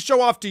wants to show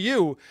off to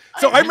you.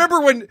 So I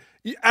remember when,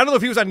 I don't know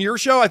if he was on your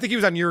show. I think he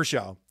was on your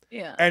show.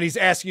 Yeah. And he's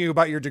asking you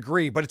about your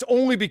degree, but it's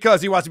only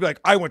because he wants to be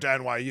like, I went to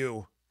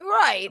NYU.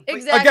 Right.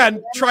 Exactly.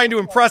 Again, trying to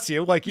impress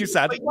you, like you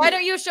said. Why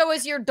don't you show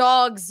us your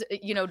dog's,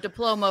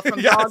 diploma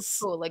from dog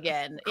school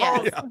again?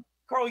 Yeah.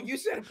 Carl, you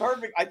said it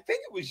perfect. I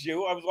think it was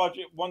you. I was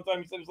watching it one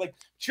time. He said, it was like,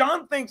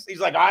 John thinks, he's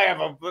like, I have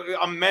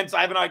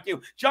I have an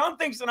IQ. John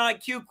thinks an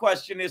IQ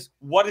question is,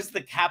 what is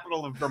the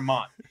capital of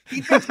Vermont?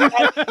 He thinks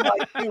that's an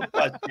IQ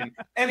question.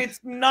 And it's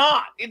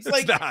not. It's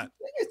like,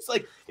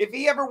 if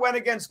he ever went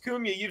against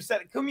Cumia, you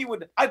said Cumia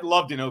would, I'd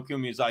love to know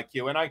Cumia's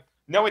IQ. And I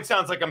know it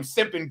sounds like I'm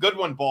simping good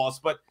one, boss,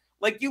 but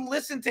like you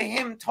listen to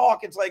him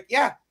talk, it's like,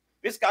 yeah,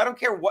 this guy, I don't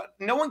care what,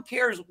 no one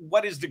cares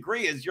what his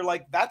degree is. You're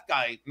like, that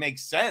guy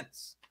makes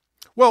sense.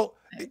 Well,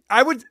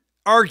 I would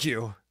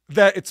argue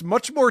that it's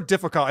much more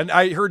difficult. And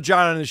I heard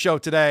John on the show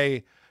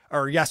today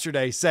or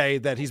yesterday say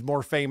that he's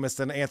more famous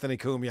than Anthony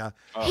Cumia.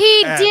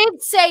 He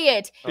did say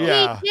it.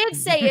 Yeah. He did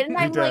say it. And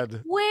I'm like,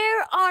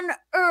 where on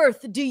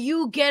earth do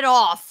you get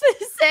off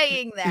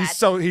saying that?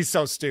 He's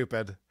so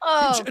stupid.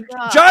 Oh,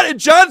 God. John, in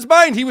John's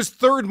mind, he was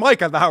third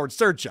mic on the Howard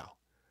Stern show.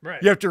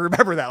 Right. You have to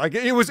remember that. Like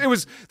it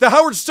was the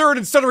Howard Stern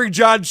and Stuttering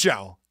John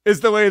show. Is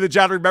the way that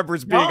John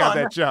remembers being on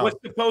that show. Was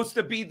supposed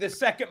to be the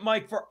second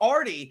mic for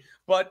Artie,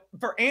 but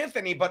for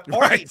Anthony, but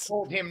Artie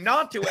told him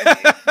not to.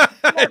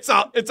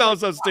 It's all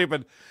so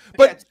stupid.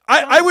 But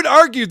I would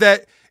argue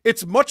that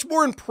it's much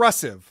more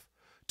impressive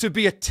to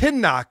be a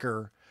tin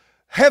knocker,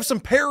 have some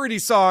parody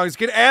songs,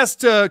 get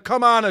asked to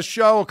come on a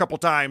show a couple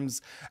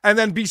times, and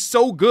then be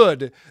so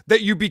good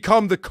that you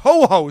become the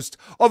co-host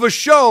of a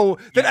show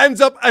that ends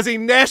up as a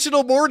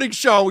national morning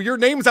show. Your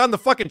name's on the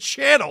fucking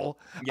channel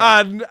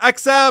on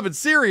XM and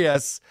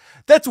Sirius.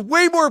 That's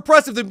way more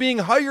impressive than being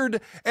hired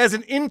as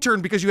an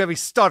intern because you have a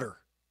stutter.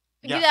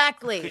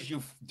 Exactly. Because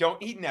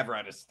he never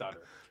had a stutter.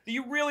 Do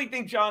you really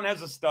think John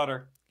has a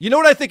stutter? You know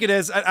what I think it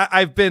is?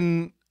 I've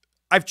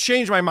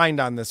changed my mind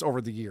on this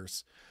over the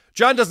years.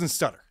 John doesn't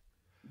stutter.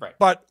 Right.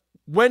 But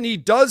when he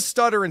does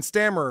stutter and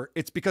stammer,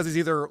 it's because he's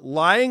either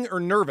lying or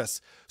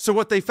nervous. So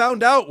what they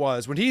found out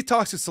was when he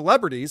talks to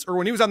celebrities or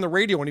when he was on the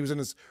radio when he was in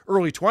his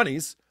early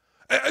 20s,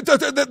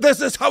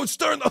 this is how it's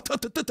done.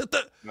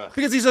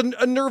 Because he's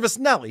a nervous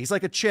Nelly. He's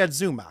like a Chad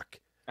Zumock.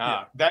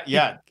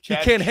 He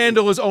can't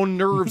handle his own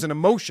nerves and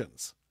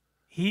emotions.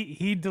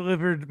 He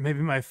delivered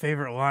maybe my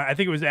favorite line. I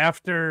think it was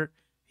after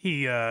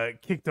he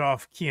kicked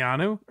off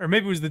Keanu, or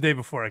maybe it was the day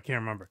before. I can't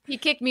remember. He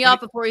kicked me off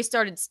before he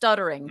started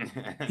stuttering.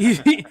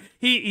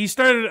 He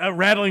started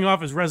rattling off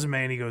his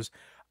resume, and he goes,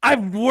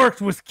 "I've worked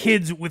with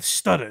kids with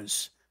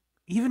stutters,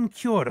 even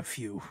cured a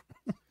few."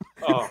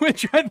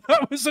 Which I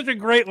thought was such a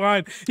great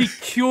line. He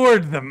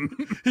cured them.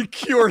 He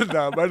cured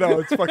them. I know,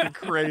 it's fucking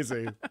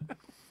crazy.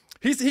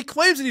 He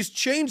claims that he's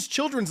changed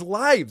children's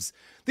lives.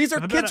 These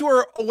are kids who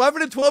are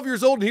 11 and 12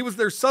 years old, and he was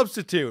their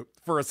substitute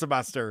for a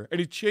semester, and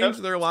he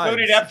changed their lives. So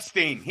did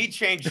Epstein. He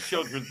changed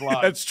children's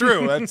lives. That's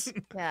true. That's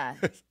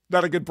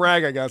not a good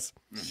brag, I guess.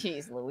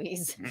 Jeez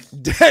Louise.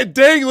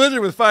 Dang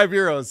Lizard with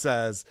 €5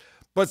 says,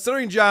 but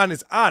Stuttering John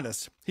is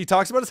honest. He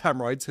talks about his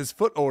hemorrhoids, his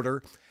foot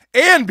odor,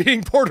 and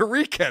being Puerto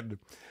Rican.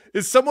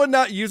 Is someone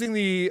not using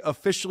the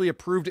officially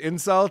approved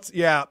insults?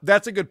 Yeah,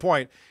 that's a good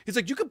point. He's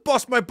like, you can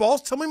bust my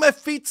balls. Tell me my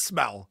feet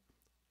smell.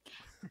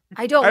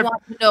 I don't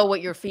want to know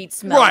what your feet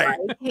smell like,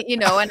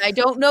 and I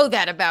don't know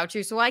that about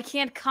you, so I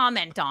can't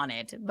comment on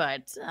it.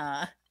 But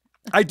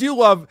I do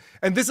love,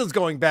 and this is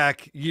going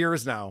back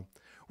years now,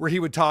 where he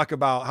would talk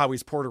about how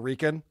he's Puerto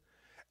Rican,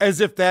 as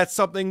if that's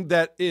something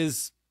that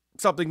is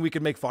something we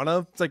can make fun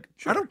of. It's like,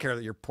 I don't care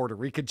that you're Puerto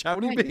Rican, John.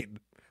 What do you mean?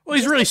 Well,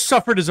 he's really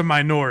suffered as a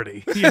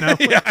minority,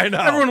 Yeah, I know.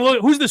 Everyone,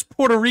 look, who's this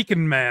Puerto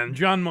Rican man,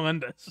 John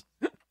Melendez?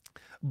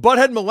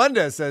 Butthead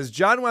Melendez says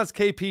John wants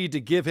KP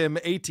to give him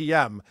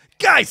ATM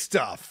guy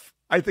stuff.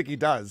 I think he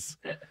does.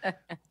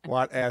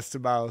 Want ass to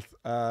mouth.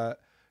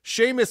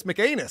 Seamus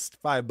McAnist,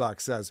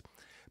 $5 says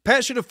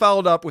Pat should have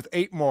followed up with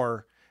 8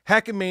 more.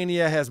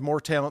 Hackamania has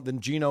more talent than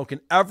Gino can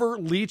ever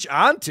leech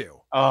onto.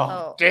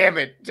 Oh, damn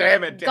it.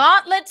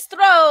 Gauntlets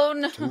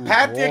thrown.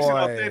 Pat Dixon,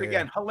 I'll say it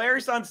again.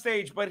 Hilarious on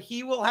stage, but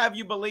he will have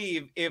you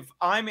believe if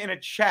I'm in a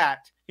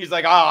chat, he's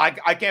like,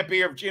 I can't be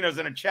here if Gino's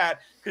in a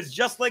chat. Because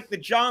just like the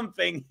John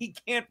thing, he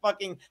can't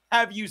fucking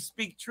have you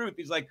speak truth.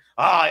 He's like,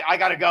 I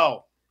got to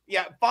go.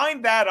 Yeah,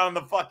 find that on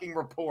the fucking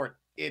report,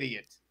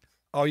 idiot.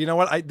 Oh, you know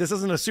what? This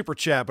isn't a super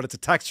chat, but it's a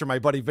text from my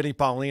buddy Vinny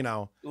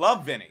Paulino.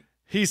 Love Vinny.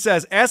 He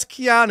says, ask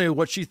Keanu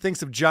what she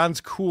thinks of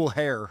John's cool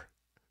hair.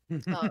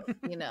 It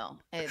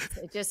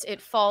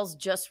falls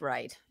just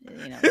right.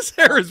 His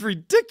hair is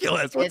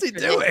ridiculous. What's he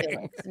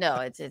doing? No,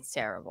 it's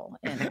terrible.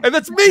 And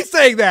that's me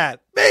saying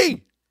that.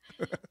 Me.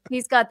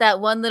 He's got that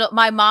one little,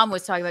 my mom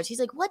was talking about, she's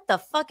like, what the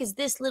fuck is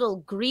this little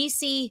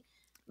greasy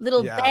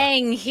little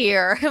bang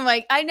here? I'm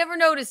like, I never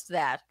noticed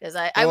that because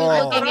I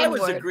was looking I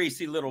was a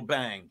greasy little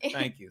bang.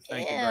 Thank you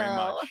very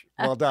much.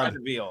 Well done.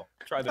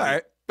 Try the All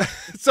right.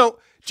 So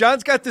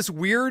John's got this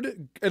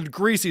weird, and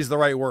greasy is the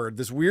right word,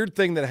 this weird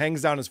thing that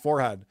hangs down his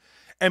forehead.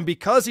 And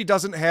because he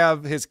doesn't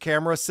have his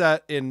camera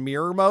set in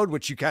mirror mode,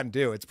 which you can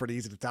do, it's pretty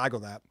easy to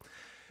toggle that.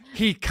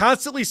 He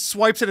constantly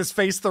swipes at his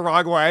face the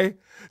wrong way.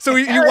 So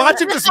you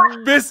watch him just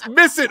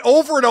miss it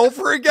over and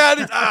over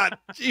again.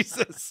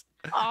 Jesus.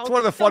 It's one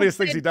of the funniest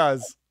things he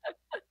does.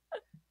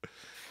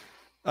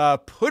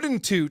 Puddin'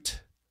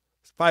 Toot,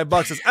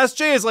 $5 says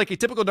SJ is like a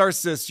typical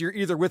narcissist. You're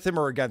either with him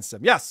or against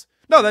him. Yes.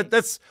 No,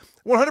 that's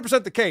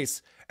 100% the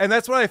case. And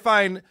that's what I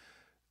find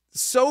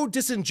so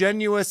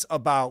disingenuous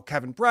about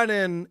Kevin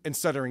Brennan and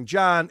Stuttering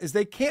John is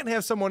they can't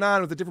have someone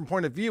on with a different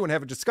point of view and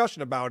have a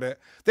discussion about it.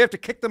 They have to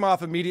kick them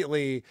off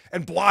immediately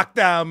and block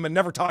them and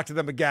never talk to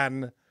them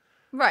again.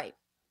 Right.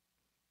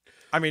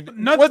 I mean,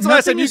 when's the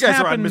last time you guys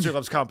were on happened. Mr.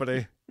 Love's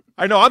Company?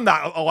 I know I'm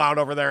not allowed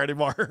over there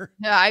anymore.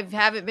 No, I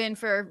haven't been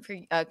for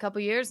a couple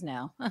years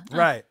now.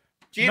 Right.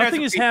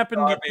 Nothing has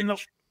happened in the.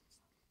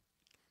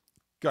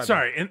 Go ahead,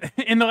 Sorry,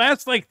 in the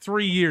last like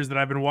 3 years that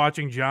I've been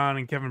watching John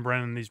and Kevin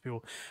Brennan and these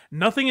people,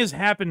 nothing has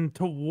happened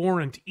to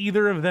warrant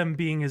either of them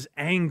being as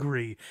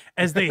angry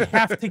as they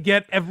have to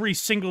get every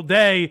single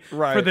day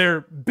for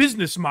their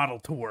business model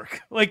to work.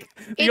 Like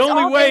the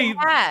only way,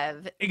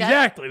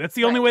 exactly. That's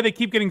the only way they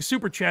keep getting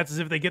super chats is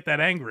if they get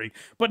that angry.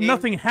 But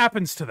nothing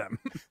happens to them.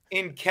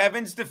 In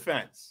Kevin's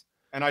defense,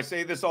 and I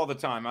say this all the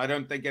time, I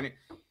don't think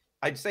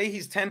I'd say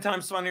he's 10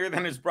 times funnier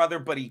than his brother,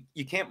 but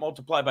you can't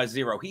multiply by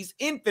 0. He's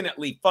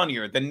infinitely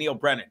funnier than Neil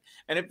Brennan.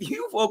 And if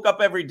you woke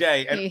up every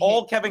day and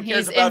all Kevin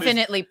cares about is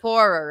infinitely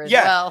poorer as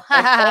yeah, well.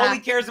 and all he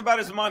cares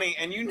about is money,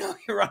 and you know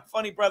your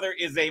funny brother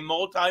is a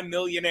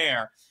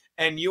multi-millionaire,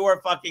 and you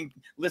are fucking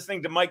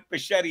listening to Mike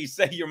Bichetti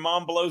say your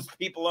mom blows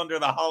people under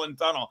the Holland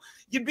Tunnel,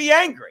 you'd be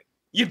angry.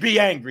 You'd be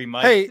angry,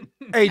 Mike.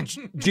 Hey,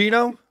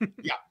 Gino?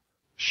 Yeah.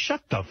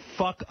 Shut the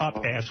fuck up,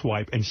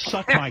 asswipe, and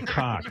suck my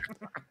cock.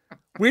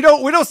 We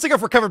don't stick up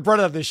for Kevin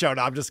Brennan on this show.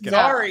 No, I'm just kidding.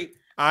 Sorry.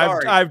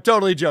 I'm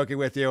totally joking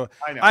with you.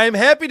 I know. I am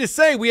happy to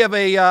say we have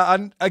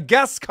a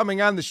guest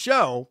coming on the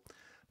show,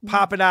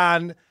 popping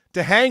on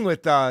to hang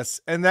with us,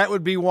 and that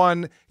would be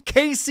one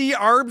Casey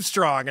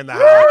Armstrong in the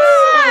house.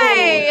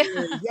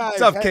 Hi.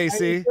 What's up,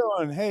 Casey? How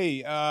you doing?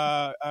 Hey,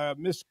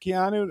 Miss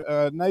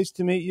Keanu, nice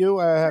to meet you.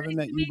 I haven't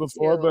met you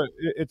before, but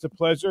it's a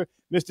pleasure.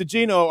 Mr.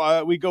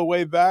 Gino, we go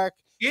way back.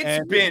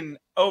 It's been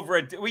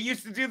over we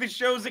used to do the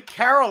shows at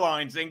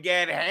Caroline's and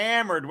get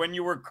hammered when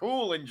you were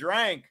cool and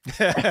drank.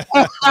 And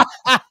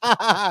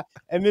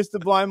Mr.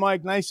 Blind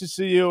Mike, nice to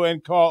see you.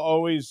 And Carl,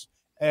 always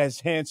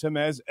as handsome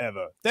as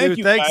ever. Thank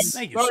you, thanks. guys.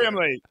 Thank you, Sorry sir. I'm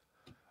late.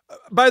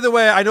 By the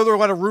way, I know there were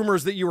a lot of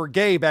rumors that you were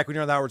gay back when you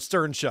were on the Howard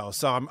Stern show,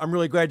 so I'm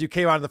really glad you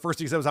came on the first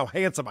thing you said was how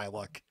handsome I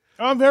look.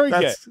 I'm very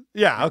gay.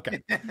 Yeah,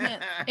 okay.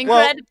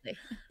 Incredibly.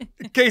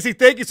 Casey,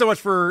 thank you so much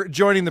for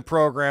joining the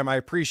program. I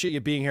appreciate you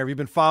being here. Have you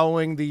been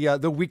following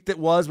the week that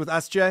was with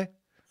SJ?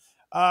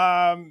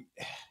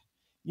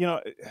 You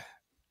know,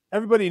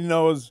 everybody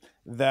knows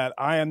that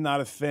I am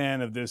not a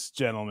fan of this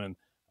gentleman.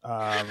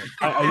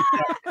 I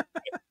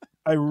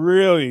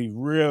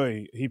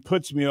really, he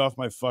puts me off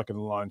my fucking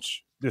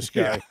lunch. This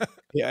guy,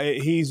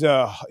 he's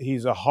a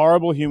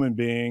horrible human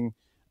being.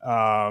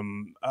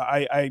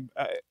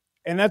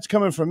 And that's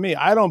coming from me.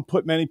 I don't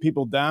put many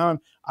people down.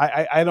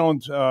 I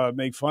don't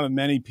make fun of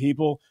many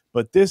people,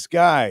 but this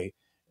guy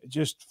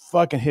just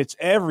fucking hits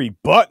every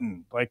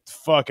button, like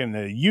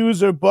the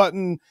user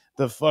button,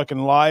 the fucking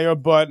liar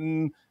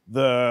button,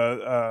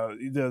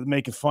 the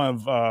making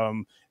fun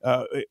of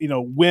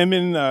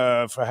women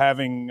for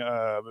having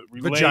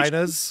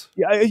vaginas.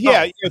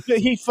 Yeah,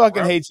 he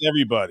fucking hates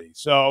everybody.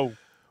 So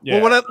yeah.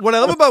 Well, what I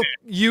love about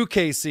you,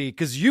 Casey,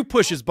 because you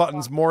push his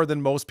buttons more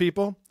than most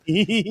people.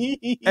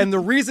 And the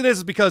reason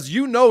is because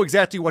you know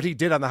exactly what he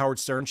did on the Howard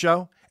Stern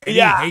show,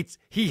 and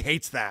he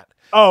hates that.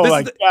 Oh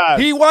my God!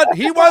 He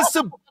wants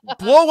to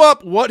blow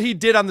up what he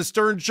did on the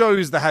Stern show.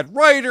 He's the head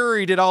writer.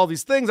 He did all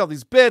these things, all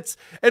these bits,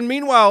 and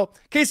meanwhile,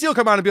 Casey will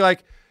come on and be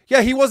like,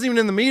 "Yeah, he wasn't even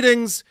in the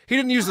meetings. He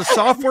didn't use the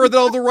software that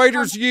all the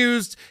writers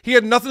used. He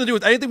had nothing to do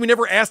with anything. We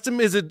never asked him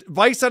his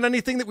advice on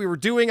anything that we were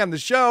doing on the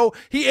show.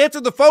 He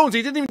answered the phones.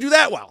 He didn't even do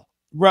that well."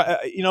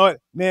 Right? You know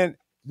what, man?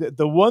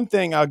 The one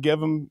thing I'll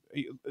give him,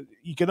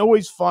 you can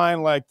always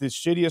find like the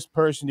shittiest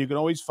person. You can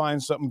always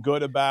find something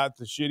good about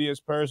the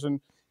shittiest person.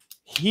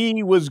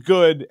 He was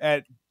good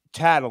at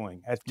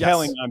tattling, at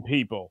telling on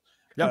people.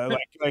 Yep.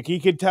 Like he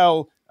could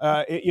tell,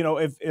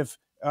 if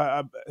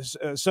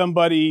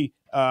somebody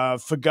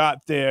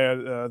forgot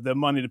their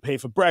money to pay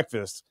for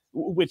breakfast,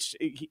 which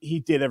he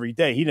did every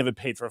day. He never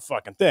paid for a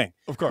fucking thing.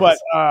 Of course.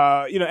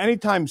 But,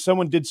 anytime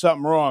someone did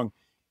something wrong,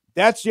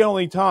 that's the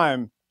only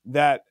time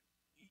that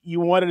you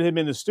wanted him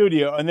in the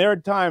studio. And there are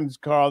times,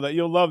 Carl, that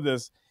you'll love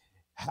this.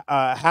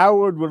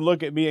 Howard would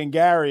look at me and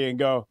Gary and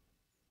go,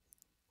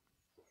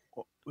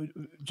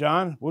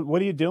 "John,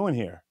 what are you doing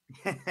here?"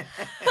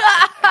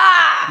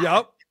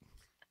 Yep.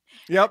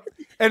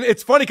 And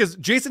it's funny because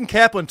Jason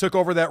Kaplan took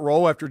over that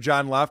role after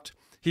John left.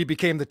 He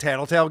became the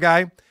tattletale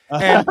guy.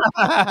 And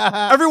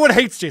everyone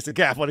hates Jason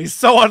Kaplan. He's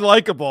so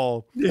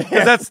unlikable.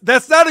 Yeah.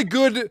 That's not a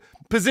good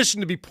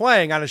position to be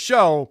playing on a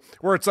show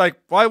where it's like,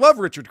 well, I love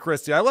Richard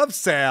Christie. I love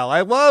Sal.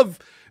 I love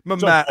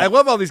Mamet. I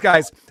love all these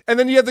guys. And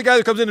then you have the guy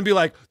that comes in and be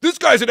like, this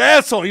guy's an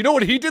asshole. You know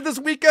what he did this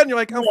weekend? You're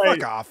like, oh,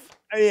 fuck off.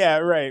 Yeah,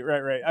 right.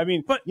 I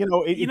mean, but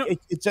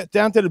it's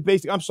down to the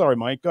basic. I'm sorry,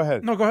 Mike. Go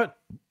ahead. No, go ahead.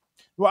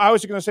 Well, I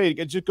was going to say,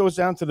 it just goes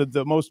down to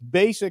the most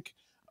basic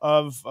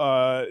of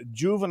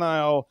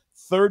juvenile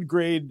third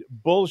grade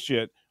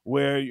bullshit,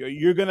 where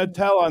you're going to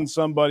tell on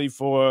somebody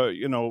for,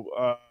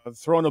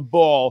 throwing a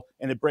ball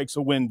and it breaks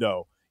a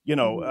window,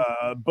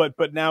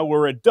 but now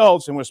we're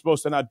adults and we're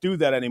supposed to not do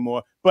that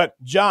anymore. But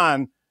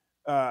John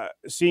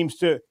seems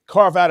to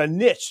carve out a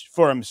niche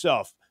for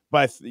himself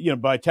by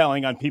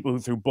telling on people who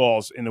threw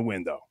balls in the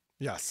window.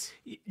 Yes.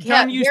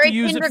 John used very to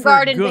use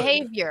kindergarten it for good.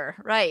 behavior,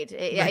 right?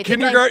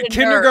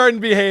 Kindergarten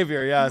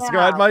behavior. Yes. Go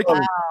ahead, Mike. Wow.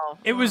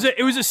 It was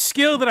a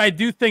skill that I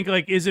do think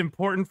is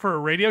important for a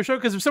radio show,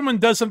 because if someone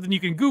does something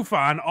you can goof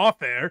on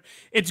off air,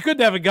 it's good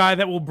to have a guy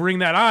that will bring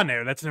that on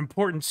air. That's an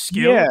important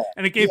skill,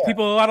 and it gave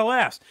people a lot of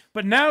laughs.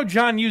 But now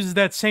John uses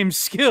that same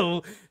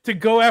skill to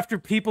go after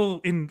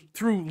people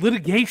through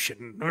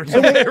litigation or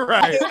something.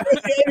 Right.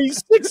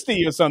 He's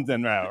 60 or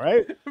something now,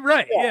 right?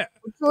 Right. Yeah.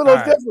 It's a little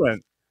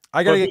different.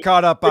 I got to get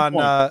caught up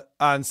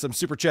on some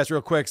super chats real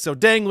quick. So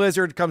Dang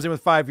Lizard comes in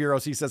with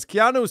 €5. He says,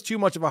 Keanu is too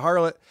much of a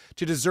harlot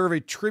to deserve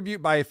a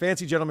tribute by a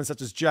fancy gentleman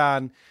such as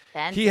John.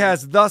 He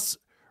has thus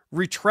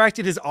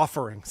retracted his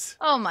offerings.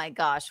 Oh my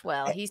gosh.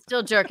 Well, he's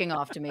still jerking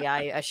off to me,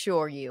 I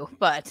assure you.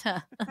 But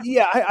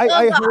yeah,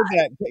 I heard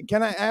that.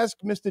 Can I ask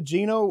Mr.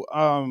 Gino,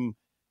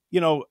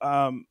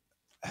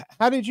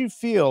 how did you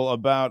feel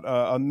about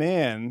a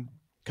man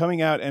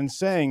coming out and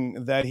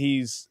saying that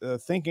he's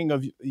thinking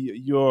of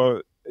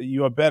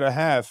your better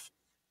half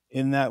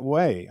in that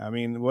way? I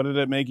mean, what did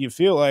it make you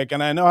feel like?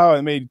 And I know how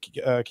it made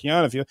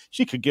Keanu feel.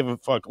 She could give a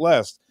fuck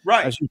less.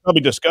 Right. She's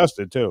probably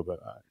disgusted too, but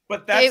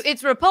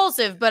it's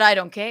repulsive, but I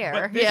don't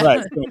care.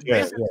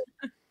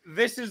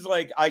 This is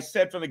like I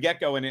said from the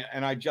get-go,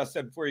 and I just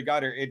said before you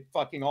got here, it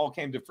fucking all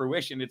came to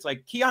fruition. It's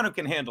like Keanu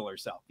can handle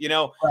herself,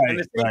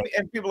 and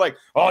people are like,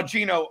 oh,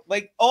 Gino,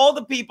 like all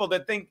the people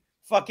that think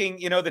fucking,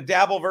 the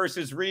Dabbleverse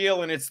is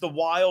real and it's the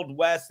Wild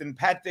West and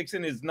Pat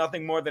Dixon is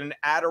nothing more than an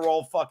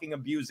Adderall fucking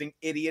abusing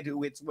idiot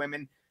who hits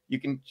women. You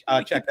can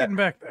check that.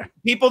 Back there.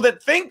 People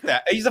that think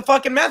that he's a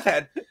fucking meth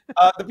head.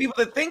 The people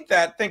that think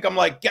that think I'm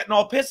like getting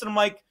all pissed, and I'm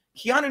like,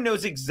 Keanu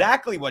knows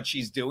exactly what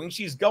she's doing.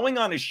 She's going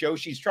on his show.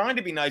 She's trying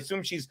to be nice to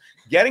him. She's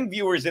getting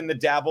viewers in the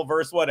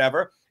Dabbleverse,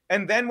 whatever.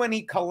 And then when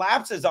he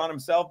collapses on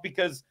himself,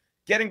 because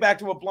getting back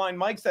to what Blind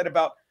Mike said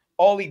about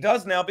all he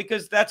does now,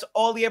 because that's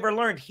all he ever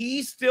learned.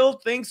 He still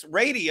thinks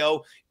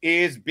radio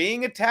is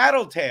being a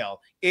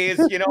tattletale, is,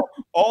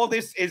 all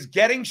this is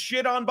getting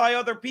shit on by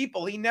other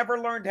people. He never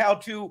learned how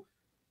to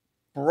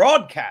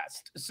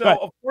broadcast. So,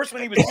 of course,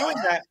 when he was doing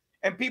that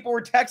and people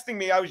were texting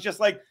me, I was just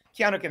like,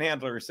 Keanu can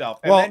handle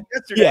herself. And then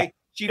yesterday,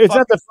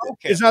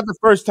 it's not the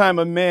first time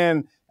a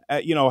man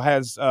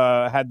has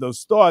had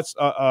those thoughts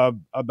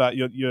about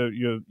your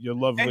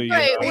lovely.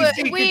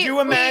 Could you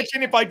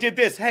imagine if I did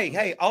this?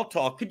 Hey, I'll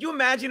talk. Could you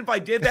imagine if I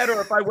did that, or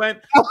if I went?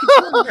 Could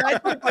you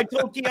imagine if I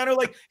told Keanu,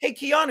 like, hey,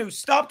 Keanu,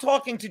 stop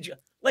talking to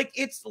like,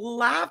 it's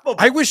laughable.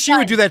 I wish she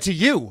would do that to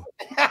you.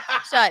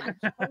 Shun.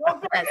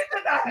 Yes.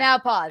 Now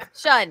pause.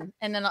 Shun,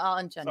 and then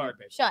I'll unshun you.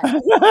 Shun.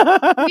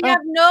 We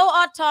have no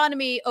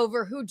autonomy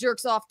over who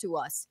jerks off to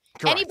us.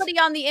 Correct. Anybody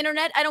on the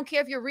internet, I don't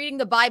care if you're reading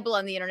the Bible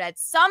on the internet,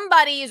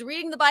 somebody is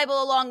reading the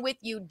Bible along with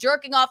you,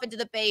 jerking off into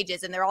the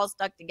pages, and they're all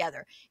stuck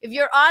together. If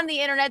you're on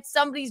the internet,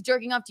 somebody's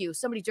jerking off to you.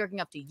 Somebody's jerking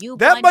off to you.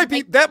 That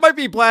might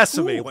be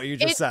blasphemy. What you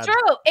just said. It's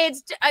true.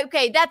 It's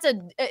okay. That's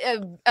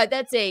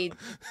a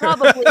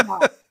probably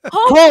not.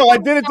 Cole, I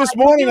did it this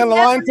morning on the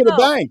line to the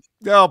bank.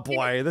 Oh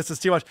boy, this is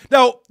too much.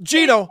 No,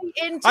 Gino,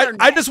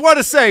 I just want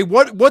to say,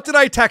 what did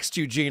I text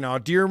you, Gino?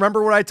 Do you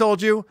remember what I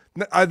told you?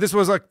 This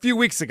was a few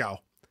weeks ago.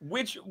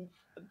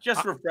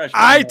 Just refresh.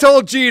 I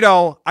told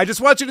Gino, I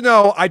just want you to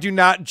know, I do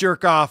not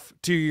jerk off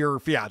to your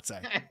fiance.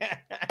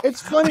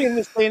 It's funny in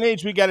this day and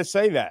age, we got to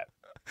say that.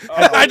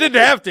 I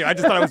didn't have to. I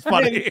just thought it was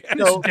funny.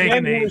 You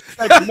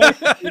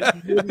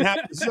wouldn't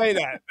have to say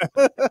that.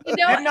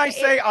 Didn't I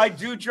say I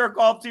do jerk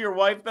off to your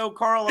wife, though,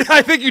 Carl?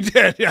 I think you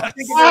did. Yeah.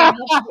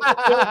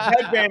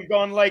 Headband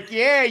going like,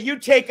 yeah, you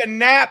take a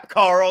nap,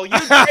 Carl. You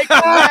take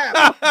a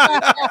nap.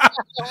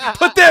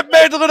 Put that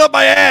mandolin up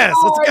my ass.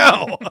 Let's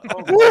go.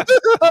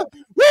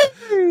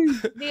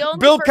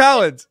 Bill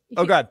Collins.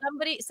 Oh God.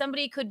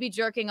 Somebody could be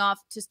jerking off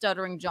to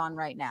Stuttering John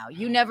right now.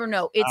 You never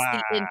know. It's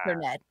the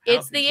internet.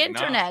 It's the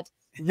internet.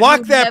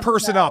 Lock that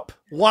person up.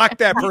 Lock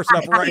that person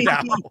up right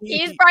now.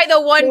 He's probably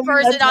the one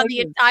person on the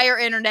entire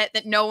internet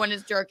that no one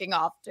is jerking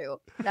off to.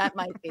 That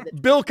might be the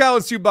Bill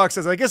Collins $2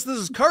 says, I guess this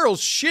is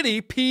Carl's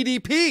shitty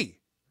PDP.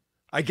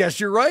 I guess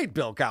you're right,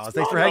 Bill Collins.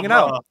 Thanks for hanging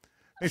out.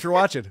 Thanks for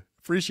watching.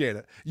 Appreciate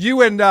it.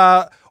 You and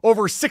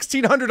over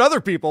 1,600 other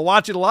people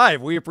watching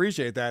live. We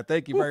appreciate that.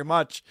 Thank you very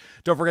much.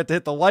 Don't forget to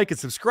hit the like and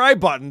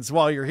subscribe buttons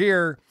while you're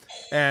here.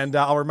 And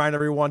I'll remind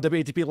everyone,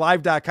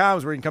 WATPlive.com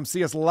is where you can come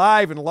see us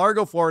live in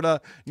Largo,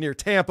 Florida, near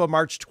Tampa,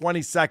 March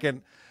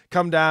 22nd.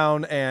 Come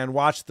down and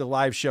watch the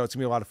live show. It's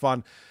going to be a lot of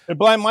fun. Is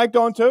Blind Mike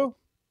going too?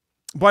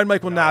 Blind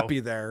Mike will not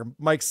be there.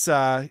 Mike's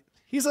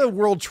he's a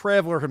world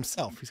traveler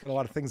himself. He's got a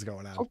lot of things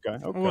going on. Okay.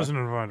 I wasn't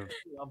invited.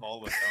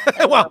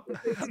 Well,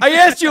 I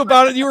asked you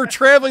about it. You were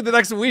traveling the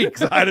next week,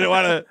 so I didn't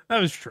want to.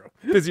 That was true.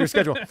 Busy your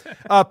schedule.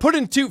 Put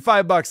in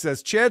 $5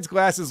 says Chad's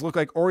glasses look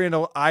like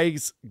Oriental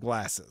eyes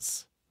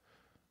glasses.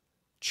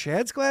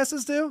 Chad's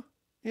glasses do?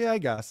 Yeah, I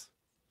guess.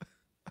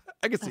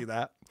 I can see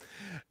that.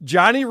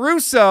 Johnny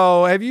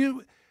Russo,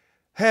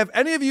 have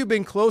any of you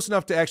been close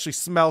enough to actually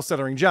smell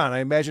Stuttering John? I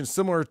imagine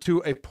similar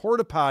to a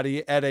porta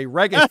potty at a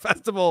reggae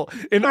festival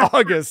in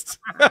August.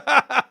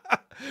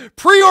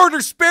 Pre-order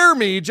Spare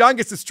Me. John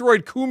gets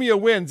destroyed. Cumia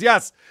wins.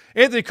 Yes,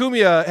 Anthony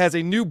Cumia has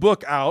a new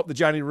book out that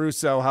Johnny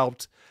Russo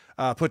helped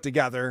put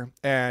together,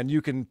 and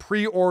you can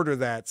pre-order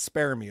that.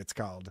 Spare Me, it's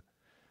called.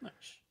 Nice.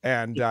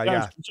 And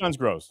John's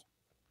gross.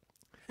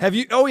 Have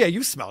you? Oh yeah,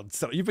 you smelled.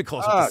 You've been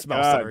close enough to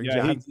smell Stuttering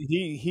John.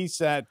 He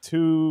sat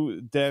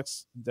 2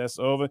 desks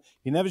over.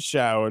 He never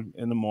showered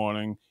in the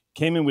morning.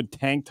 Came in with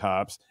tank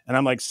tops, and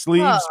I'm like,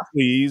 sleeves,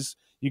 please.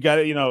 You got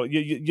to,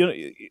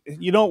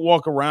 you don't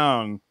walk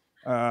around,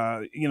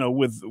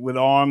 with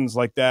arms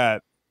like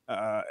that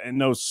and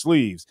no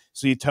sleeves.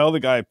 So you tell the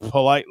guy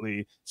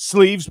politely,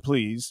 sleeves,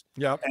 please.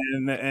 Yep.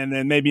 And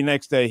then maybe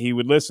next day he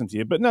would listen to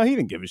you. But no, he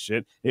didn't give a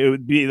shit. It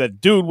would be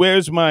that, dude,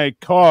 where's my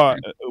car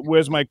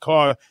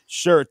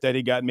shirt that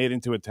he got made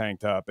into a tank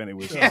top? And it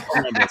was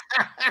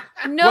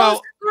No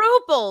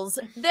scruples.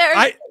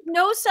 There's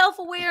no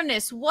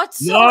self-awareness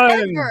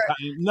whatsoever.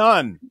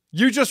 None.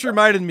 You just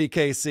reminded me,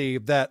 Casey,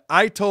 that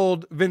I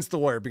told Vince the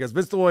Lawyer, because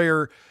Vince the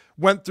Lawyer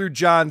went through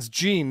John's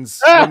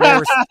jeans when they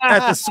were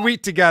at the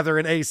suite together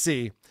in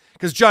AC,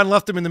 because John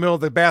left him in the middle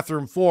of the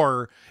bathroom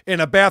floor in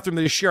a bathroom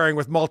that he's sharing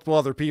with multiple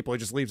other people. He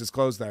just leaves his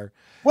clothes there.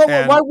 Well,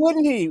 why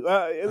wouldn't he?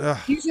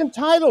 He's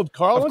entitled,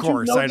 Carl. Of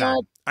course, I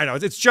know. I know.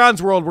 It's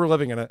John's world. We're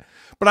living in it.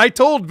 But I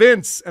told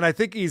Vince, and I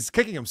think he's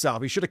kicking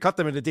himself. He should have cut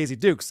them into Daisy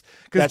Dukes,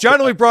 because John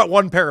only brought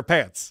 1 pair of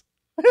pants.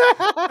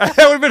 That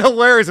would have been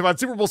hilarious if on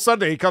Super Bowl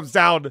Sunday he comes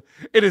down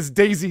in his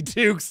Daisy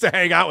Dukes to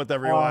hang out with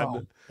everyone.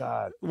 Oh,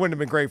 God. Wouldn't have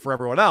been great for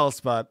everyone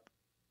else, but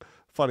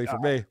funny for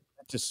me.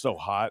 Just so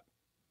hot.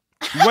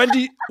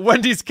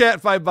 Wendy's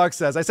Cat $5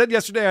 says, I said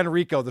yesterday on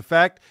Rico, the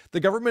fact the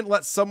government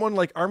lets someone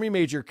like Army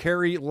Major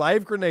carry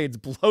live grenades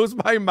blows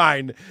my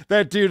mind.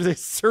 That dude is a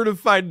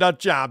certified nut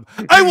job.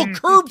 I will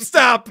curb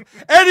stop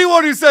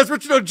anyone who says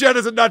Richard O'Jen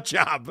is a nut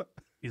job.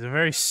 He's a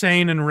very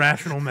sane and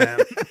rational man.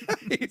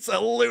 He's a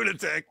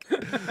lunatic.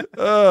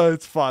 Oh,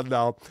 it's fun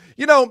though.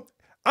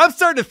 I'm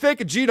starting to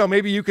think, Gino,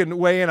 maybe you can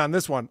weigh in on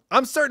this one.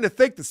 I'm starting to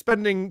think that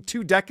spending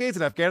 2 decades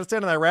in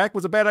Afghanistan and Iraq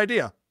was a bad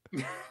idea.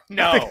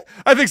 No.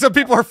 I think some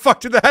people are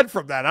fucked in the head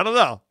from that. I don't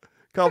know.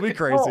 Call me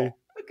crazy.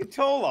 Took a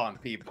toll on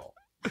people.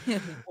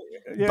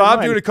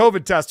 Bob doing a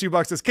COVID test,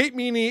 $2 says Kate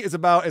Meany is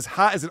about as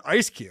hot as an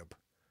ice cube.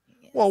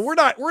 Yes. Well, we're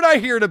not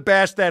here to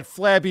bash that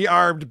flabby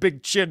armed,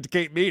 big chinned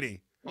Kate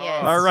Meany.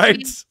 Yes. All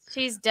right.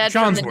 She's dead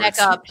John's from the words.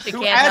 neck up. She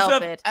can't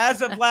help it.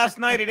 As of last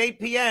night at 8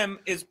 p.m.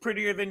 is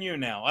prettier than you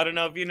now. I don't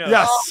know if you know.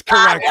 Yes,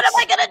 God, correct. what am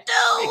I gonna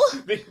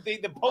do?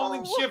 The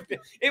polling shifted.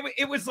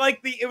 It was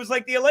like the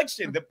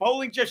election. The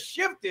polling just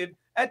shifted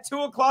at 2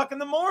 o'clock in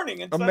the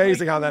morning. And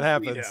amazing how that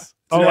happens. Yeah. It's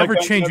an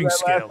ever-changing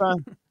scale.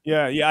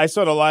 Yeah, I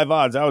saw the live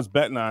odds. I was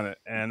betting on it,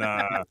 and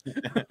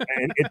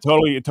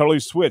it totally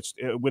switched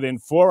within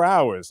 4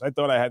 hours. I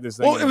thought I had this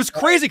thing. Well, it was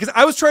crazy because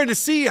I was trying to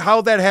see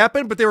how that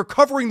happened, but they were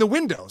covering the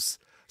windows,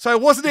 so I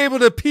wasn't able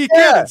to peek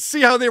in and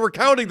see how they were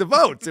counting the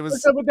votes. It was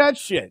what's up with that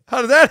shit?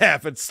 How did that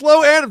happen?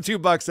 Slow Adam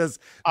 $2 says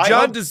I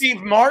hope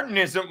Steve Martin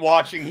isn't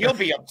watching. He'll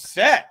be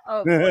upset.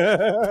 Oh,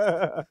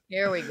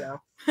 here we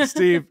go.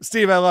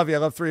 Steve, I love you. I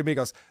love Three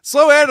Amigos.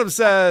 Slow Adam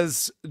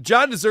says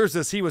John deserves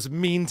this. He was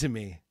mean to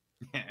me.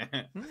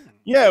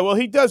 Yeah, well,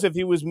 he does if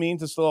he was mean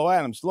to Slow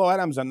Adams. Slow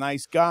Adams a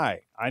nice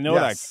guy. I know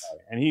that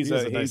guy. And he's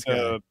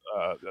a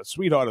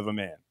sweetheart of a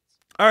man.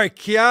 All right,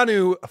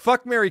 Keanu,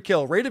 fuck, marry,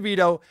 kill. Ray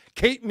DeVito,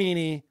 Kate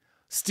Meany,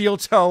 Steel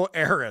Toe,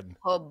 Aaron.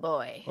 Oh,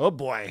 boy. Oh,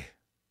 boy.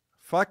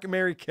 Fuck,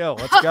 marry, kill.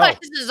 Let's go.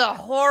 This is a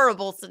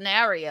horrible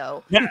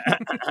scenario.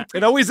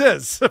 It always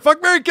is.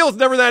 Fuck, marry, kill is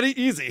never that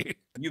easy.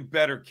 You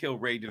better kill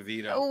Ray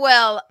DeVito.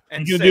 Well,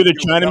 and you do the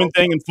Chinaman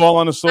thing and fall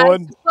on a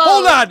sword?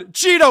 Hold on,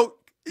 Cheeto.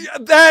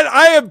 That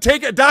I am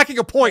docking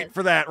a point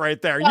for that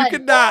right there. You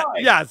cannot.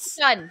 Yes.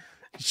 Shun.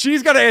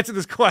 She's got to answer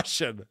this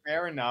question.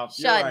 Fair enough.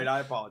 Shun. You're right. I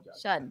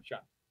apologize. Shun.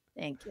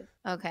 Thank you.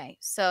 Okay,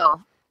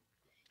 so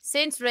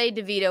since Ray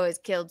DeVito has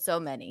killed so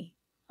many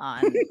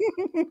on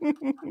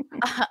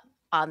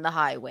on the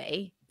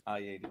highway,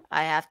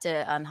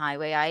 I-80. on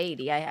Highway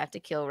I-80, I have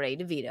to kill Ray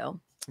DeVito.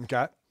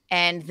 Okay.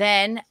 And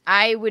then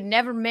I would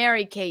never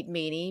marry Kate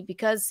Meany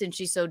because since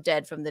she's so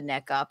dead from the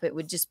neck up, it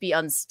would just be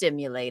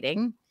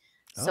unstimulating.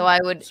 So I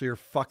would you're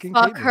fucking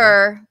fuck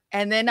her.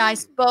 And then I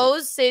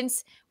suppose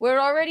since we're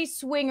already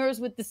swingers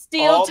with the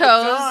steel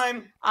toes,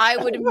 I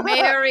would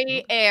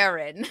marry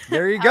Aaron.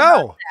 There you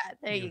go.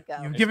 There you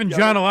go. You've given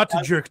John a lot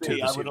to jerk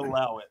to. I would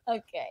allow it.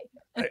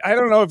 Okay. I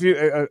don't know if you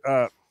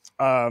a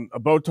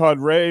Botard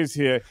Ray's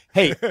here.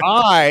 Hey,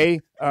 I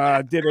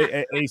did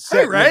a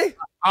set. Hey, Ray.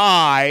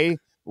 I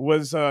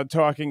was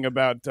talking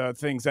about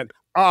things that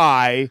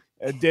I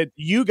did.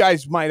 You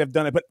guys might have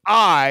done it, but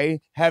I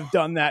have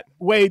done that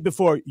way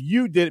before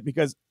you did it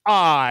because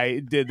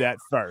I did that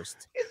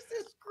first. Is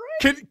this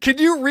great? Can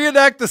you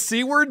reenact the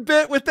C word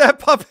bit with that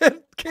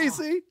puppet,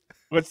 Casey?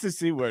 What's the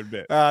C word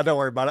bit? Don't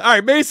worry about it. All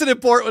right, Mason in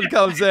Portland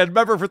comes in.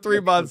 Member for 3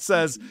 months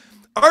says,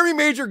 Army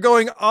Major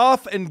going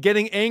off and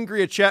getting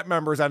angry at chat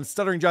members on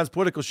Stuttering John's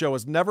political show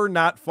is never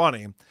not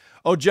funny.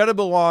 Ojeda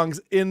belongs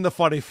in the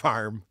funny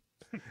farm.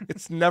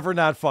 It's never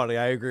not funny.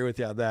 I agree with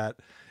you on that.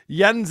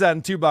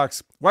 Yenzen,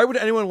 $2. Why would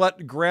anyone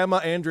let Grandma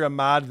Andrea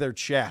mod their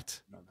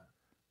chat?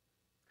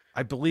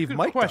 I believe Good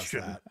Mike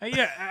question. does that.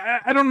 Yeah,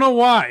 I don't know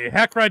why.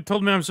 Hackride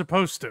told me I'm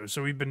supposed to,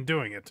 so we've been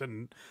doing it,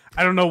 and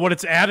I don't know what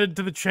it's added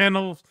to the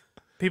channel.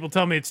 People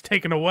tell me it's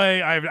taken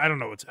away. I don't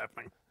know what's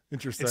happening.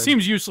 Interesting. It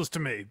seems useless to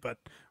me, but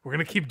we're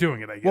gonna keep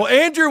doing it, I guess. Well,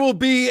 Andrew will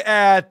be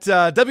at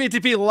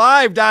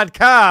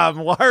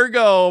WATPlive.com,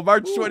 Largo,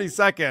 March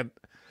 22nd.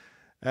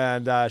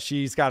 And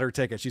she's got her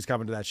ticket. She's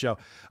coming to that show.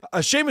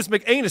 Seamus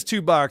McAnus,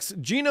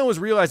 $2. Gino is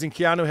realizing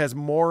Keanu has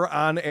more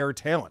on-air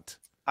talent.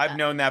 I've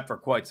known that for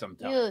quite some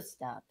time. You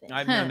stop it.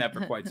 I've known that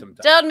for quite some time.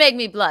 Don't make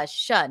me blush.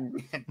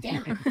 Shun.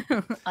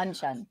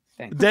 Unshun.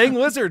 Dang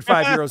Lizard,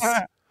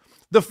 €5.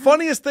 The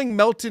funniest thing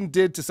Melton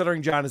did to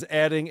Stuttering John is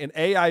adding an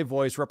AI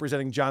voice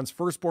representing John's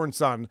firstborn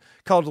son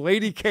called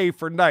Lady K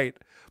for night,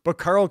 but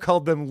Carl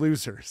called them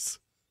losers.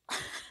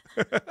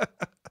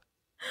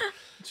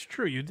 It's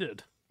true, you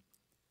did.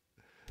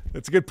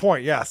 That's a good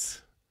point,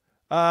 yes.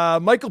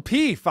 Michael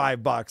P.,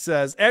 $5,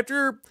 says,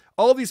 after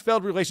all these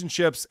failed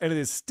relationships, and it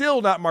is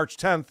still not March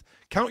 10th,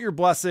 count your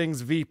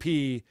blessings,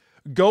 VP.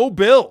 Go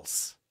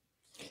Bills.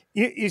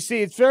 You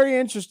see, it's very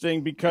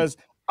interesting because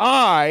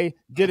I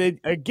did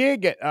a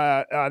gig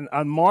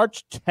on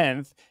March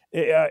 10th.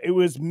 It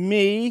was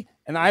me,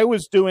 and I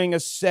was doing a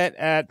set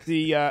at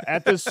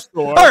the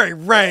store. All right,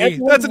 Ray,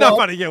 Everyone that's enough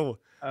loved- out of you.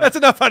 That's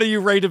enough out of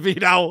you, Ray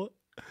DeVito.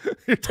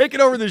 You're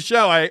taking over the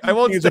show. I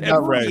won't It's stand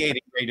about for Ray.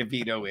 Creating Ray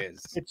DeVito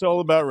is. It's all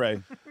about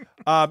Ray.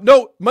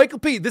 No, Michael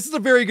P., this is a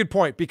very good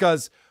point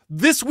because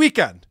this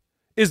weekend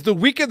is the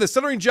weekend that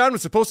Stuttering John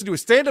was supposed to do a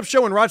stand-up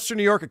show in Rochester,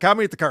 New York, at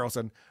Comedy at the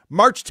Carlson,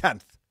 March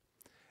 10th.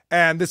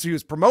 And he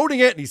was promoting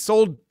it, and he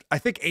sold, I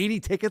think, 80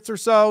 tickets or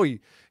so.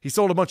 He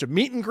sold a bunch of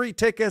meet and greet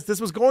tickets.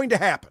 This was going to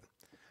happen.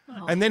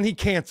 Oh. And then he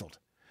canceled.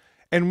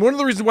 And one of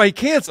the reasons why he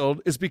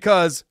canceled is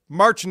because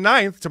March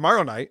 9th,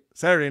 tomorrow night,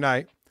 Saturday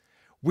night,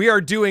 we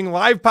are doing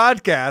live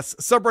podcasts,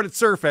 Subreddit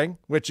Surfing,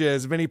 which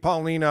is Vinnie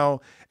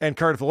Paulino and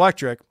Cardiff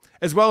Electric,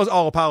 as well as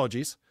All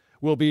Apologies.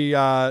 We'll be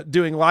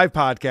doing live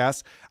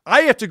podcasts.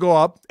 I have to go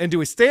up and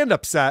do a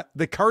stand-up set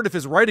that Cardiff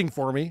is writing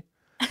for me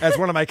as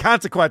one of my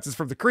consequences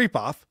from the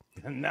creep-off.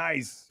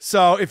 Nice.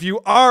 So if you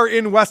are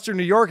in Western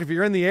New York, if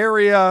you're in the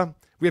area,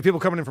 we have people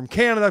coming in from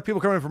Canada,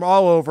 people coming in from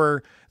all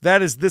over.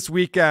 That is this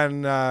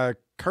weekend.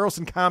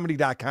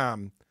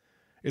 CarlsonComedy.com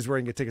is where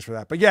you can get tickets for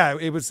that. But yeah,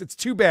 it's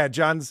too bad.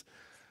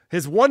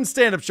 His one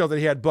stand-up show that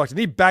he had booked, and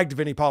he begged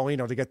Vinnie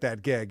Paulino to get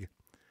that gig.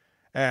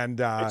 And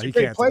It's a he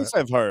great canceled place, it.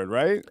 I've heard,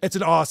 right? It's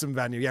an awesome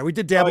venue. Yeah, we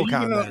did Oh,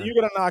 Dabblecon there. you're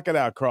gonna knock it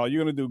out, Carl.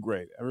 You're gonna do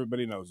great.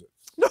 Everybody knows it.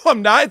 No,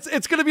 I'm not.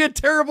 It's going to be a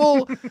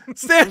terrible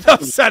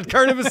stand-up set.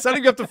 Cardiff is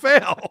setting you up to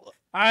fail.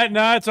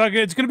 No, it's all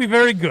good. It's going to be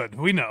very good.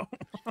 We know.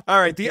 All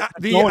right, the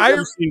No one's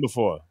ever seen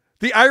before.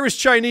 The Irish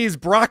Chinese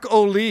Brock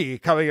O'Lee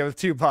coming in with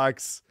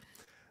 $2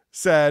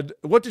 said,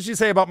 "What did she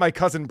say about my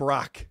cousin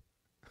Brock?"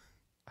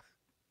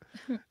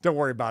 Don't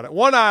worry about it.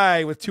 One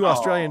eye with $2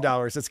 Australian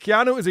dollars says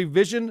Keanu is a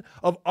vision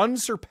of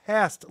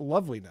unsurpassed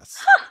loveliness.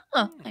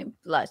 Oh, I'm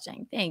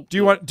blushing. Thank Do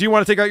you want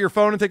to take out your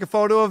phone and take a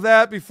photo of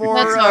that before?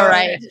 That's all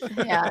right.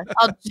 Yeah,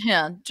 I'll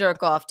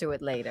jerk off to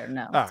it later.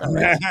 No, it's all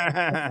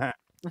right.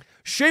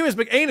 Seamus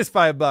McAnus,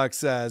 $5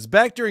 says,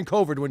 back during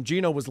COVID when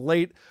Gino was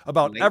late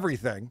about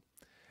everything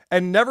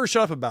and never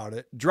shut up about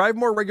it. Drive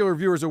more regular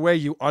viewers away,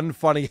 you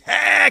unfunny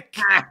heck.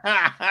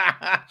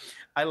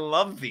 I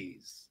love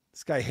these.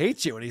 This guy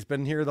hates you, and he's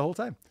been here the whole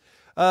time.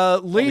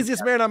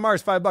 Laziest man on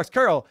Mars, $5.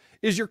 Carl,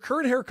 is your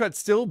current haircut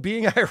still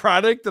being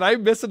ironic? Did I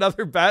miss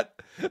another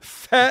bet?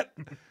 Fat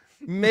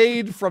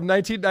Made from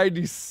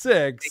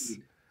 1996.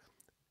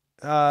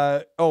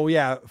 Oh,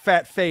 yeah.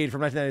 Fat Fade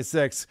from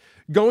 1996.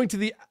 Going to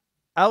the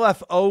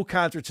LFO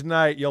concert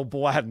tonight, you'll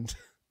blend.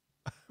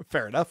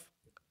 Fair enough.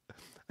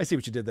 I see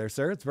what you did there,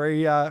 sir. It's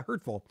very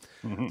hurtful.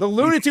 The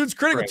Looney Tunes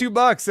critic with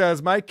 $2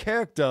 says, my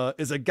character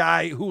is a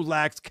guy who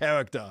lacks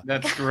character.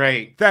 That's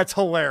great. That's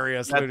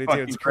hilarious, That's Looney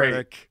fucking Tunes great.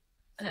 critic.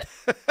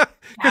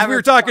 Because we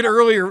were talking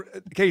earlier,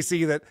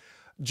 Casey, that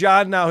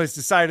John now has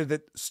decided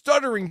that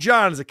Stuttering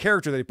John is a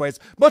character that he plays,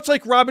 much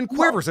like Robin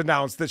Quivers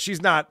announced that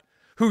she's not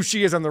who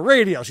she is on the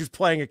radio. She's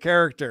playing a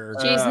character.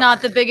 She's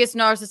not the biggest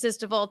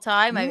narcissist of all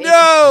time. I mean,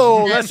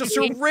 No, that's just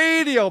her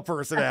radio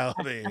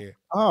personality.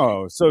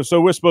 Oh, so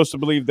we're supposed to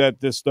believe that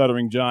this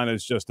Stuttering John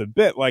is just a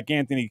bit, like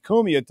Anthony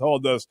Cumia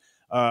told us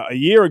a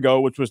year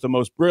ago, which was the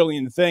most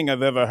brilliant thing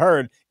I've ever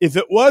heard. If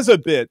it was a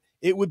bit,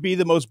 it would be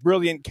the most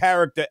brilliant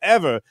character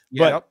ever.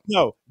 Yep. But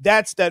no,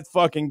 that's that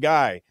fucking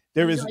guy.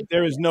 There is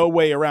no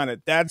way around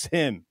it. That's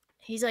him.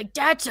 He's like,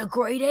 that's a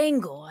great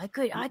angle. I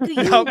could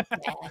use Nope.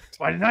 that.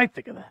 Why didn't I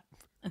think of that?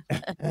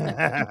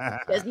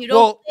 Because you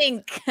don't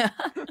think.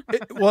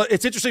 Well,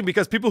 it's interesting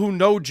because people who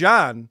know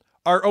John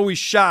are always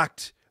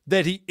shocked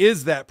that he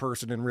is that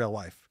person in real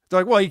life. They're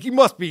like, well, he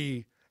must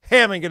be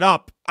hamming it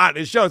up on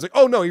his show. It's like,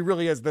 oh no, he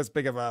really is this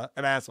big of an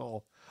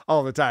asshole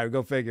all the time.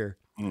 Go figure.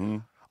 Mm-hmm.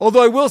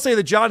 Although I will say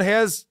that John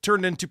has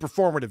turned into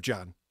performative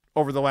John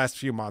over the last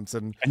few months.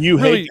 And you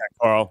really, hate that,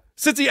 Carl.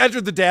 Since he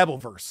entered the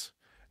Dabbleverse.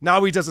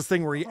 Now he does this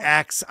thing where he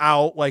acts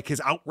out like his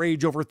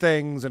outrage over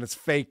things and it's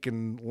fake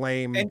and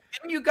lame. And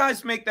didn't you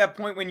guys make that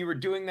point when you were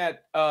doing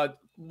that,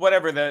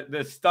 whatever,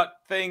 the Stut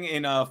thing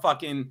in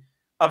fucking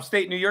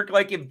upstate New York?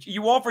 Like if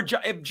you offer,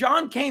 if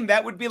John came,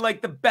 that would be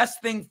like the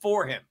best thing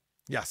for him.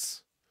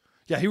 Yes.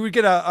 Yeah, he would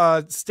get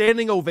a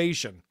standing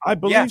ovation. I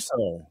believe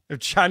so. If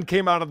John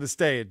came out on the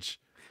stage.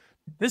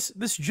 This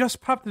just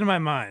popped into my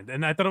mind,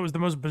 and I thought it was the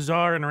most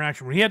bizarre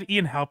interaction. When he had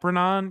Ian Halperin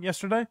on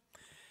yesterday,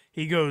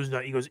 he goes,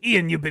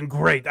 Ian, you've been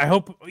great. I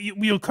hope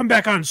you'll come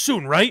back on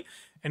soon, right?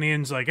 And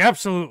Ian's like,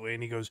 absolutely.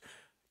 And he goes,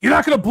 you're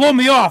not going to blow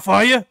me off,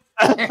 are you?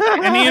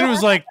 And Ian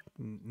was like,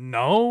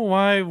 no,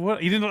 why?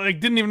 What? He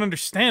didn't even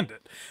understand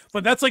it.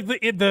 But that's like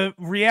the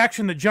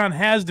reaction that John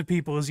has to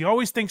people is he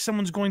always thinks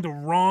someone's going to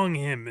wrong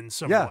him in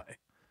some way.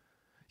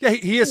 Yeah,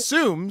 he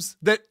assumes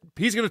that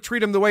he's going to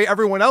treat him the way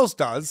everyone else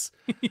does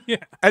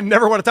and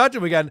never want to talk to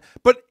him again.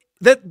 But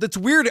that's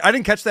weird. I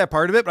didn't catch that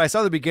part of it, but I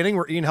saw the beginning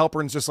where Ian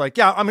Halperin's just like,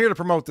 yeah, I'm here to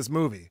promote this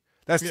movie.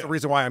 That's the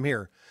reason why I'm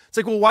here. It's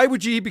like, well, why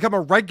would you become a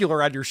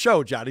regular on your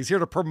show, John? He's here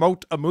to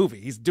promote a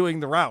movie. He's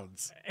doing the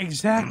rounds.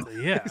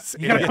 Exactly, yeah.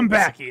 You got to come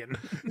back, Ian.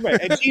 Right.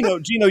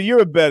 And Gino,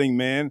 you're a betting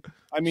man.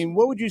 I mean,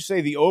 what would you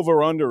say the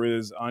over-under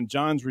is on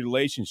John's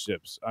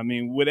relationships? I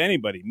mean, with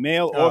anybody,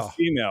 male or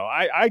female?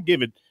 I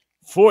give it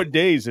 4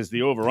 days as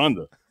the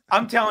over-under.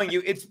 I'm telling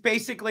you, it's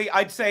basically,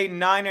 I'd say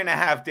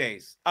 9.5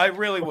 days. I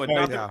really would.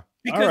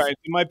 Because all right,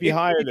 it might be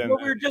higher than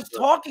what we were just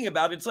talking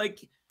about. It's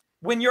like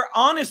when you're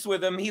honest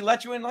with him, he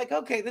lets you in like,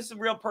 okay, this is a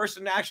real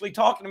person actually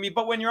talking to me.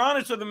 But when you're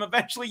honest with him,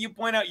 eventually you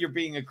point out you're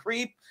being a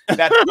creep.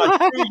 That's not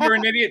true. You're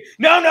an idiot.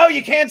 No,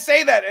 you can't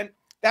say that. And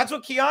that's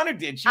what Keanu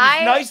did. She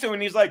was nice to him.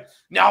 And he's like,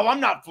 no, I'm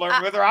not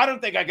flirting with her. I don't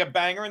think I could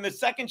bang her. And the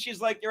second she's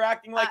like, you're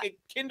acting like a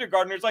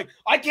kindergartner. It's like,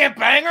 I can't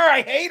bang her.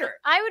 I hate her.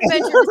 I would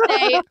venture to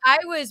say I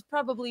was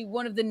probably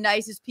one of the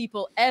nicest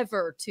people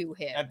ever to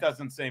him. That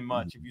doesn't say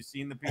much. Have you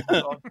seen the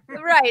people talk?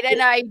 Right.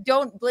 And I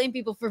don't blame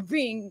people for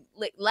being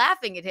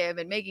laughing at him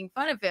and making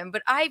fun of him.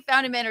 But I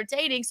found him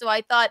entertaining. So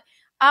I thought,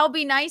 I'll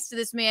be nice to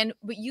this man.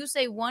 But you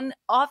say one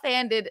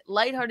offhanded,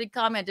 lighthearted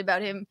comment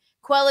about him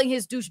quelling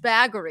his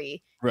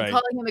douchebaggery and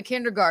calling him a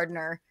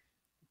kindergartner.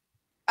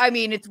 I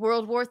mean, it's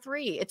World War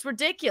III. It's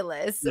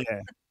ridiculous.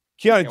 Yeah.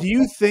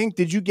 Keanu,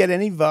 did you get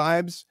any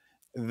vibes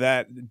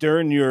that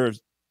during your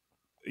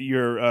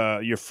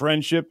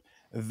friendship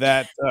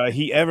that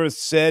he ever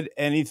said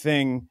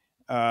anything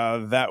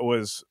that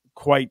was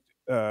quite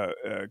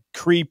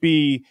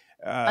creepy,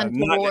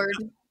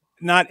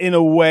 not in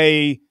a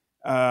way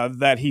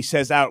that he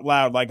says out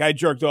loud, like I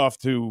jerked off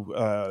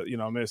to,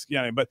 Miss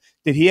Keanu, but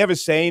did he ever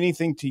say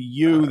anything to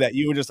you that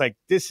you were just like,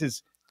 this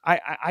is,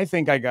 I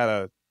think I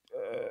gotta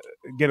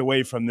get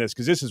away from this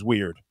because this is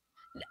weird?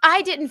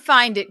 I didn't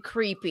find it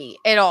creepy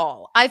at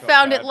all. I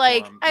found it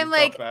like, I'm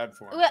like,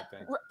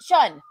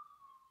 Shun.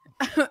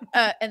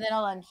 And then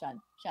I'll on Shun.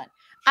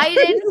 I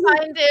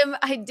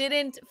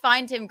didn't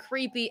find him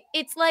creepy.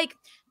 It's like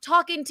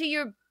talking to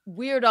your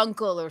weird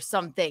uncle or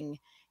something.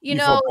 You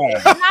know,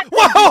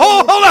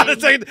 whoa, hold on a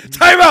second.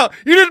 Time out.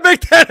 You didn't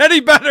make that any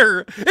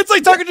better. It's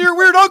like talking to your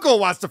weird uncle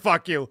who wants to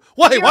fuck you.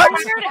 Wait, what?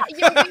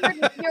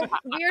 Your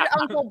weird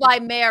uncle by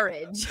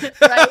marriage.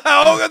 Right?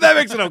 Oh, that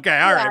makes it okay.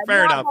 All right,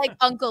 fair enough. Like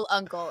uncle.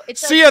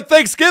 It's see you at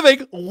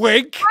Thanksgiving.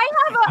 Wink.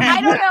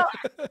 I don't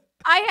know.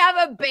 I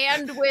have a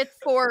bandwidth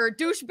for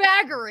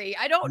douchebaggery.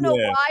 I don't know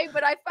why,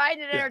 but I find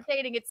it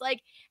entertaining. It's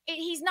like,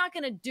 he's not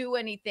going to do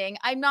anything.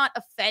 I'm not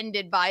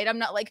offended by it. I'm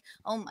not like,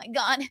 oh my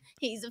God,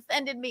 he's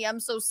offended me.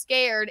 I'm so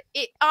scared.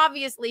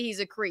 Obviously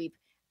he's a creep.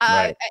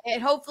 And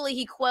hopefully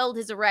he quelled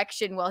his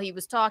erection while he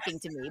was talking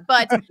to me.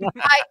 But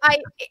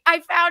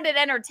I found it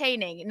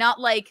entertaining, not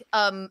like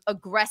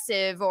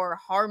aggressive or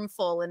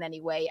harmful in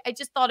any way. I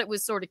just thought it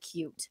was sort of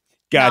cute.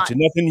 Gotcha.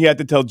 Nothing you had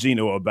to tell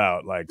Gino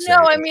about, like. No,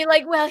 I mean,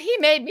 like, well, he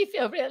made me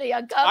feel really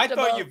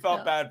uncomfortable. I thought you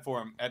felt bad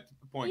for him at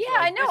the point. Yeah,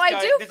 I know. I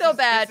do feel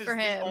bad for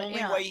him. The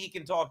only way he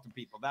can talk to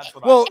people. That's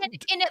what. Well,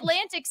 in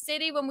Atlantic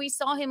City, when we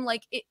saw him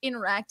like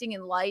interacting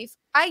in life,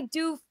 I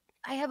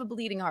have a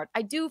bleeding heart.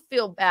 I do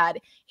feel bad.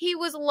 He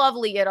was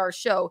lovely at our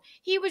show.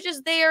 He was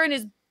just there in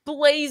his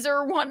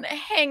blazer, wanting to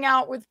hang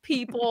out with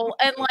people,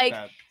 and like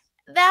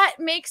that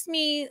makes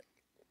me.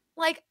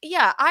 Like,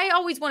 yeah, I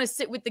always want to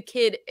sit with the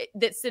kid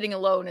that's sitting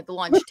alone at the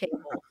lunch table.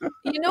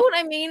 You know what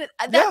I mean?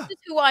 That's just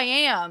who I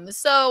am.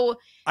 So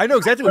I know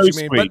exactly what you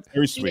mean. Sweet, but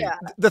very sweet. Yeah.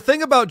 The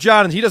thing about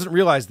John, and he doesn't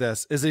realize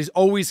this, is that he's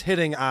always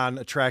hitting on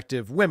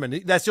attractive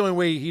women. That's the only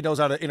way he knows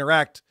how to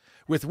interact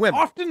with women.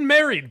 Often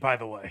married, by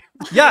the way.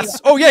 Yes.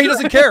 Oh, yeah, he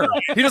doesn't care.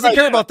 He doesn't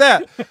care about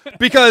that.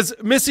 Because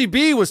Missy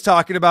B was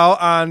talking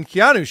about on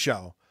Keanu's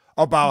show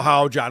about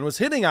how John was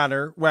hitting on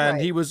her when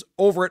he was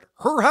over at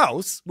her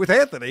house with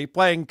Anthony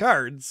playing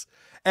cards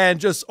and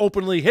just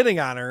openly hitting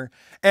on her.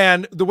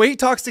 And the way he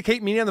talks to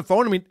Kate Meany on the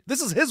phone, I mean,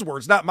 this is his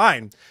words, not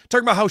mine.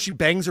 Talking about how she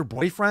bangs her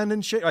boyfriend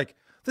and shit. Like,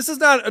 this is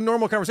not a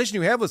normal conversation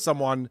you have with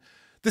someone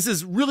this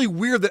is really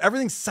weird that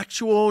everything's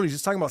sexual. And he's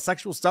just talking about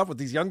sexual stuff with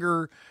these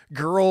younger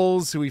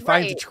girls who he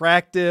finds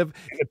attractive.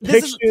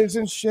 The pictures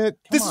and shit.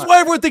 This is why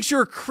everyone thinks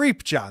you're a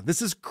creep, John.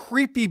 This is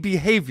creepy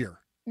behavior.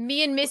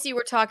 Me and Missy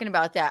were talking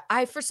about that.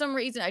 For some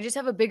reason, I just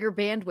have a bigger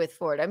bandwidth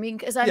for it. I mean,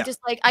 because I'm just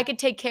like, I could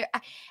take care.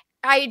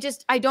 I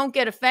don't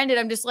get offended.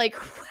 I'm just like,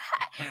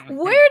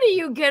 where do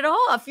you get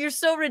off? You're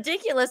so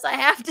ridiculous. I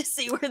have to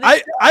see where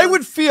this I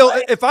would feel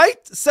if I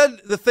said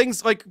the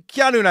things like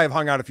Keanu and I have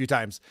hung out a few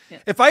times. Yeah.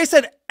 If I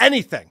said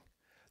anything,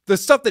 the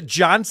stuff that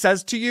John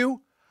says to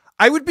you,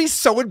 I would be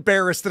so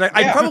embarrassed that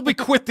I'd probably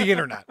quit the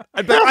internet.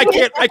 I'd be like,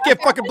 I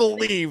can't fucking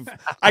believe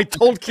I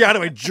told Keanu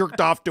I jerked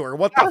off to her.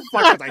 What the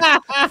fuck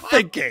was I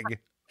thinking?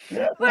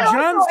 But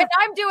also, and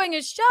I'm doing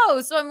a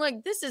show, so I'm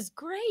like, this is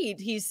great.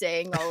 He's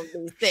saying all of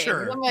these things.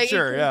 Sure, I'm like, he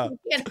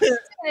can't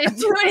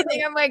do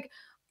anything. I'm like,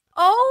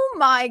 oh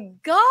my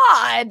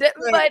God.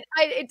 But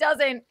it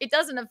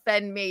doesn't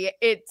offend me.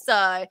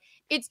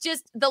 It's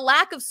just the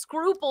lack of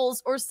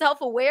scruples or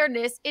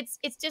self-awareness. It's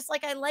just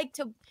like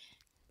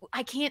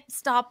I can't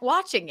stop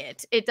watching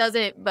it. It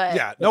doesn't,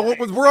 but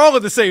we're all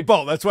in the same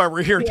boat. That's why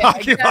we're here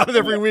talking about it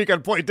every week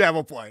on Point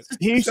Dabblepoint.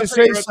 He used to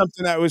say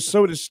something that was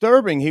so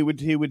disturbing. He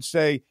would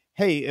say,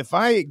 hey, if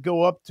I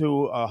go up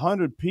to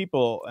 100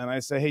 people and I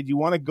say, hey, do you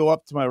want to go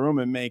up to my room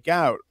and make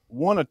out?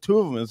 One or two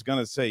of them is going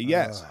to say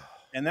yes.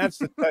 And that's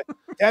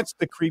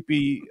the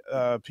creepy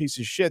piece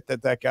of shit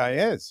that guy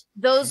is.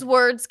 Those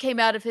words came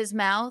out of his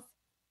mouth.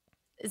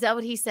 Is that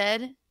what he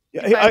said? He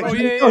said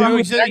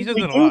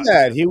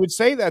that. He would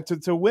say that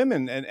to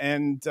women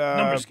and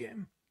numbers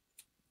game.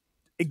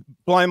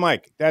 Blind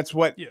Mike. That's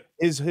what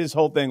his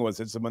whole thing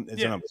was. It's a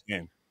numbers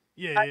game.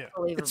 Yeah.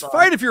 It's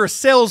fine if you're a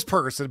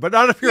salesperson, but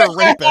not if you're a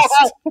rapist.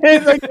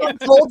 It's like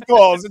cold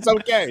calls. It's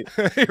okay.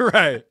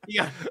 Right.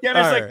 Yeah. It's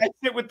like I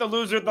sit with the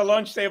loser at the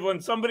lunch table,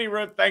 and somebody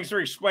wrote, "Thanks for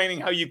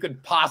explaining how you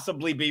could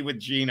possibly be with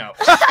Gino."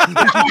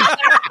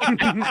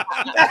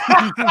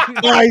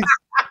 Nice.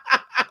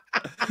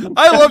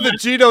 I love that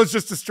Gino's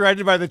just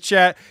distracted by the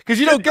chat because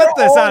you don't get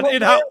this on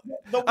In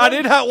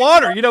Hot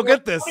Water. You don't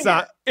get this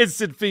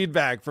instant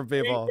feedback from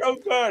people. So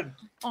good.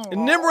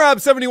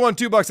 Nimrod 71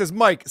 $2 says,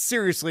 Mike,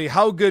 seriously,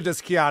 how good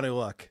does Keanu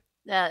look?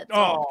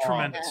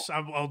 Tremendous.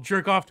 I'll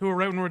jerk off to it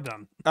right when we're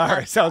done. All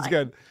right, sounds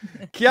good.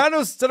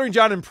 Keanu's Stuttering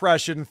John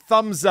impression,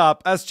 thumbs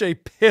up.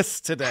 SJ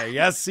pissed today.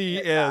 Yes, he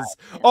is.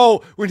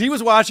 Oh, when he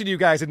was watching you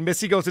guys and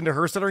Missy goes into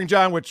her Stuttering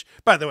John, which,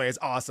 by the way, is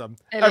awesome.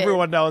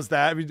 Everyone knows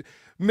that. I mean,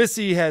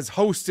 Missy has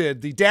hosted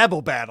the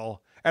Dabble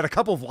Battle at a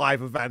couple of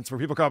live events where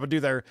people come up and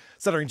do their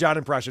Stuttering John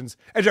impressions.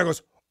 And John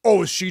goes,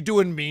 oh, is she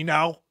doing me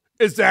now?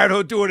 Is that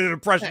who doing an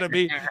impression of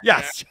me?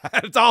 Yes,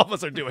 it's all of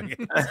us are doing it.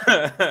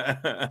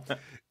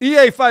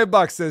 EA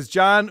 $5 says,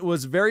 John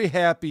was very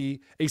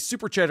happy a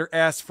super chatter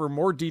asked for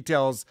more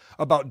details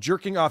about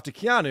jerking off to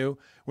Keanu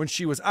when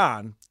she was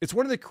on. It's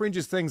one of the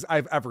cringiest things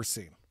I've ever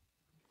seen.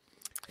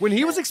 When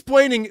he was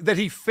explaining that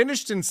he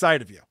finished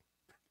inside of you.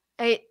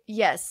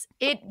 Yes,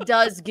 it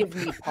does give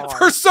me pause.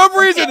 For some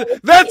reason,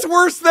 that's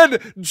worse than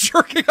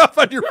jerking off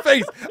on your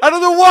face. I don't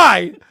know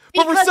why.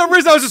 But for some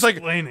reason, I was just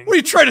like, what, are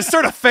you trying to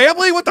start a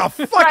family? What the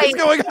fuck is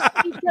going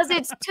on? Because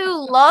it's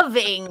too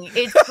loving.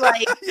 It's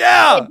like,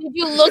 did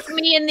you look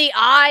me in the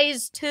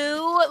eyes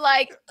too?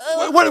 Like,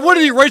 what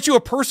did he write you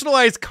a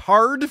personalized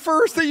card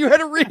first that you had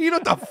to read?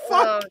 What the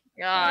fuck? Oh,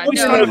 God. We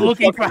started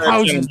looking for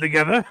houses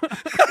together.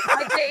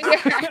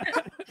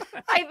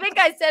 I think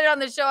I said it on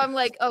the show. I'm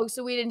like, oh,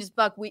 so we didn't just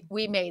buck.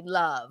 We made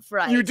love,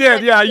 right? You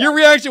did, yeah. Your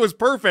reaction was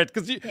perfect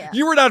because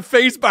you were not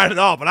fazed by it at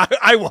all, but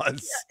I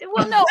was.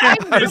 Well, no,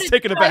 I was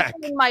taken aback.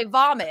 In my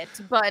vomit,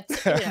 but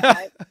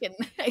I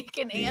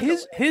can handle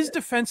his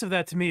defense of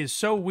that to me is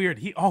so weird.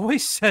 He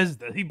always says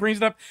that. He brings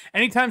it up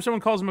anytime someone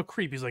calls him a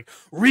creep. He's like,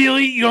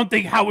 really? You don't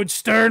think Howard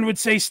Stern would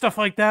say stuff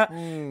like that?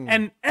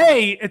 And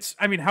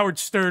Howard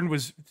Stern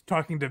was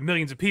talking to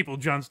millions of people.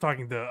 John's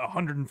talking to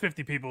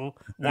 150 people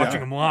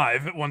watching him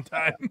live at one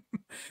time.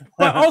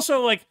 But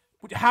also, like,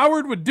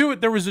 Howard would do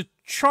it. There was a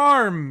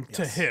charm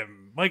to him.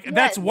 Like,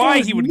 that's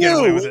why he would get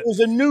away with it. It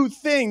was a new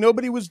thing.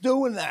 Nobody was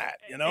doing that.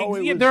 You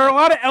know, there are a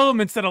lot of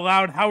elements that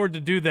allowed Howard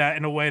to do that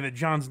in a way that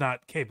John's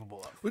not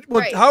capable of.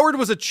 Well, Howard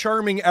was a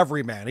charming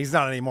everyman. He's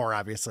not anymore,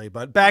 obviously,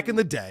 but back in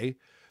the day,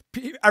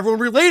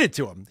 everyone related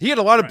to him. He had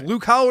a lot of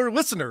blue-collar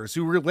listeners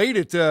who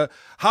related to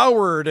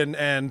Howard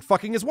and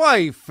fucking his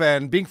wife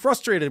and being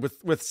frustrated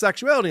with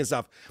sexuality and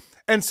stuff.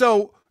 And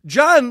so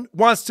John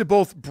wants to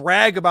both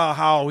brag about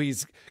how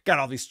he's got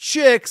all these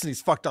chicks and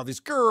he's fucked all these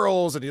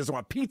girls and he doesn't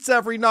want pizza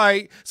every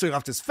night, so he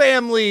left his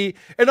family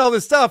and all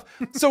this stuff.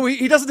 So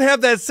he doesn't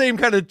have that same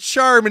kind of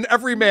charm and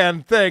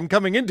everyman thing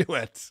coming into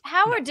it.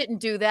 Howard didn't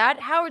do that.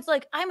 Howard's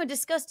like, I'm a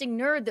disgusting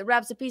nerd that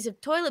wraps a piece of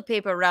toilet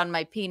paper around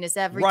my penis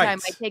every time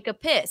I take a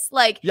piss.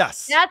 Like,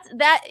 yes,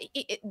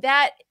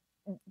 that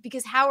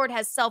because Howard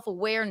has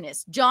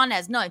self-awareness. John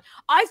has none.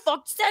 I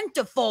fucked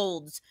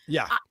centerfolds.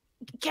 Yeah.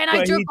 Can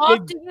I jerk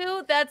off to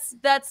you?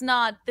 That's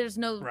not. There's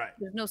no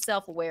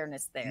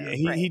self-awareness there.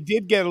 He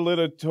did get a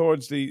little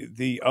towards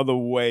the other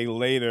way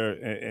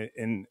later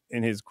in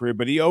his career,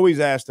 but he always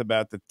asked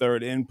about the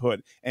third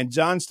input. And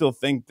John still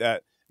think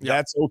that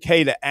that's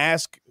okay to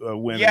ask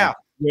women. Yeah,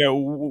 where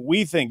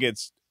we think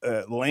it's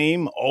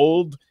lame,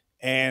 old,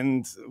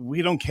 and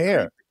we don't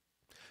care.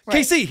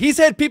 Right. KC, he's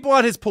had people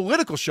on his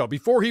political show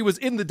before he was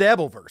in the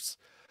Dabbleverse,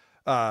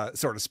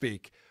 so to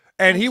speak.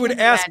 And he would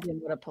ask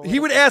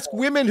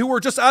women who were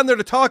just on there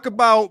to talk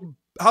about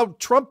how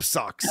Trump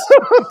sucks,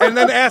 and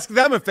then ask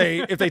them if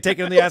they take it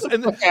in the ass.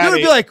 And they would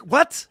be like,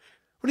 "What?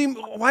 What do you?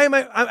 Why am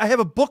I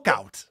have a book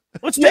out?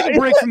 Let's take a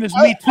break from this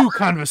Me Too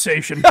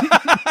conversation."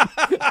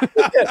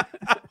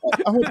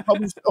 I'm a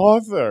published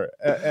author,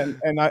 and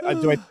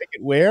do I take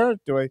it where?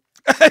 Do I?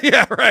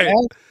 Yeah, right.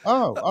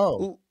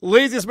 Oh.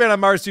 Laziest Man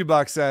on Mars 2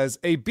 Bucks says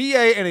a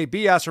BA and a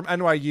BS from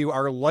NYU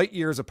are light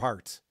years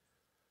apart.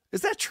 Is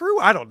that true?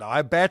 I don't know. I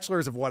have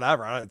bachelors of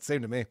whatever. It's the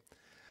same to me.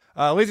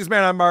 Laziest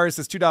Man on Mars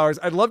says $2.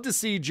 I'd love to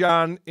see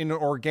John in an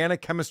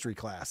organic chemistry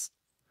class.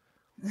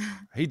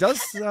 He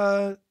does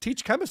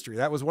teach chemistry.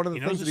 That was one of the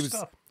things that he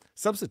was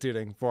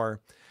substituting for.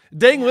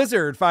 Dang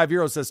Lizard,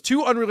 €5 says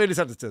 2 unrelated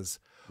sentences.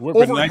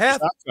 Over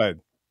half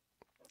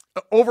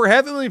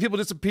a million people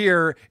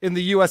disappear in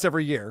the U.S.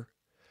 every year.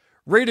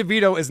 Ray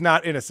DeVito is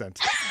not innocent.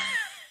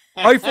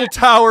 Eiffel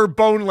Tower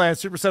Boneland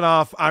 3%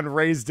 off on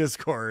Ray's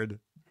Discord.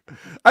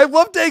 I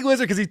love Dang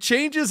Lizard because he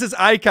changes his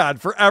icon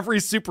for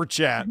every super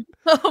chat.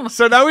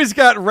 So now he's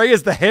got Ray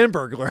as the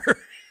Hamburglar.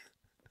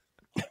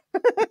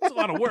 That's a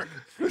lot of work.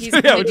 He's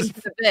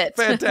just a bit.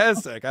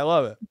 Fantastic. I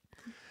love it.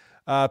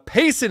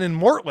 Payson in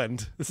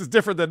Mortland. This is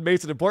different than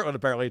Mason in Portland,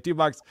 apparently.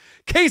 $2.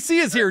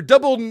 KC is here.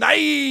 Double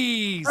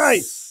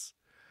nice.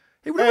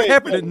 Hey, whatever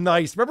happened to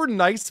Nice? Remember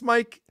Nice,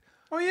 Mike?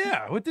 Oh,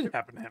 yeah. What did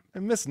happen to him? I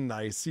miss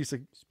Nice. He used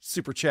to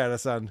super chat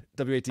us on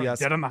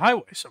WATS. Dead on the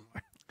highway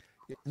somewhere.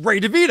 Ray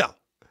DeVito.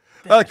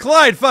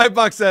 Clyde,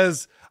 $5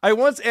 says, I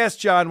once asked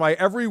John why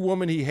every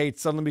woman he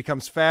hates suddenly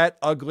becomes fat,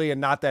 ugly,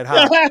 and not that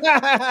hot.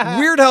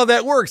 Weird how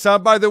that works, huh?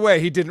 By the way,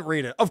 he didn't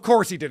read it. Of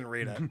course he didn't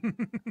read it.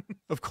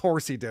 Of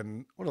course he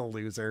didn't. What a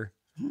loser.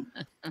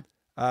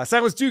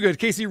 Silence Too Good.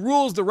 KC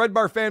rules. The Red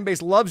Bar fan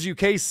base loves you,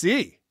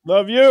 KC.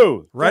 Love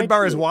you. Red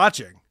Bar is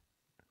watching.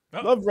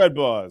 Love Red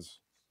Bars.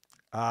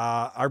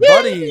 Our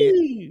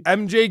buddy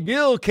MJ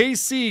Gill,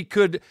 KC,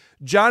 could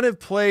John have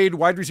played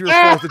wide receiver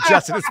for the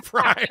Jets in his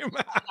prime?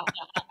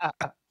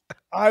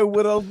 I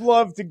would have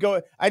loved to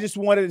go. I just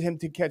wanted him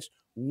to catch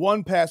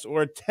one pass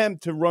or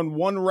attempt to run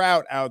one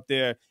route out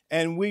there,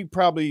 and we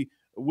probably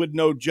would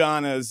know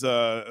John as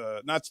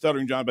not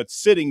Stuttering John, but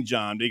Sitting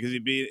John, because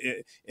he'd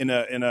be in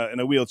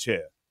a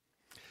wheelchair.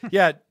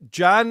 Yeah,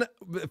 John,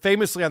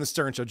 famously on the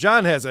Stern Show,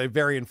 John has a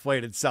very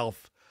inflated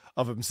self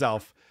of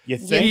himself. You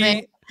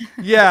think?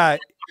 Yeah,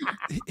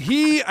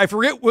 I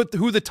forget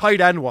who the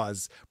tight end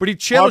was, but he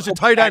challenged a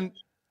tight end.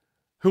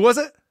 Who was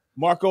it?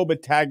 Marco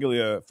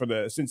Battaglia for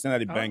the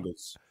Cincinnati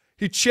Bengals.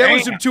 He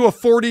challenged him to a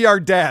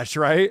 40-yard dash,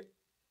 right?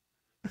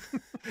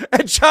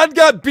 And John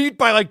got beat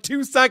by like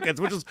 2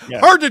 seconds, which is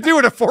hard to do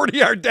in a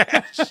 40-yard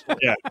dash.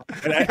 Yeah,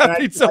 and got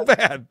beat so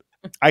bad.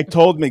 I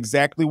told him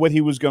exactly what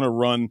he was going to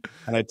run,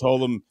 and I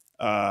told him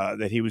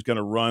that he was going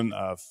to run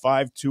a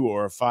 5.2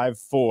 or a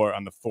 5.4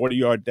 on the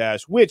 40-yard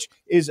dash, which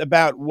is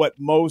about what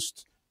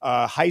most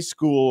high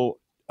school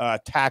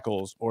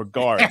tackles or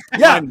guards.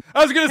 Yeah,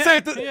 I was going to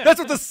say that's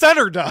what the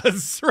center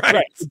does,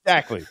 right?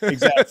 Exactly.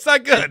 It's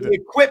not good. The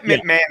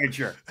equipment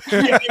manager.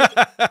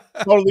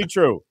 Totally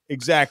true.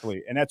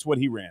 Exactly, and that's what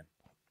he ran.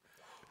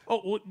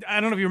 Oh, well,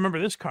 I don't know if you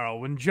remember this, Carl.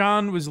 When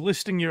John was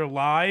listing your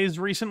lies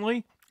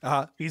recently,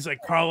 he's like,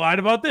 Carl lied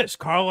about this.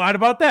 Carl lied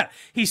about that.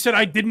 He said,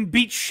 I didn't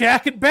beat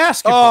Shaq at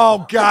basketball.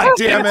 Oh, God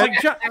damn it. Like,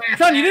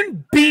 John, you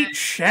didn't beat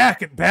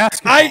Shaq at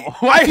basketball.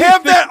 I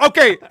have that.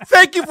 Okay,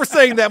 thank you for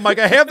saying that, Mike.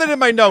 I have that in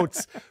my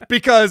notes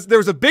because there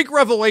was a big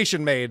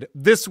revelation made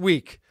this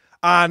week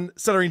on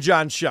Stuttering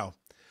John's show.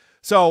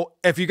 So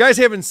if you guys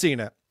haven't seen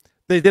it,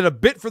 they did a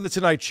bit for the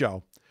Tonight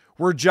Show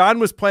where John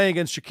was playing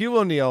against Shaquille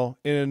O'Neal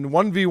in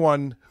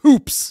 1v1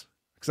 hoops,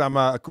 because I'm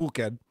a cool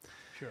kid.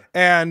 Sure.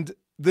 And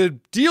the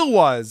deal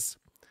was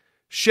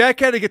Shaq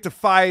had to get to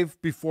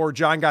 5 before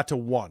John got to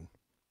 1,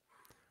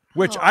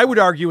 which I would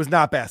argue is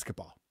not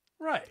basketball.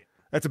 Right.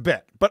 That's a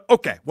bit, but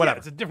okay, whatever. Yeah,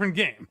 it's a different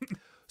game.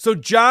 So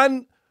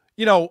John,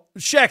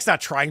 Shaq's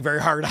not trying very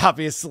hard,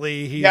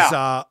 obviously. He's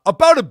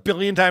about a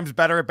billion times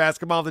better at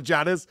basketball than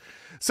John is.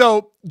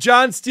 So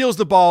John steals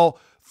the ball,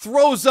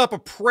 throws up a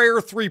prayer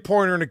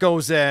 3-pointer, and it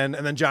goes in,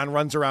 and then John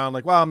runs around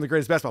like, wow, I'm the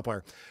greatest basketball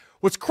player.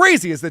 What's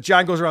crazy is that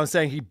John goes around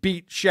saying he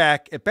beat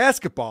Shaq at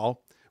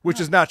basketball, which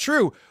is not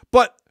true.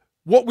 But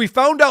what we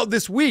found out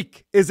this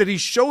week is that he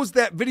shows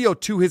that video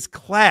to his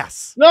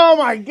class. Oh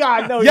my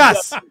God. No.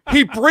 Yes.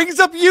 He brings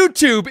up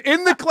YouTube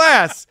in the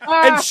class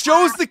and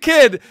shows the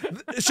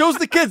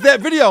kids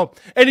that video.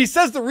 And he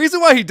says the reason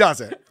why he does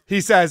it,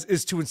 he says,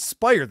 is to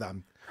inspire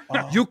them.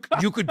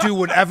 You could do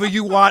whatever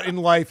you want in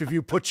life if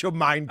you put your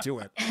mind to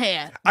it.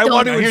 Yeah. I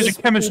want to. Here's a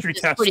chemistry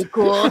test. Pretty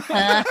cool.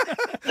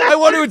 I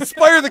want to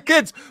inspire the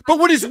kids, but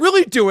what he's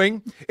really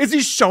doing is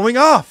he's showing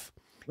off.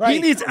 Right.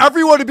 He needs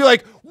everyone to be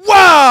like,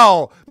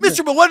 "Wow,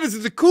 Mr. Melendez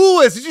is the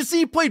coolest. Did you see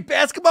he played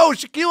basketball with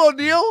Shaquille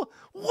O'Neal?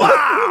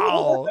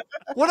 Wow,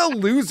 what a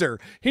loser."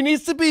 He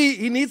needs that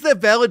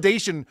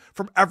validation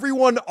from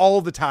everyone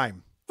all the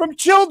time. From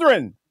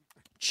children.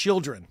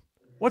 Children.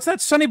 What's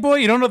that, Sonny Boy?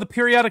 You don't know the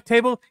periodic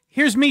table?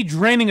 Here's me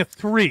draining a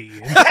 3.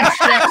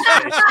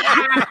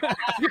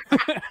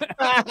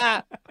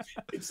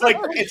 It's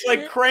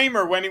like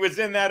Kramer when he was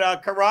in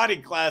that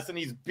karate class and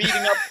he's beating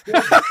up.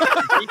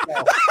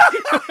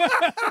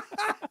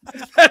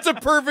 That's a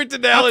perfect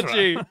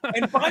analogy.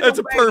 And That's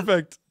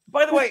perfect.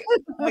 By the way,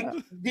 like,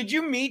 did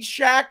you meet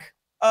Shaq,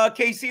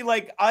 Casey?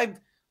 Like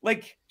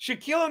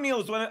Shaquille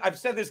O'Neal is one. I've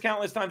said this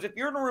countless times. If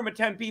you're in a room of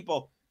 10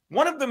 people,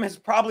 one of them has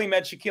probably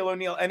met Shaquille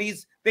O'Neal, and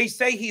they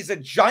say he's a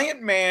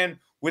giant man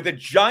with a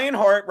giant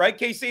heart, right,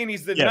 Casey? And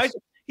he's the nice.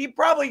 He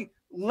probably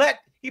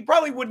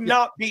would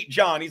not beat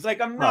John. He's like,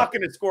 I'm not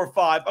going to score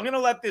 5. I'm going to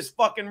let this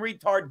fucking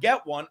retard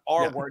get one.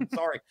 Word,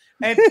 sorry.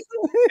 And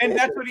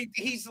that's what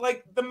he's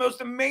like, the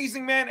most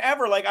amazing man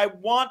ever. Like, I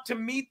want to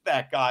meet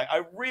that guy.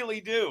 I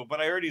really do.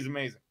 But I heard he's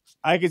amazing.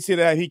 I could see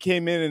that. He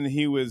came in and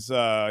he was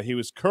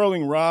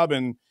curling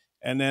Robin,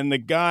 and then the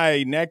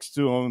guy next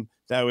to him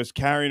that was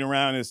carrying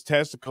around his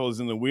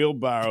testicles in the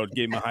wheelbarrow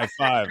gave him a high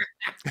five.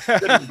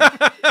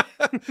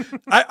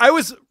 I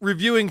was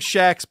reviewing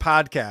Shaq's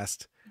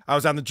podcast. I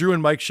was on the Drew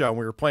and Mike show and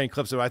we were playing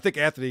clips of it. I think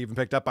Anthony even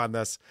picked up on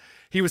this.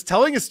 He was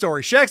telling a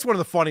story. Shaq's one of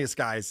the funniest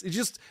guys. He's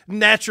just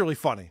naturally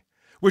funny,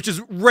 which is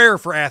rare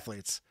for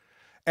athletes.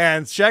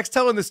 And Shaq's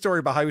telling this story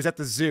about how he was at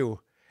the zoo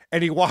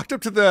and he walked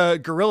up to the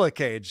gorilla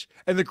cage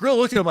and the gorilla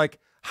looked at him like,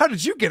 "How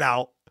did you get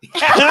out?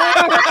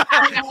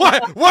 Why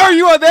are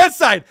you on that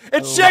side?"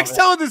 And Shaq's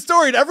telling the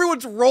story and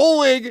everyone's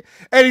rolling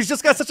and he's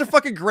just got such a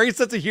fucking great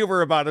sense of humor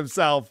about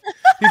himself.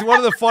 He's one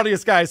of the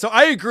funniest guys. So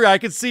I agree. I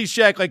could see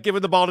Shaq like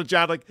giving the ball to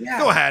John, like,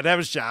 "Go ahead, have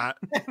a shot."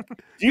 Do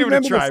you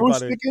remember try, the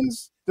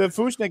Fushnikins? The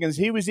Fushnikins,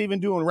 he was even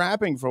doing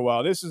rapping for a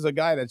while. This is a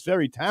guy that's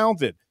very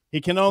talented. He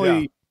can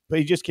only, but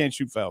he just can't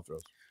shoot foul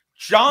throws.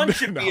 John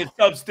should be a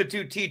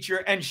substitute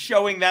teacher and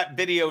showing that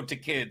video to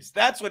kids.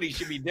 That's what he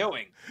should be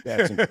doing.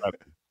 That's incredible.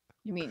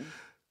 You mean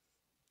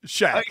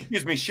Shaq.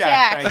 Excuse me,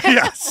 Shaq. Shaq.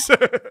 Yes.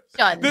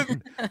 Shun?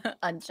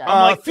 Unshun.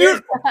 I'm like,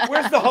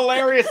 where's the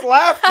hilarious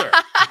laughter?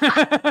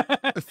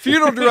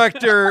 Funeral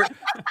director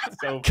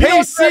So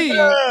KC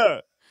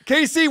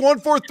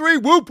 143.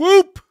 Whoop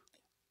whoop.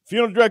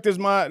 Funeral director's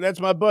that's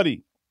my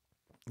buddy.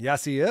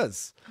 Yes, he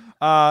is.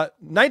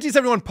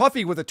 1971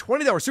 Puffy with a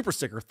 $20 super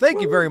sticker.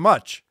 Thank you very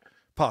much,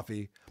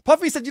 Puffy.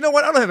 Puffy said, "You know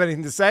what? I don't have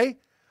anything to say,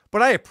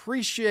 but I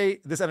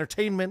appreciate this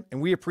entertainment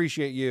and we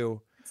appreciate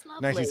you." It's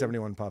lovely.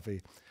 1971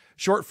 Puffy.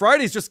 Short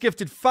Fridays just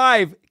gifted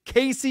 5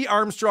 Casey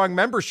Armstrong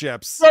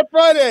memberships. Short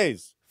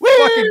Fridays.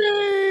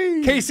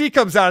 Fucking KC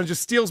comes out and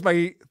just steals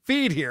my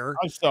feed here.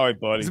 I'm sorry,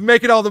 buddy. He's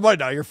making all the money.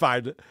 No, you're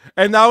fine.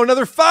 And now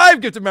another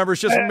 5 gifted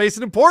memberships from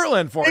Mason in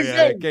Portland for you,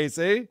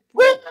 KC.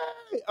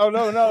 Oh,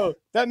 no.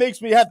 That makes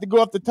me have to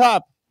go up the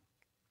top.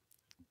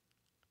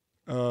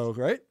 Oh,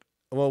 right.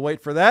 We'll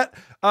wait for that.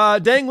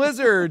 Dang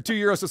Lizard,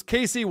 €2 says,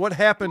 "KC, what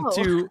happened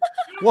to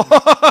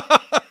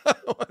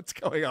what's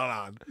going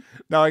on?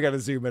 Now I got to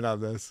zoom in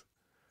on this.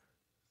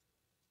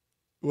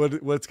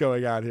 What's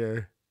going on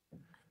here?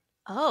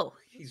 Oh,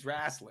 He's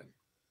wrestling.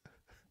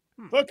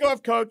 Look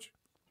off, coach.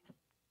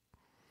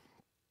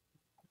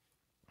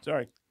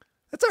 Sorry.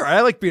 That's all right.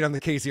 I like being on the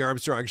Casey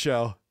Armstrong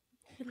show.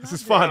 This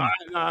is fun.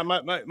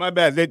 My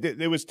bad.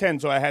 It was 10,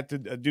 so I had to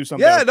do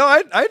something. Yeah, else. no,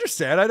 I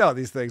understand. I know how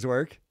these things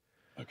work.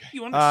 Okay.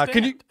 You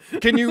understand?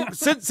 Can you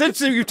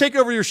since you've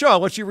taken over your show, I'll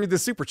let you read the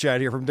super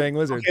chat here from Dang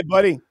Lizard. Okay,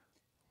 buddy.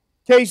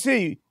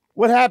 KC,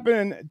 what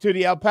happened to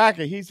the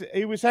alpaca?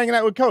 He was hanging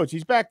out with Coach.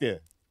 He's back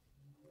there.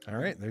 All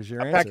right, there's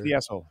your Alpaca answer. the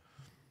asshole.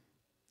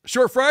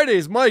 Short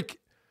Fridays, Mike.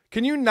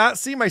 Can you not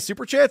see my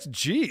super chats?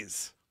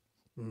 Jeez,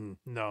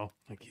 No,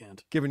 I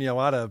can't. giving you a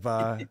lot of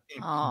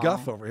Aw.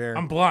 guff over here.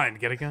 I'm blind.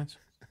 Get it, guys?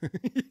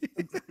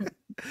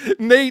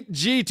 Nate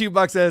G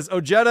 $2 says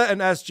Ojeda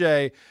and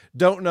SJ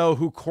don't know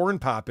who Corn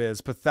Pop is.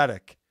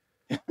 Pathetic.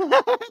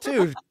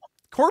 Dude,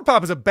 Corn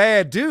Pop is a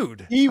bad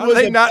dude. He How was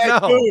do they a not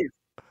bad know? dude.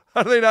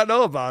 How do they not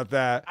know about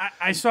that?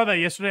 I saw that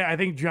yesterday. I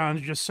think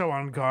John's just so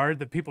on guard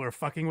that people are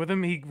fucking with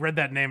him. He read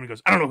that name and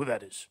goes, "I don't know who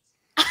that is."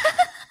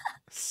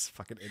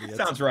 Fucking idiot.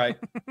 Sounds right.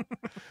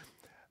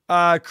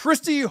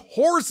 Christy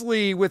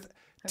Horsley with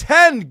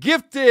 10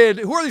 gifted.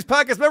 Who are these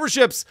podcast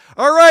memberships?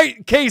 All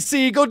right,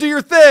 KC, go do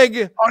your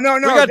thing. Oh,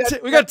 no.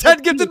 We got 10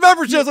 gifted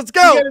memberships. Let's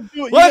go. gotta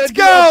do it. You Let's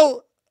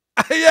gotta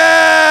go.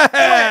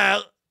 Yeah.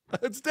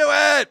 Let's do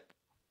it.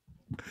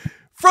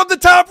 From the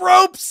top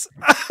ropes.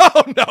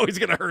 Oh, no, he's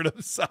going to hurt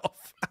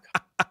himself.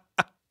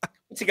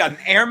 What's he got, an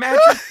air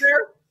mattress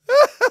there?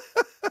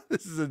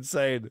 This is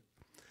insane.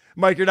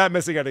 Mike, you're not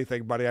missing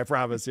anything, buddy. I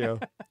promise you.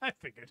 I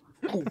figured.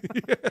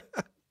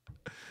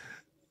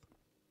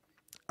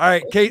 All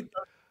right,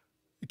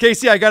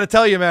 Casey, I got to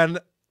tell you, man,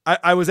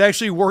 I was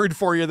actually worried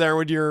for you there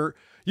when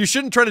you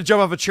shouldn't try to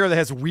jump off a chair that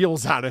has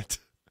wheels on it.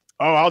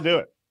 Oh, I'll do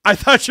it. I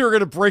thought you were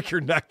going to break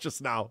your neck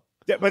just now.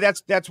 But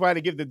that's why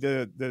they give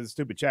the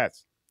stupid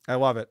chats. I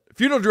love it.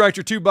 Funeral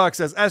Director $2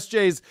 says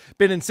SJ's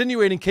been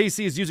insinuating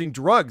Casey is using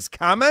drugs.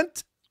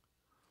 Comment?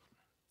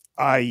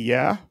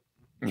 Yeah.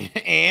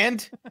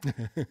 And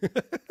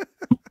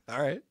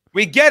all right.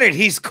 We get it.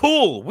 He's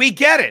cool. We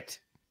get it.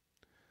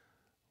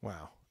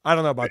 Wow. I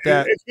don't know about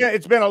that.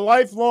 It's been a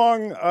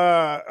lifelong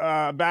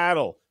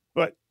battle,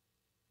 but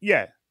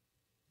yeah.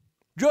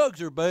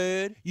 Drugs are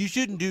bad. You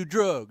shouldn't do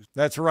drugs.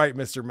 That's right,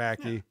 Mr.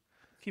 Mackey.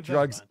 Keep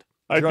Drugs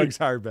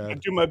are bad. I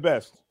do my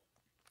best.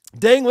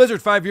 Dang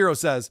Lizard 50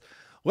 says,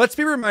 let's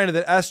be reminded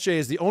that SJ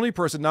is the only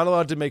person not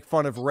allowed to make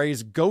fun of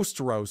Ray's ghost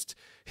roast.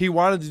 He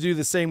wanted to do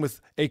the same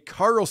with a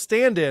Carl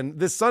stand-in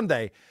this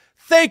Sunday.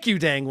 Thank you,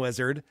 Dang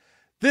Lizard.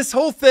 This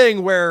whole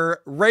thing where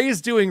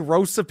Ray's doing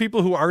roasts of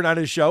people who aren't on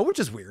his show, which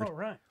is weird,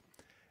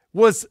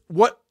 was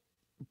what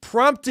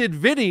prompted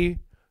Vinny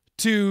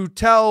to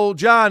tell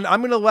John,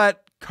 I'm going to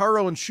let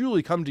Carl and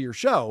Shuli come to your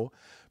show,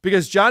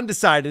 because John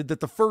decided that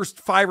the first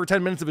 5 or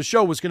 10 minutes of his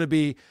show was going to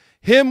be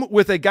him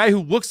with a guy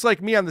who looks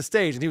like me on the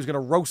stage, and he was going to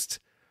roast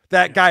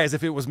that guy as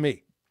if it was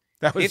me.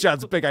 That was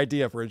John's big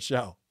idea for his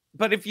show.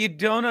 But if you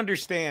don't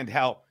understand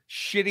how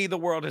shitty the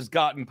world has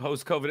gotten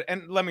post-COVID,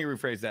 and let me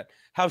rephrase that,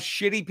 how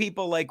shitty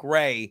people like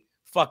Ray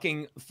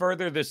fucking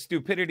further the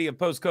stupidity of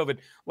post-COVID.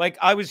 Like,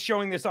 I was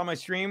showing this on my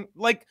stream.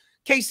 Like,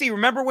 Casey,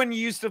 remember when you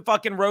used to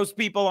fucking roast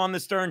people on the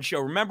Stern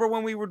Show? Remember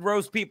when we would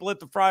roast people at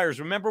the Friars?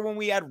 Remember when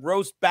we had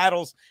roast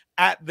battles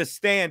at the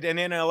Stand and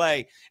in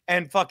LA?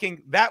 And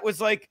fucking, that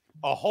was like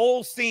a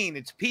whole scene.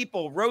 It's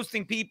people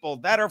roasting people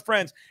that are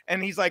friends.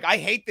 And he's like, I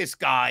hate this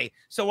guy,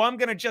 so I'm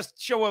going to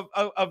just show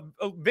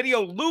a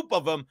video loop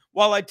of him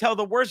while I tell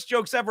the worst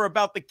jokes ever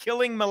about the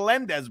killing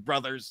Melendez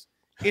brothers.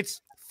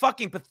 It's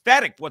fucking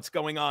pathetic what's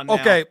going on now.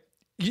 Okay,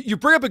 you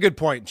bring up a good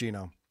point,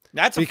 Gino.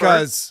 That's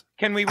because first.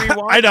 Can we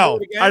rewind? I know.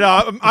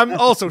 I'm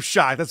also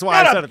shocked. That's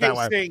why I said it that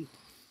way. Casey.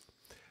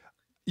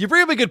 You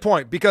bring up a good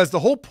point, because the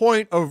whole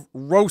point of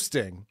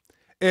roasting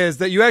is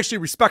that you actually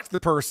respect the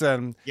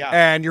person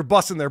and you're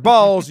busting their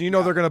balls and you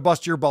know they're going to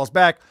bust your balls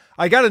back.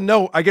 I got to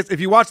know, I guess if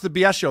you watched the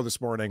BS show this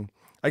morning,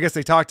 I guess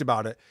they talked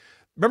about it.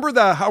 Remember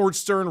the Howard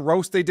Stern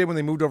roast they did when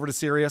they moved over to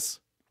Sirius?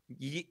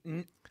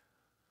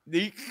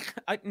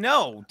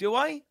 No, do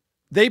I?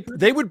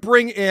 They would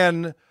bring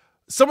in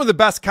some of the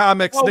best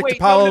comics, Nick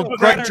DiPaolo,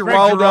 Greg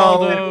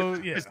Giraldo,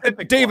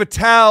 Dave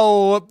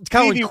Attell,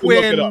 Colin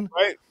Quinn. Up,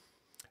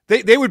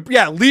 right? They would,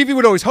 Levy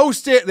would always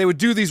host it. They would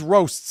do these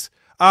roasts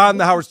on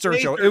the Howard Stern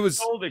show. It was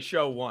sold a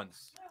show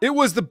once. It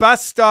was the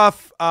best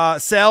stuff.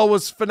 Sal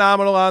was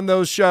phenomenal on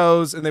those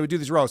shows, and they would do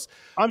these roasts.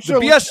 I'm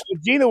sure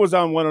Gina was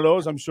on one of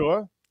those, I'm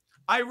sure.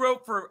 I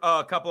wrote for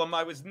a couple of them.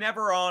 I was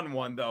never on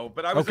one, though,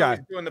 but I was always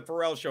doing the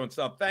Pharrell show and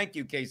stuff. Thank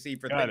you, KC,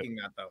 for thinking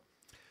that, though.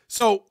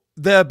 So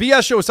the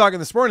BS show was talking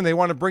this morning. They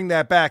want to bring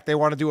that back. They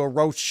want to do a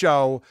roast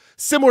show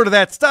similar to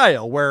that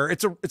style, where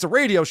it's a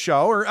radio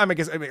show, or I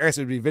guess it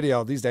would be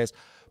video these days.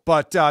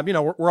 But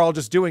we're all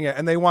just doing it,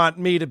 and they want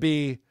me to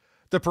be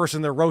the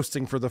person they're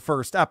roasting for the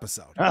first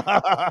episode.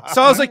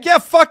 So I was like, yeah,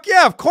 fuck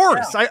yeah, of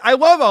course. Yeah. I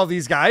love all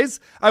these guys.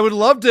 I would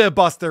love to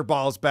bust their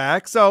balls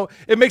back. So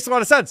it makes a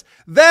lot of sense.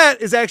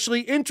 That is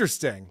actually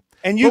interesting.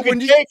 And you can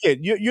take it.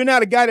 You're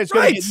not a guy that's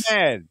going to get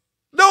mad.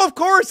 No, of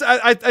course.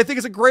 I think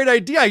it's a great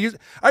idea.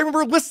 I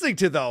remember listening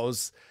to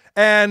those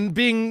and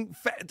being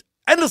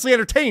endlessly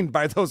entertained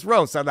by those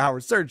roasts on the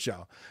Howard Stern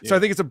show. Yeah. So I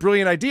think it's a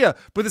brilliant idea.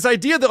 But this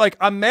idea that, like,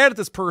 I'm mad at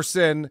this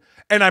person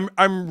and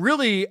I'm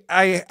really,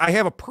 I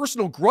have a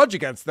personal grudge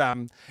against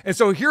them, and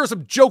so here are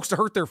some jokes to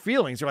hurt their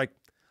feelings. You're like,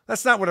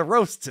 that's not what a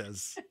roast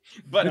is.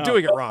 But you're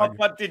doing it wrong.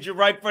 But did you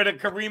write for the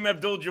Kareem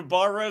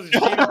Abdul-Jabbar roast?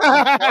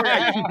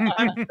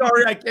 I'm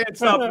sorry, I can't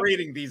stop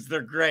reading these.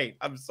 They're great.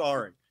 I'm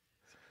sorry.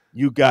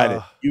 You got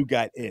it. You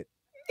got it.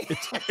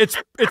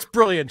 It's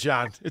brilliant,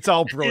 John. It's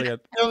all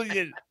brilliant.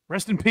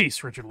 Rest in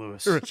peace, Richard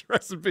Lewis.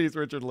 Rest in peace,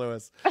 Richard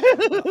Lewis.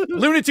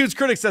 Looney Tunes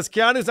critic says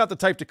Keanu's not the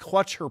type to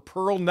clutch her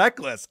pearl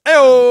necklace.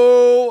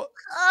 Oh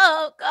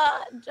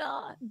God,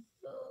 John.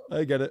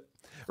 I get it.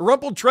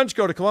 Rumpled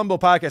Trenchcoat to Columbo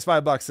Podcast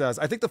 $5 says,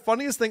 I think the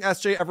funniest thing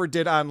SJ ever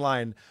did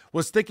online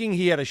was thinking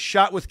he had a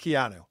shot with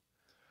Keanu.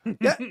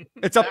 Yeah,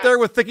 it's up there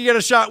with thinking he had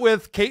a shot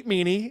with Kate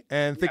Meany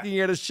and thinking he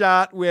had a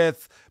shot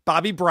with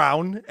Bobby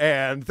Brown.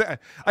 And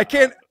I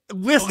can't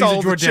list all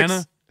the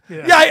chicks.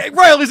 Yeah,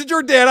 right, Lisa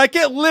Jordan. I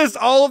can't list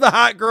all of the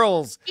hot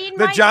girls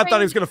that John thought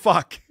he was going to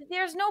fuck.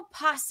 There's no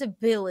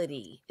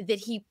possibility that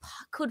he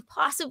could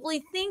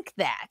possibly think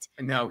that.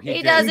 No,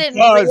 he doesn't.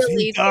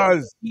 He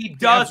does. He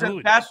does,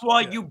 and that's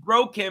why you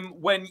broke him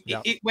when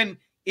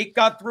it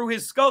got through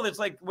his skull. It's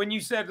like when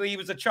you said he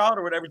was a child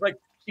or whatever. It's like,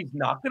 she's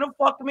not going to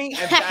fuck me,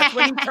 and that's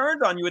when he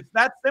turned on you. It's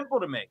that simple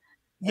to me.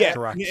 Yeah,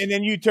 and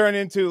then you turn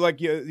into, like,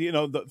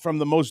 from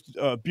the most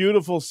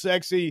beautiful,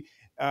 sexy.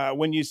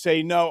 When you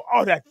say no,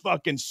 that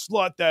fucking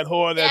slut, that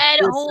whore, that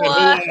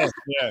whore.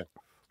 Yeah.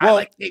 I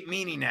like Kate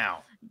Meany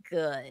now.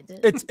 good.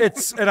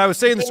 It's and I was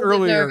saying this They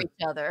earlier. deserve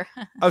each other.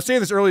 I was saying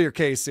this earlier,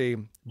 Casey,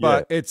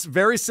 but it's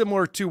very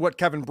similar to what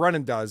Kevin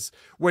Brennan does.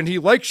 When he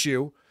likes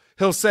you,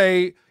 he'll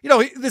say,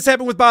 this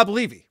happened with Bob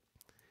Levy.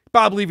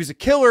 Bob Levy's a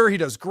killer. He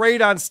does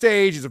great on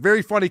stage. He's a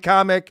very funny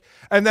comic.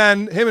 And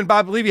then him and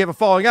Bob Levy have a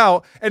falling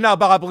out. And now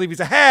Bob Levy's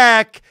a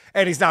hack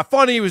and he's not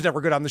funny. He was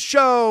never good on the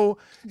show.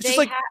 It's just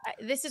like,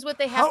 this is what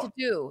they have to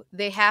do.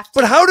 They have to.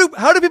 But how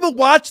do people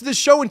watch this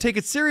show and take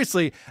it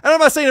seriously? And I'm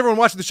not saying everyone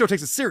watching the show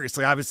takes it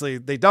seriously. Obviously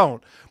they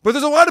don't. But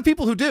there's a lot of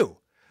people who do.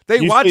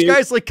 They watch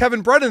guys like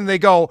Kevin Brennan and they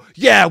go,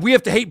 yeah, we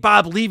have to hate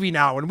Bob Levy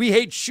now and we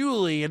hate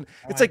Shuley. And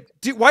it's like,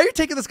 dude, why are you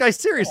taking this guy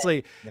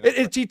seriously?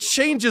 He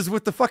changes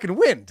with the fucking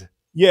wind.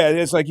 Yeah,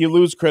 it's like you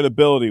lose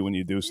credibility when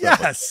you do stuff.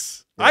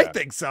 Yes, I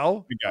think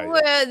so.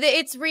 Well,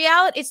 it's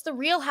reality. It's the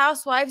Real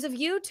Housewives of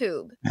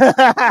YouTube.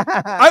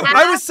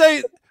 I was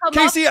saying,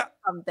 Casey,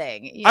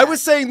 something. I was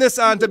saying this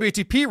on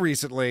WTP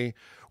recently,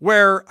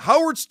 where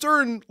Howard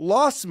Stern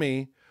lost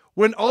me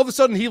when all of a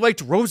sudden he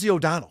liked Rosie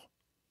O'Donnell.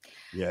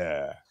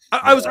 Yeah.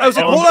 I was like,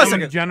 hold on a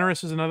second. Ellen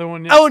DeGeneres is another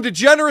one. Yeah. Ellen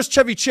DeGeneres,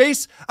 Chevy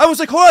Chase. I was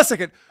like, hold on a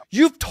second.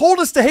 You've told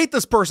us to hate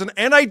this person,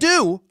 and I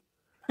do.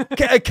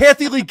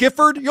 Kathy Lee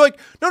Gifford. You're like,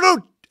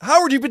 no,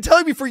 Howard, you've been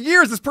telling me for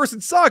years this person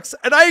sucks,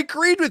 and I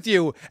agreed with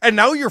you. And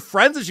now you're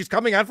friends and she's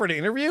coming on for an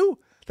interview?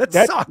 That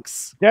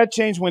sucks. That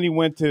changed when he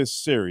went to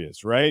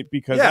Sirius, right?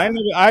 Because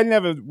I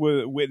never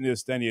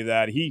witnessed any of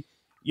that. He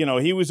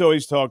was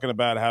always talking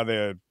about how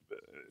the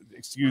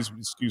excuse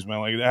my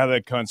language, how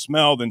that cunt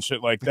smelled and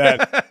shit like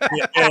that.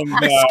 And,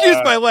 excuse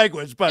my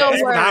language, but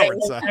that's what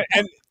Howard said.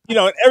 And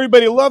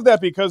everybody loved that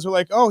because we're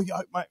like, oh,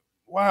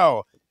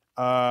 wow.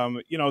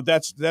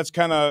 That's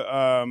kind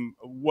of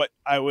what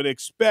I would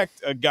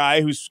expect a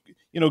guy who's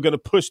going to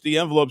push the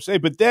envelope say.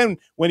 But then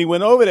when he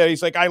went over there,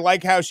 he's like, I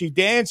like how she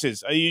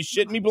dances. Are you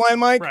shitting me, Blind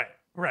Mike? Right.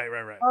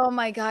 Oh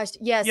my gosh,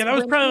 yes. Yeah, that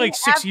was probably like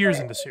 6 years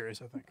into series,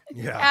 I think.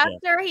 Yeah.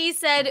 After he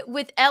said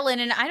with Ellen,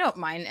 and I don't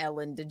mind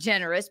Ellen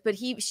DeGeneres, but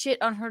he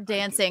shit on her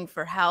dancing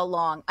for how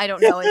long? I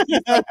don't know. And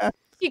he's like,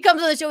 he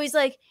comes on the show, he's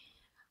like,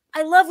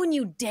 I love when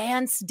you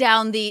dance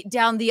down the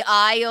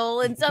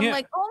aisle. And so I'm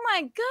like, oh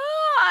my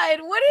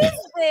God, what is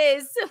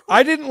this?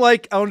 I didn't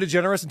like Ellen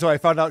DeGeneres until I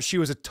found out she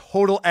was a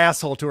total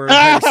asshole to her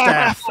entire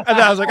staff. And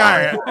then I was like, all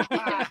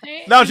right.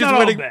 Now she's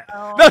winning.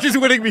 Now she's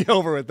winning me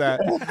over with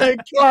that.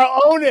 Carl,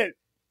 own it.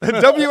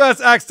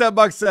 WSX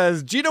 $10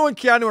 says, Gino and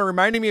Keanu are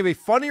reminding me of a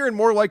funnier and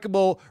more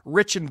likable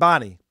Rich and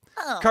Bonnie.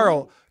 Oh.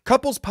 Carl,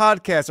 couples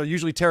podcasts are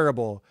usually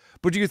terrible,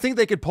 but do you think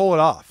they could pull it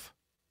off?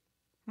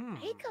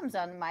 He comes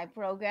on my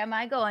program.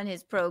 I go on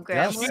his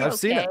program. Yes, I've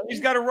seen it.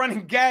 She's got a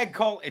running gag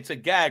called, it's a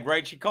gag,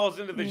 right? She calls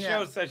into the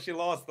show, says she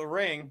lost the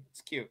ring.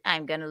 It's cute.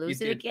 I'm going to lose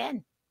it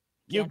again.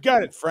 You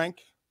got it,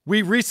 Frank.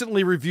 We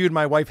recently reviewed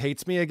My Wife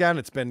Hates Me Again.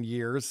 It's been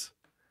years.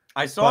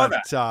 I saw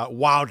that.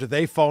 Wow, did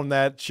they phone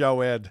that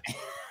show in?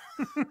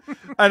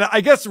 And I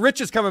guess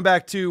Rich is coming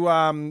back to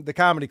the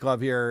comedy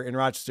club here in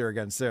Rochester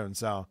again soon.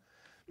 So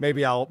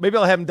maybe I'll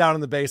have him down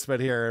in the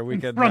basement here and we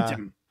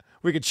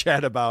could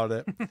chat about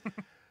it.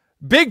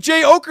 Big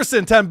J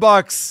Okerson,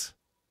 $10.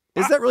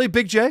 Is that really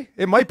Big J?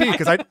 It might be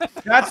because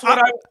That's what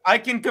I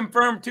can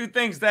confirm two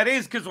things. That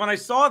is because when I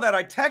saw that,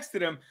 I texted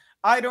him.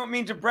 I don't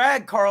mean to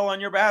brag, Carl, on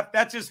your behalf.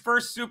 That's his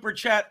first super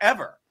chat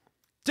ever.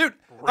 Dude,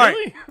 really? All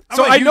right.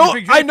 So I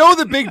know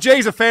that Big J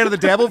is a fan of the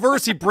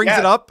Dabbleverse. He brings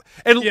it up,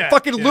 and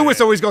Lewis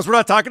always goes, "We're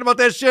not talking about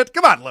that shit."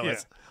 Come on,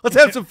 Lewis. Let's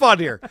have some fun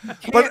here.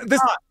 But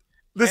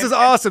this is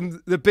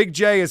awesome. The Big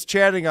J is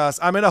chatting us.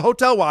 I'm in a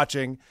hotel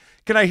watching.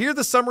 Can I hear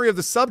the summary of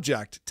the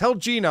subject? Tell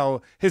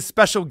Gino his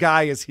special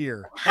guy is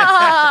here.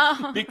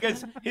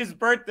 Because his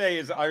birthday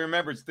is, I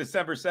remember it's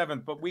December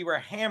 7th, but we were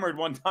hammered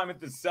one time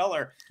at the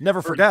cellar.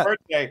 Never for forget. His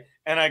birthday,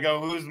 and I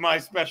go, who's my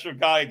special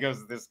guy? He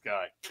goes, this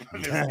guy.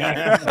 This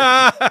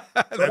guy.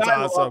 That's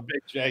awesome. Love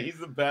Big J. He's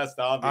the best,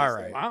 obviously. All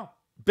right. Wow.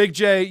 Big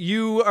J,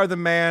 you are the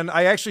man.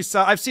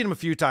 I've seen him a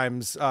few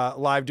times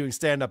live doing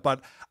stand-up,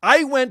 but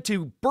I went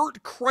to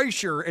Bert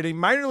Kreischer at a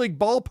minor league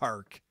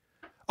ballpark.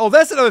 Oh,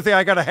 that's another thing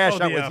I got to hash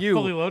out with you.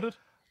 Fully Loaded?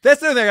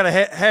 That's another thing I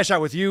got to hash out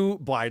with you,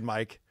 Blind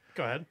Mike.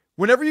 Go ahead.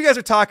 Whenever you guys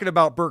are talking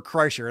about Bert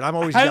Kreischer, and I'm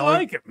always yelling. I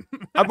like him.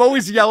 I'm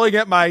always yelling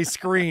at my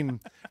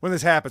screen when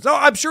this happens. Oh,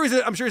 I'm sure he's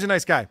a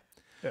nice guy.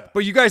 Yeah.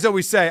 But you guys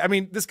always say, I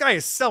mean, this guy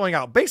is selling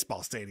out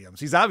baseball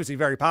stadiums. He's obviously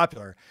very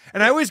popular.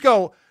 And I always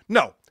go,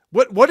 no.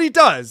 What he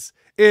does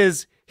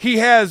is he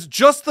has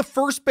just the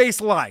first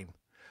base line.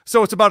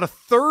 So it's about a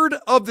third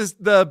of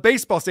the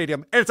baseball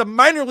stadium, and it's a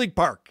minor league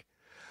park.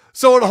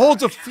 So it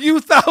holds a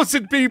few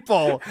thousand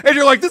people, and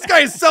you're like, this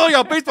guy is selling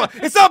out baseball.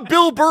 It's not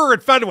Bill Burr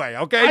at Fenway,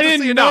 okay? I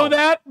didn't know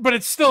that, but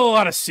it's still a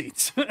lot of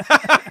seats.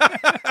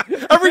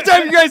 Every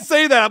time you guys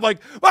say that, I'm like,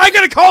 well, I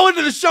got to call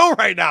into the show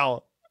right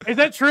now. Is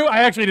that true?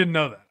 I actually didn't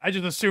know that. I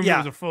just assumed it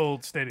was a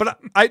full stadium.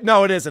 But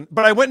no, it isn't.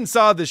 But I went and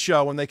saw this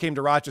show when they came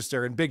to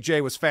Rochester, and Big J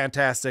was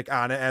fantastic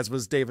on it, as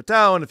was Dave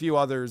Attell and a few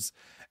others.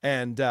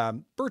 And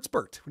Bert's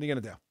Bert. What are you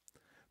going to do?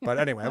 But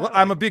anyway,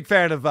 I'm a big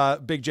fan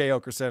of Big J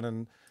Okerson,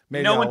 and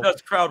maybe no one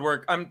does crowd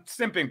work. I'm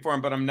simping for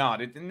him, but I'm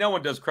not. No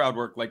one does crowd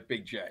work like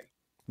Big J.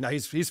 No,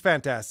 he's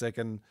fantastic.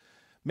 And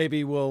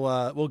maybe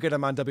we'll get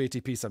him on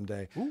WATP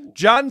someday.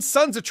 John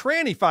Son's a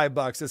tranny,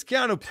 $5 says,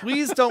 Keanu,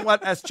 please don't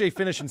let SJ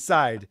finish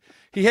inside.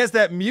 He has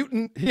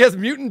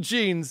mutant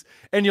genes,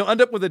 and you'll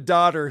end up with a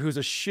daughter who's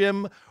a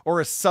shim or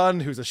a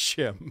son who's a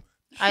shim.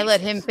 I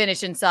let him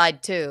finish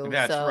inside too.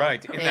 That's so,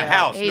 right. In the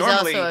house. He's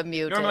normally, also a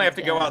mutant. Normally I have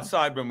to go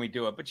outside when we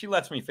do it, but she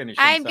lets me finish.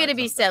 I'm going to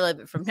be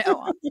celibate from now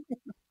on.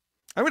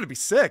 I'm going to be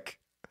sick.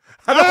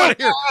 I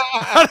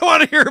don't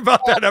want to hear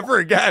about that ever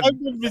again.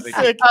 I'm gonna be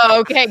sick. Oh,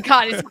 okay.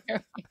 God,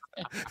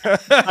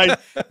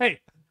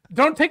 Hey,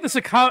 don't take this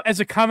as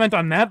a comment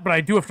on that, but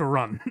I do have to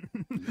run.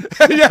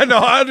 Yeah, no,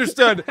 I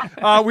understood.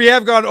 We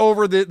have gone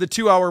over the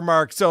 2-hour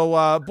mark.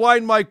 So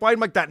Blind Mike,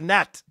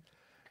 blindmike.net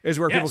is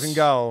where people can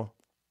go.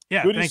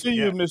 Yeah, Good to see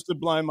you, Mr.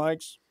 Blind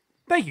Mikes.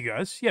 Thank you,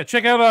 guys. Yeah,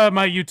 check out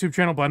my YouTube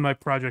channel, Blind Mike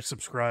Project.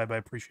 Subscribe. I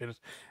appreciate it.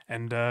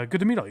 And good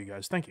to meet all you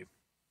guys. Thank you.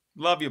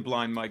 Love you,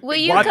 Blind Mike. will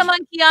you come on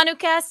Keanu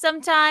Cast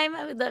sometime?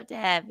 I would love to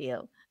have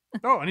you.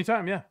 Oh,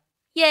 anytime, yeah.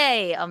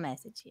 Yay, I'll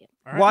message you.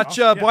 All right, Watch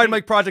awesome. Blind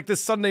Mike Project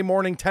this Sunday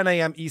morning, 10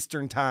 a.m.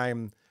 Eastern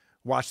time.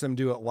 Watch them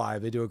do it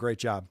live. They do a great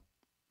job.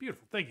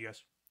 Beautiful. Thank you,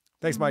 guys.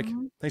 Thanks, Mike.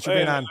 Thanks for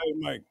being on. Hey,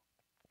 Mike.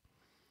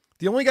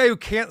 The only guy who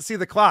can't see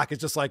the clock is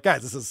just like,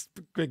 guys, this has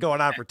been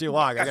going on for too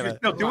long. I You're gotta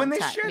still doing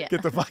this shit? Yeah.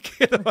 get the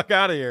fuck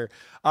out of here.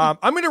 I'm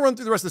going to run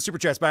through the rest of the super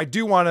chats, but I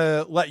do want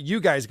to let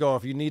you guys go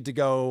if you need to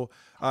go.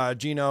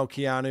 Gino,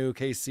 Keanu,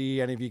 KC,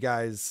 any of you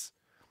guys.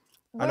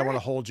 I don't want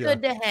to hold you.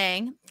 Good to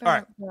hang for All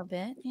right. a little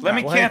bit. Yeah. Let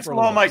me we'll hang for cancel a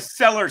little all my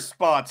seller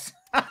spots.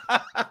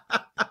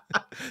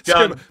 So,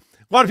 Done. a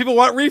lot of people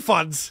want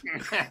refunds.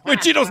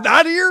 Wait, Gino's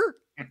not here?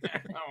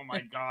 Oh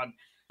my God.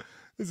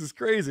 This is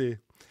crazy.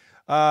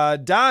 Don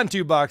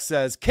 $2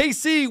 says,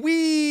 KC,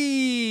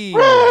 wee!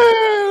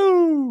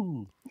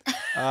 Woo!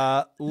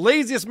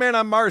 Laziest man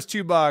on Mars,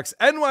 $2.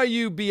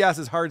 NYU BS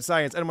is hard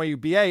science.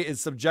 NYU BA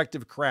is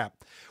subjective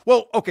crap.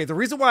 Well, okay, the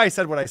reason why I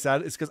said what I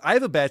said is because I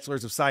have a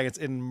bachelor's of science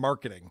in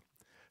marketing.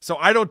 So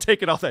I don't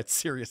take it all that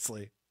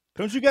seriously.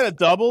 Don't you get a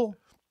double?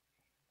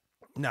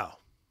 No.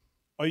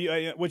 Oh,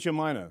 what's your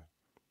minor?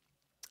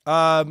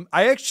 I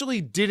actually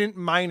didn't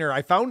minor.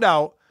 I found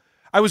out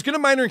I was going to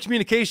minor in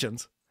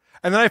communications.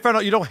 And then I found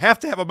out you don't have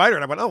to have a minor.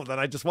 And I went, oh, then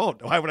I just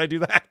won't. Why would I do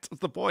that?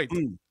 What's the point?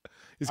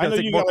 He's I going know to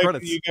take you more got,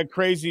 credits. you got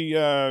crazy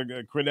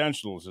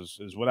credentials,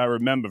 is what I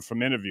remember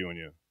from interviewing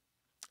you.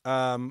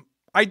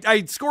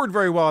 I scored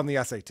very well on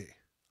the SAT.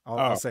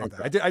 I'll say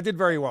okay. that. I did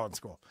very well in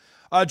school.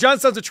 John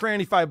Sons of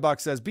Tranny, $5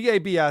 says,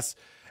 BABS,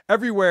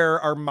 everywhere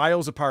are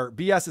miles apart.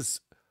 BS is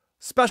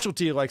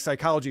specialty like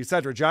psychology,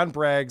 etc. John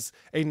brags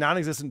a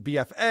non-existent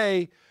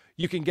BFA.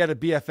 You can get a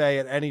BFA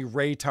at any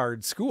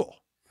retard school.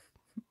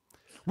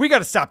 We got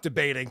to stop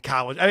debating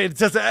college. I mean,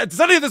 does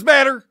any of this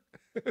matter?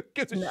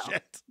 Gives a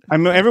shit. I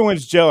mean,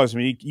 everyone's jealous. I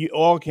mean, you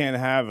all can't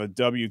have a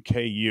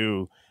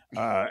WKU.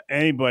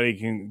 Anybody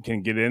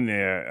can get in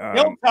there.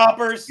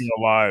 Hilltoppers.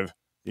 Alive.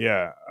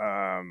 Yeah.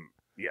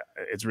 Yeah.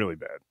 It's really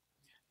bad.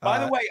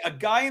 By the way, a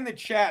guy in the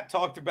chat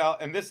talked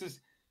about, and this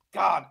is,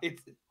 God,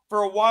 it's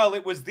for a while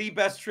it was the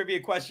best trivia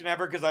question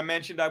ever because I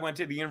mentioned I went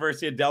to the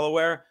University of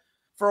Delaware.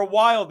 For a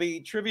while, the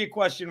trivia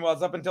question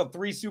was up until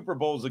 3 Super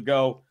Bowls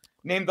ago.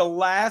 Name the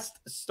last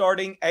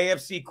starting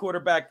AFC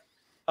quarterback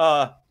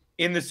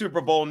in the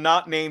Super Bowl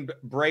not named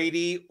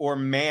Brady or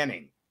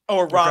Manning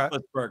or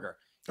Roethlisberger.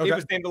 Okay. It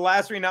was named the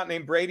last 3 not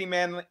named Brady,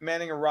 Manning,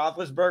 or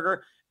Roethlisberger.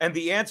 And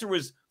the answer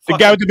was The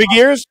guy with the big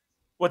ears?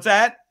 What's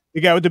that?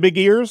 The guy with the big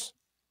ears?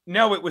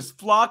 No, it was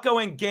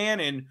Flacco and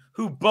Gannon,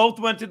 who both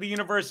went to the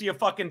University of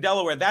fucking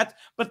Delaware.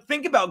 But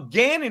think about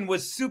Gannon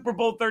was Super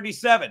Bowl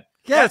 37.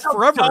 Yeah, That's it's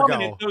forever how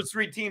dominant ago. those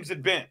 3 teams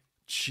had been.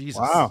 Jesus.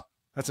 Wow.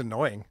 That's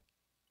annoying.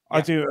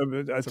 I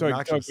talked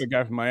obnoxious. to a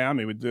guy from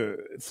Miami.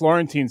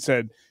 Florentine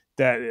said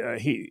that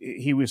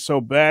he was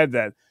so bad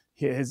that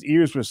his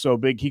ears were so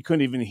big he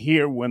couldn't even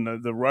hear when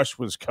the rush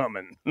was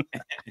coming. Are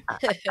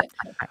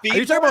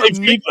you talking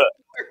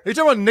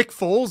about Nick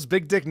Foles,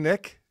 Big Dick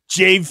Nick?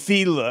 Jay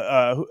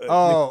Fiedler.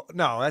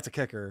 No, that's a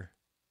kicker.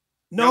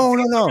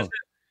 No.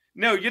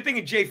 No, you're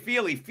thinking Jay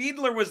Feely.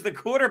 Fiedler was the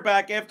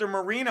quarterback after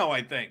Marino,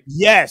 I think.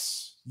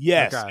 Yes.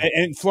 Okay.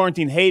 And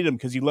Florentine hated him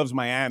because he loves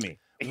Miami.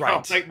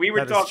 Right. Like we were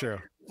That is talking. true.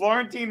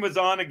 Florentine was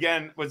on.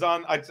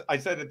 I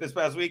said it this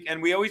past week,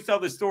 and we always tell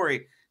this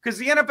story because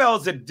the NFL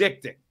is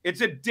addicting.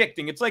 It's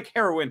addicting. It's like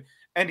heroin.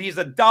 And he's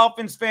a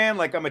Dolphins fan,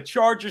 like I'm a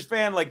Chargers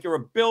fan, like you're a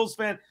Bills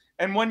fan.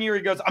 And one year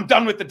he goes, I'm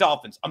done with the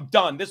Dolphins. I'm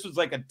done. This was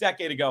like a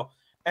decade ago.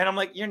 And I'm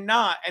like, you're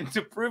not. And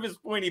to prove his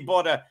point, he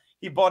bought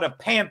a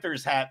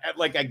Panthers hat at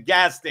like a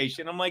gas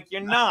station. I'm like,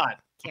 you're not.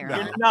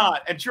 Terrible. You're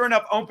not. And sure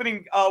enough,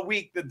 opening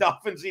week, the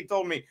Dolphins, he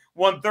told me,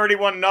 won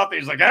 31-0.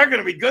 He's like, they're going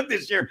to be good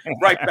this year.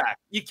 Right back.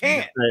 You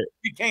can't.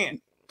 You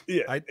can't.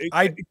 Yeah,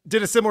 I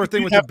did a similar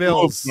thing with the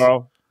Bills.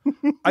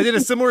 I did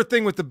a similar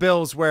thing with the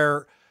Bills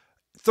where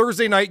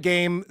Thursday night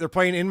game, they're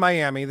playing in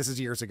Miami. This is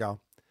years ago.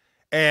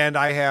 and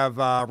I have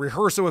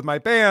rehearsal with my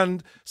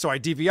band. So I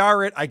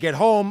DVR it. I get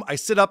home. I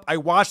sit up. I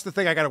watch the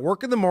thing. I got to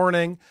work in the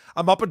morning.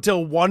 I'm up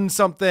until 1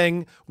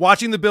 something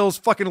watching the Bills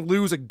fucking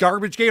lose a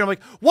garbage game. I'm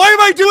like, why am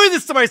I doing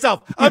this to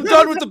myself? I'm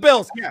done with the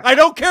Bills. I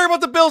don't care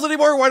about the Bills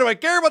anymore. Why do I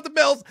care about the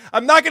Bills?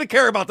 I'm not going to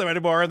care about them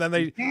anymore. And then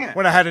they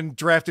went ahead and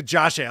drafted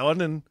Josh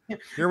Allen, and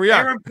here we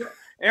are.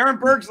 Aaron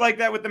Berg's like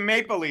that with the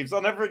Maple Leafs. I'll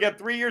never forget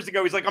 3 years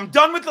ago. He's like, I'm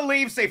done with the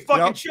Leafs. They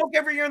fucking choke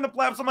every year in the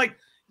playoffs. I'm like,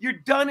 you're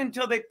done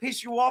until they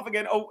piss you off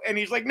again. Oh, and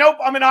he's like, nope,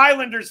 I'm an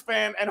Islanders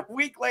fan. And a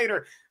week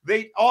later,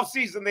 off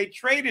season, they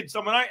traded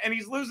someone, and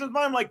he's losing his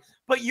mind. I'm like,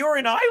 but you're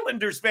an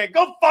Islanders fan.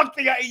 Go fuck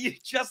the guy.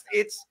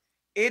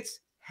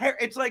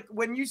 It's like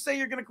when you say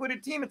you're going to quit a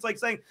team, it's like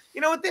saying,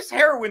 you know what, this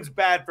heroin's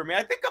bad for me.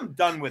 I think I'm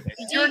done with it.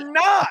 You're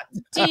not.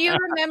 Do you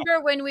remember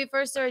when we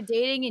first started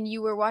dating and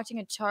you were watching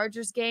a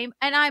Chargers game?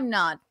 And I'm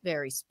not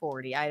very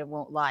sporty. I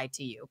won't lie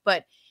to you.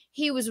 But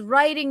he was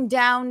writing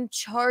down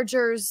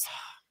Chargers.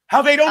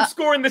 How they don't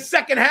score in the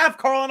second half,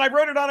 Carl, and I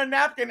wrote it on a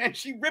napkin, and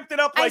she ripped it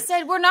up. Like, I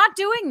said, we're not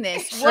doing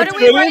this. What That's are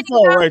we writing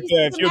info down right these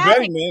there. If you're schematics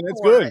betting, man,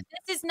 that's for? good.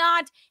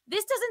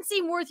 This doesn't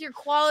seem worth your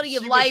quality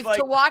of She was life like-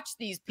 to watch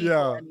these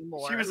people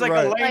anymore. she was like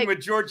Right. Elaine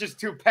with George's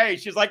toupee.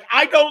 She's like,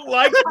 I don't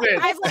like this.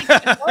 I'm like,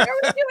 what are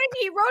we doing?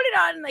 He wrote it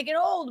on like an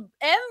old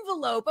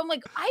envelope. I'm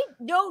like, I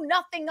know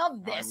nothing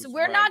of this. was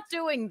We're right. not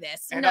doing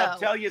this. And No. I'll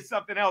tell you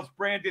something else.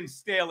 Brandon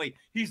Staley,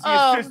 he's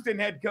the assistant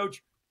head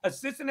coach.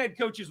 Assistant head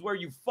coach is where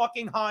you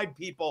fucking hide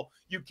people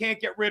you can't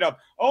get rid of.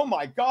 Oh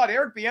my God,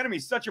 Eric Bieniemy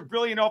is such a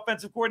brilliant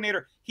offensive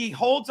coordinator. He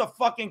holds a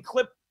fucking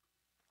clip.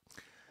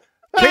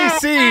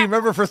 KC,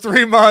 remember for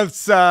 3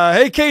 months.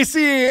 Hey,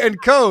 KC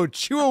and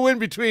Coach, who will win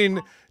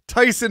between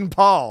Tyson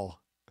Paul?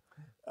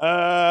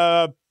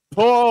 Paul,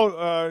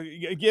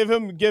 give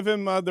him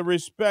the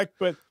respect,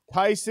 but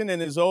Tyson in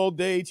his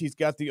old age, he's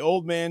got the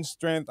old man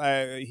strength.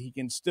 He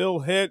can still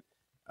hit.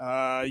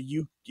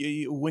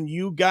 When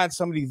you got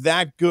somebody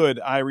that good,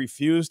 I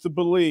refuse to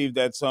believe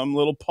that some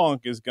little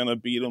punk is going to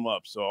beat him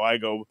up. So I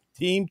go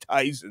Team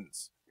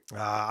Tysons.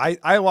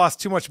 I lost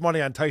too much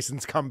money on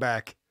Tyson's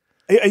comeback.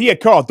 Yeah,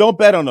 Carl, don't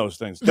bet on those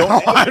things. No,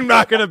 I'm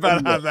not going to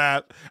bet on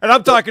that. And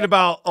I'm talking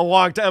about a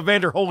long time.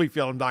 Evander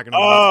Holyfield, I'm talking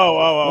about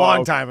a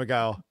long time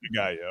ago.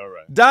 Got you. All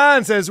right.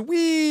 Don says,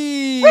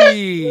 wee.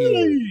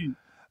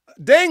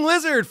 Dang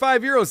Lizard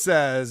 5 euros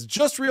says,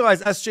 just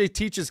realized SJ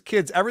teaches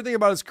kids everything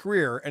about his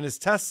career, and his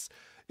tests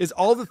is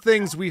all the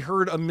things we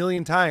heard a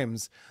million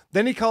times.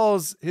 Then he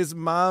calls his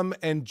mom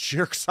and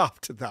jerks off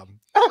to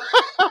them.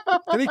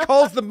 Then he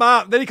calls the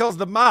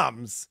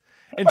moms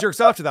and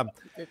jerks off to them.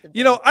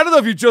 You know, I don't know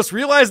if you just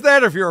realized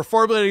that or if you're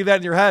formulating that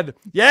in your head.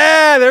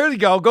 Yeah, there you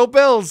go. Go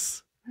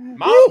Bills.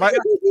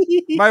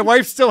 My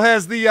wife still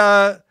has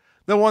the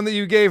one that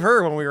you gave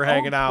her when we were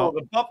hanging out.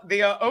 The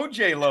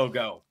OJ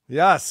logo.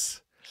 Yes.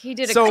 He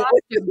did a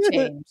costume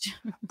change.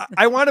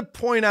 I want to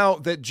point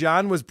out that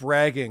John was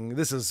bragging,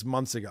 this is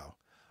months ago,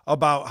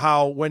 about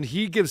how when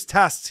he gives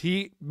tests,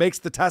 he makes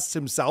the tests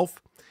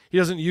himself. He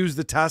doesn't use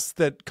the tests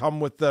that come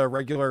with the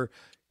regular.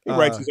 He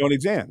writes his own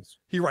exams.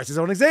 He writes his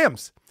own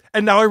exams.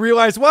 And now I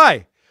realize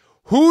why.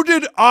 Who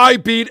did I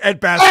beat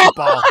at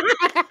basketball?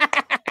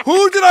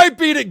 Who did I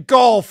beat at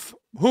golf?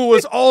 Who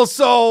was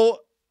also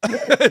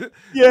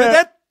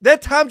that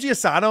Tom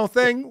Giussano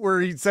thing where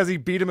he says he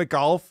beat him at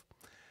golf?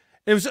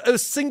 It was a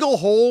single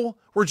hole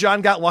where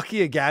John got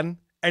lucky again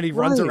and he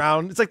runs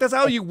around. It's like, that's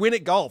how you win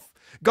at golf.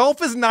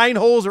 Golf is 9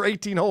 holes or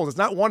 18 holes. It's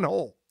not 1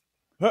 hole.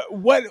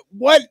 What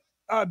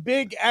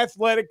big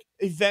athletic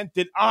event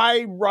did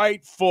I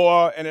write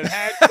for, and it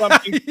had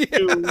something to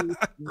do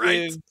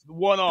with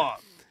one arm?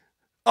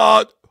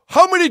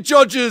 How many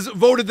judges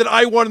voted that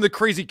I won in the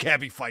crazy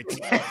cabbie fight?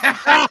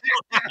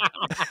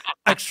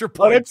 Extra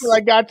points. That's what I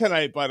got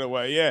tonight, by the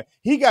way. Yeah,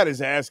 he got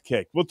his ass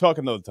kicked. We'll talk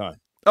another time.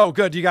 Oh,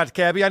 good. You got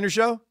cabbie on your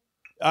show?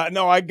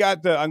 No, I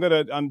got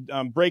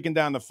I'm breaking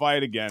down the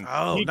fight again.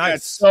 Oh, he nice.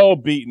 got so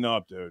beaten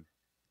up, dude.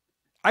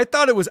 I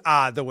thought it was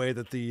odd the way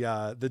that the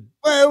Well,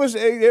 it was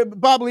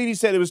Bob Levy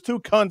said it was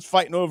 2 cunts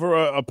fighting over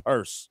a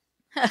purse.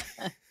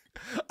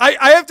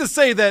 I have to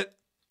say that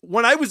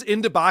when I was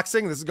into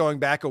boxing, this is going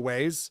back a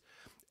ways,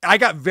 I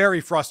got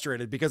very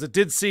frustrated because it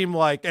did seem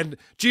like, and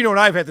Gino and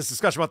I have had this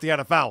discussion about the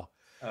NFL.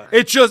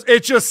 It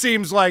just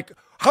seems like,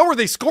 how are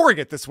they scoring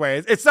it this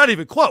way? It's not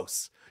even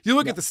close. You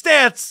look at the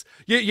stats,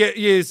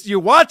 you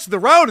watch the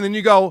round, and then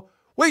you go,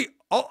 wait,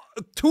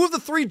 2 of the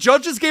 3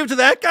 judges gave it to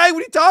that guy? What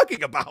are you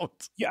talking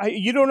about? Yeah,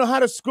 you don't know how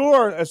to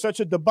score such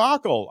a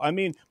debacle. I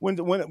mean, when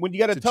you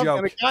got a tough,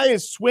 and the guy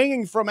is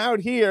swinging from out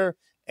here,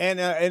 and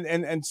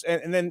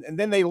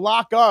then they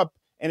lock up,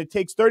 and it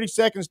takes 30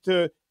 seconds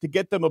to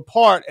get them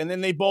apart, and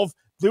then they both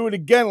do it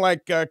again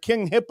like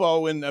King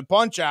Hippo in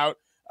Punch Out.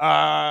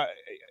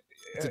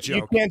 It's a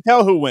joke. You can't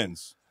tell who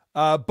wins.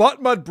 Butt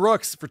Mud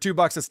Brooks for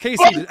 $2 says,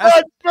 Casey,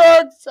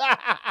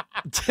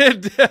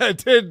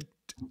 did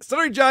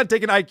Stuttering John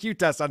take an IQ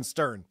test on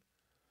Stern?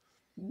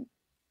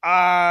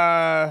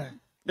 It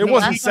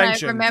wasn't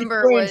sanctioned. I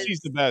remember was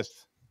she's the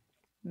best.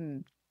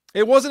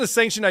 It wasn't a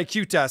sanctioned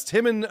IQ test.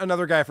 Him and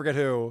another guy, I forget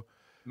who,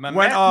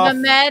 went off.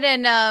 Mehmet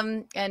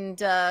and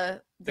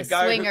the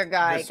guy swinger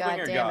guy. the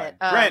swinger God damn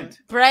guy. it.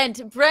 Brent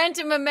and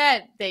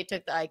Mehmet. They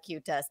took the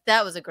IQ test.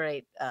 That was a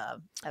great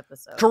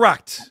episode.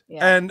 Correct.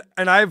 Yeah.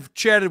 And I've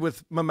chatted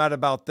with Mehmet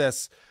about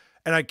this,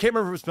 and I can't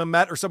remember if it was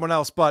Mehmet or someone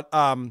else, but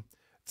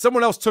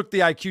someone else took the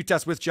IQ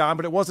test with John,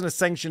 but it wasn't a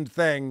sanctioned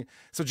thing.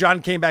 So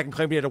John came back and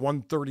claimed he had a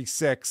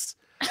 136.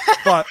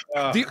 But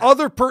the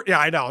other yeah,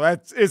 I know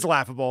that is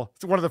laughable.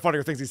 It's one of the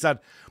funnier things he said.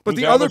 But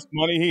the other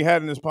money he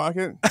had in his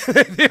pocket,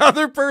 the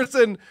other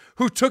person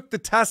who took the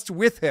test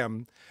with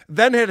him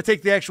then had to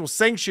take the actual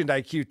sanctioned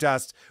IQ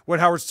test when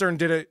Howard Stern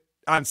did it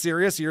on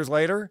Sirius years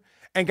later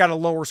and got a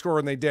lower score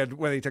than they did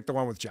when they took the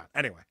one with John.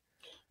 Anyway,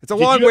 it's a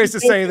long ways to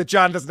say that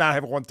John does not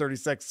have a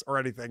 136 or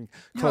anything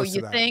close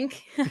to that.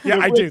 Think? Yeah,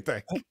 I do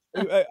think.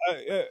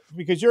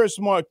 Because you're a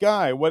smart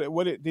guy.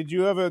 What did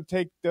you ever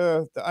take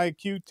the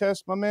IQ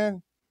test, my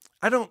man?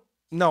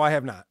 No, I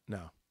have not.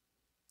 No.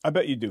 I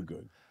bet you do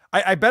good.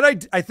 I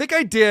bet I think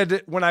I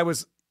did when I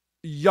was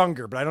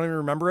younger, but I don't even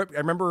remember it. I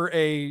remember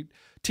a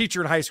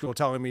teacher in high school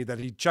telling me that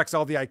he checks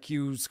all the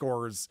IQ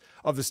scores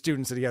of the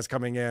students that he has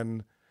coming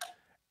in.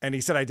 And he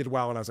said I did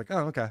well. And I was like,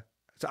 oh, okay.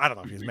 So I don't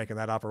know if he was making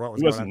that up or what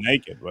was he going wasn't on.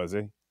 naked, was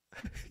he?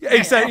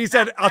 Yeah, he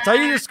said, I'll tell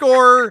you your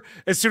score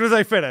as soon as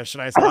I finish.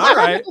 And I said, all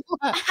right.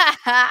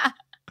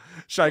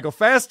 Should I go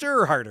faster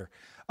or harder?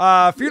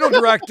 Funeral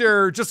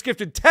director just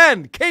gifted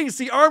 10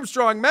 Casey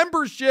Armstrong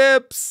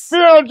memberships.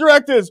 Funeral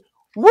directors,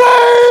 way!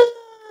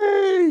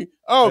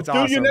 Oh, That's do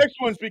awesome. your next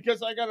ones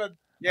because I gotta.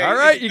 Yeah, all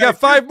right, you got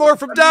 5 more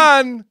from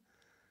Don.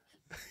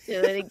 Do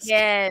it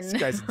again. This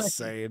guy's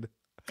insane.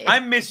 I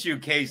miss you,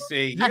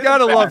 KC. You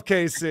gotta love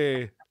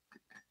KC.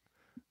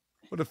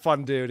 What a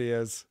fun dude he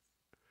is.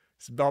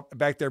 He's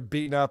back there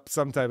beating up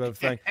some type of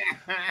thing.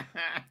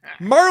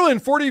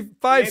 Marlon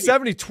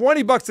 4570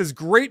 $20 says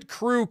great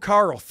crew,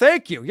 Carl.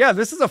 Thank you. Yeah,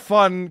 this is a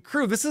fun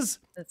crew. This is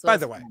by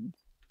the way,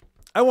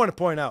 I want to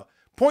point out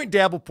Point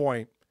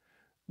Dabblepoint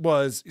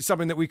was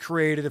something that we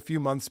created a few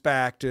months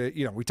back to,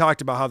 we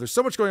talked about how there's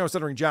so much going on with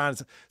Stuttering John.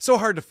 It's so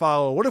hard to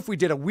follow. What if we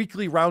did a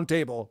weekly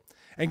roundtable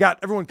and got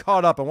everyone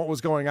caught up on what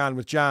was going on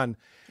with John?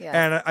 Yeah.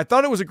 And I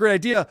thought it was a great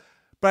idea,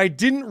 but I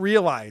didn't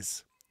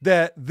realize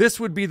that this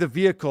would be the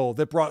vehicle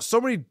that brought so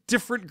many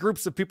different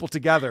groups of people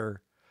together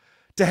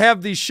to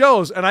have these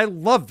shows. And I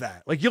love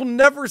that. Like, you'll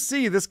never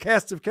see this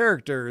cast of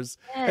characters.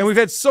 Yes. And we've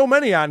had so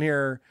many on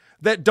here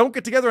that don't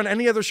get together on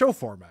any other show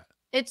format.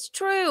 It's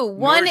true.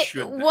 One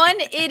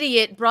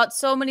idiot brought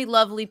so many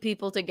lovely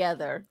people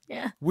together.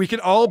 Yeah. We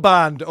can all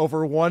bond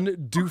over one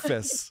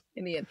doofus.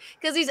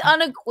 Because he's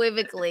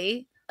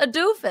unequivocally a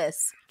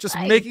doofus. Just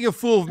making a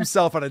fool of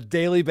himself on a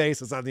daily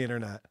basis on the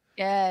internet.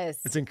 Yes.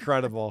 It's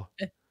incredible.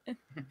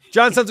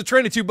 John sends a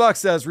train of $2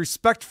 says,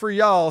 respect for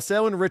y'all.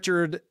 Sal and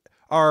Richard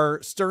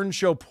are Stern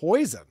Show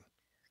poison.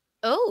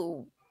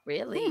 Oh,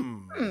 really?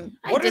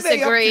 I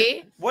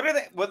disagree. What are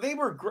they? Well, they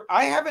were.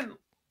 I haven't.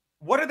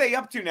 What are they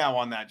up to now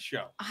on that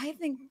show? I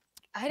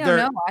don't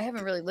know. I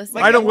haven't really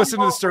listened. I don't listen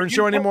to the Stern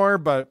Show anymore,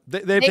 but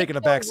they've taken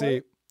a back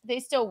seat. They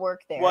still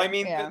work there. Well, I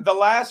mean, the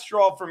last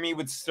straw for me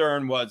with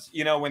Stern was,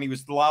 when he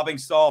was lobbing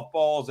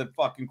softballs at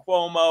fucking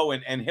Cuomo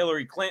and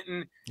Hillary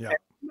Clinton. Yeah.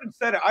 And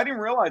said it. I didn't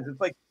realize it's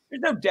like,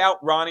 there's no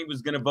doubt Ronnie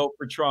was going to vote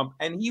for Trump,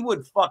 and he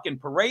would fucking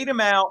parade him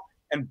out,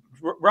 and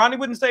Ronnie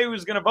wouldn't say he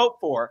was going to vote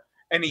for,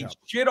 and he'd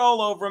shit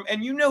all over him.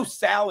 And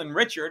Sal and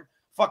Richard,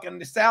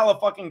 Sal, a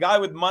fucking guy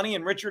with money,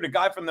 and Richard, a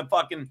guy from the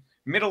fucking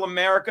middle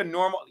America,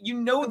 normal.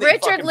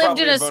 Richard lived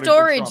in a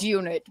storage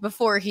unit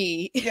before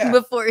he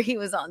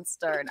was on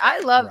Stern. I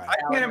love. Right.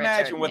 I can't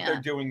imagine what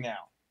they're doing now.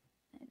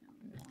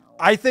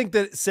 I think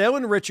that Sal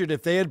and Richard,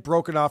 if they had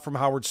broken off from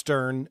Howard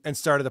Stern and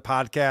started a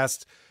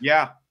podcast,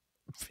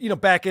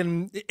 back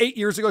in 8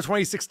 years ago,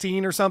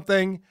 2016 or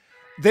something,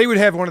 they would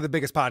have one of the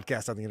biggest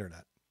podcasts on the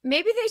internet.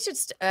 Maybe they should.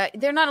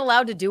 They're not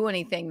allowed to do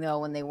anything though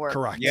when they work.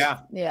 Correct.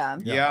 Yeah.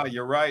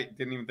 You're right.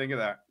 Didn't even think of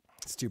that.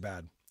 It's too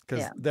bad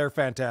because they're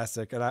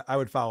fantastic, and I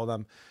would follow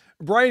them.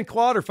 Brian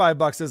Clauder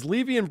 $5 says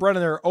Levy and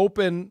Brennan are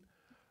open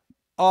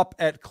up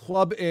at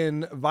club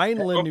in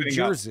Vineland, New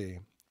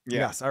Jersey.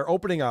 Yes, are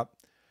opening up.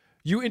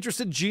 You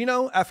interested,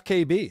 Gino?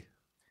 FKB.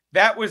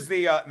 That was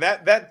the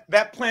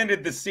that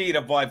planted the seed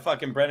of why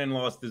fucking Brennan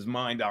lost his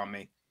mind on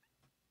me.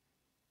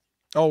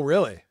 Oh,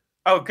 really?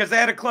 Oh, because they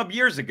had a club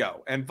years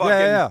ago, and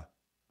fucking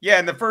yeah.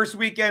 And the first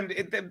weekend,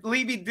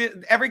 Levy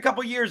did every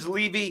couple years.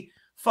 Levy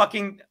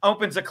fucking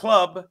opens a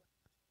club.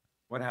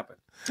 What happened?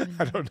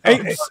 I don't know.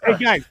 Hey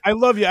guys, I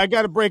love you. I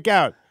got to break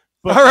out.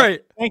 But all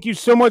right. Thank you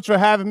so much for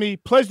having me.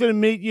 Pleasure to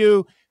meet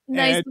you.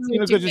 Nice to meet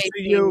you. Good to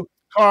see you,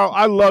 Carl.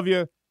 I love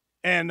you.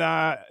 And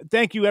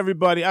thank you,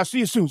 everybody. I'll see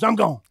you soon. So I'm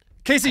gone.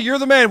 Casey, you're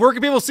the man. Where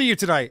can people see you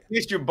tonight?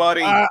 Missed you,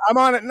 buddy. I'm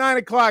on at 9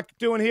 o'clock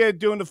doing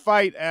the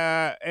fight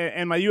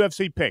and my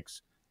UFC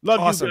picks. Love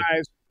you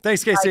guys.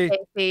 Thanks, Casey. Bye,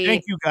 Casey.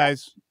 Thank you,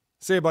 guys.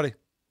 See you, buddy.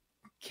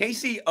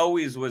 Casey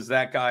always was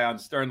that guy on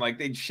Stern. Like,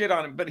 they'd shit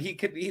on him, but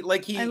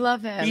I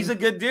love him. He's a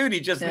good dude. He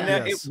just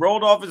it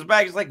rolled off his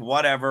back. He's like,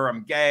 whatever.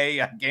 I'm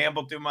gay. I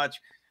gamble too much.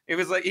 It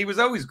was like he was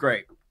always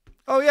great.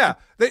 Oh yeah,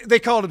 they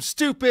called him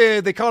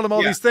stupid. They called him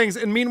all these things,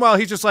 and meanwhile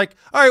he's just like,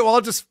 all right, well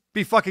I'll just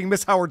be fucking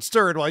Miss Howard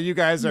Stern while you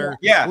guys are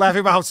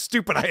laughing about how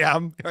stupid I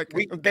am. Like,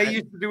 They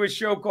used to do a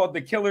show called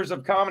The Killers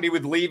of Comedy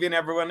with Levy and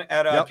everyone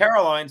at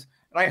Caroline's,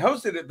 and I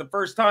hosted it the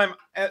first time.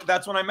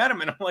 That's when I met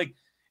him, and I'm like,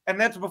 and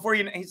that's before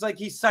he's like,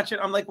 he's such an.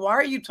 I'm like, why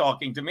are you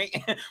talking to me?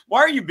 Why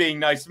are you being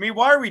nice to me?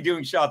 Why are we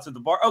doing shots at the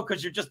bar? Oh,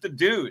 because you're just a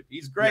dude.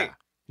 He's great.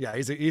 Yeah,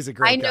 he's a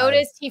great guy. I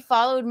noticed he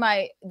followed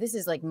this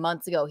is like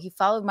months ago. He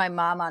followed my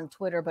mom on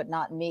Twitter, but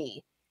not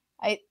me.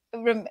 I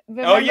remember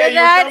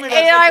that. And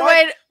I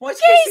went,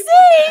 Casey,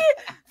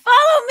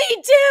 follow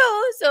me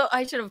too. So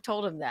I should have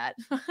told him that.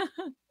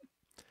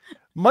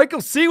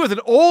 Michael C. with an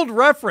old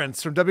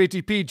reference from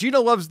WATP. Gina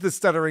loves the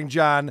Stuttering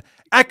John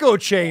echo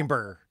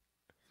chamber.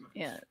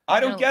 Yeah, I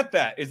don't get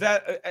that. Is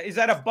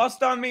that a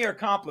bust on me or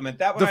compliment?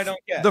 That one I don't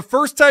get. The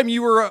first time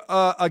you were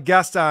a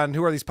guest on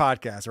Who Are These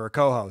Podcasts or a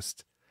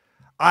co-host,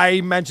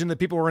 I mentioned that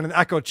people were in an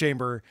echo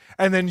chamber,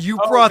 and then you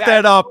brought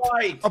that up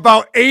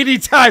about 80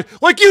 times.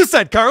 Like you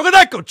said, Carl, an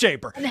echo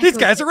chamber. These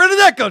guys are in an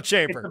echo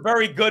chamber. It's a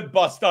very good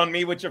bust on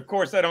me, which of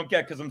course I don't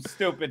get because I'm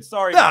stupid.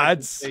 Sorry.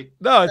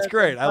 It's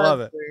great. I love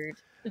it.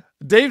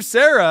 Dave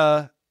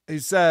Sarah, who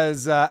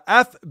says,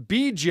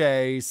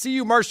 FBJ, see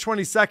you March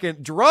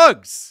 22nd.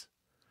 Drugs.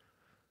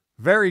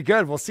 Very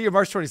good. We'll see you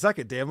March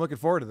 22nd, Dave. I'm looking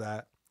forward to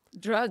that.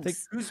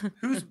 Drugs.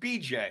 Who's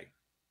BJ?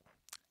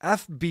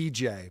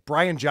 FBJ.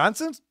 Brian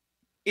Johnson?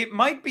 It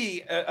might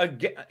be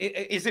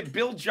is it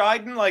Bill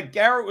Jiden? Like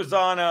Garrett was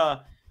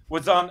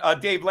on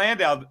Dave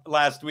Landau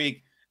last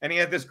week, and he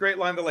had this great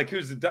line that like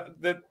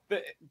the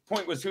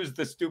point was who's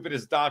the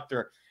stupidest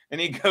doctor, and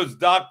he goes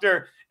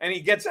doctor, and he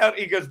gets out,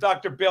 he goes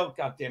Dr. Bill,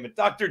 God damn it,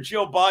 Dr.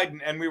 Jill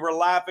Biden, and we were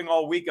laughing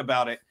all week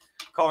about it,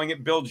 calling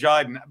it Bill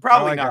Jiden.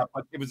 Probably not,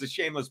 but it was a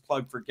shameless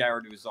plug for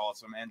Garrett, who's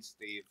awesome, and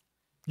Steve.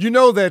 You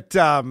know that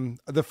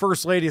the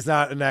first lady is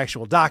not an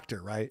actual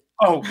doctor, right?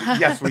 Oh,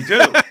 yes, we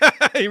do.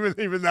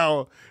 even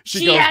though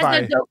she goes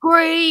has a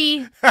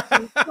degree,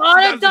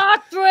 not a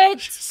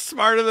doctorate.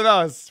 Smarter than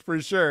us, for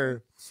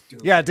sure.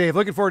 Stupid. Yeah, Dave,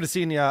 looking forward to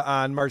seeing you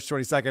on March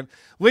 22nd.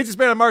 Latest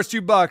band on March,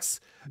 $2.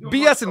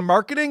 BS in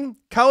marketing?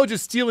 College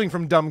is stealing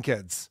from dumb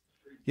kids.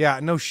 Yeah,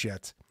 no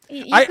shit.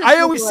 I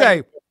always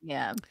say,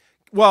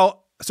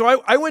 well,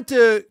 so I went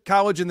to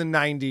college in the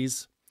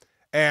 90s,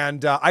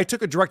 and I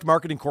took a direct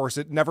marketing course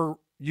that never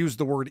used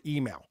the word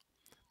email.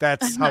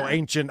 That's how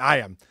ancient I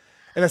am.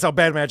 And that's how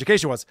bad my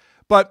education was.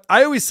 But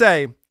I always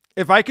say,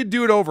 if I could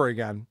do it over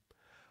again,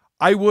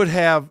 I would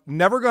have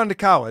never gone to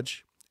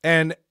college.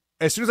 And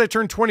as soon as I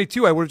turned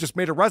 22, I would have just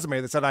made a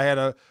resume that said I had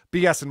a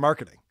BS in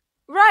marketing.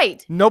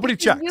 Right. Nobody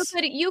checks.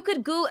 You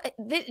could Google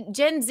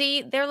Gen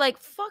Z. They're like,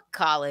 fuck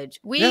college.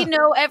 We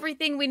know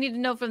everything we need to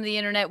know from the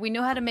internet. We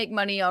know how to make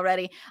money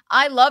already.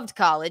 I loved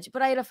college,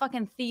 but I had a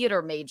fucking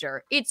theater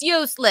major. It's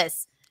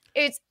useless.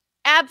 It's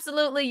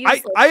absolutely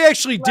useless. I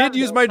actually did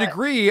use my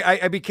degree.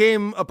 I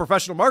became a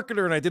professional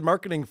marketer, and I did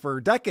marketing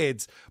for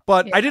decades,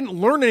 but I didn't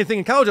learn anything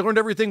in college. I learned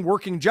everything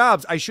working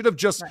jobs. I should have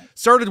just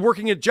started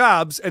working at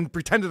jobs and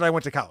pretended I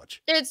went to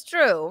college. It's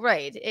true.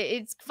 Right.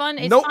 It's fun.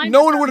 It's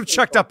no one would have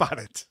checked up on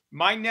it.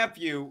 My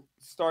nephew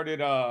started,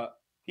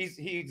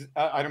 he's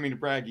I don't mean to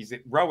brag, he's at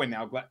Rowan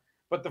now,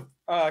 but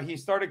he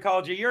started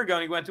college a year ago,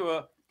 and he went to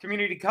a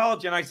community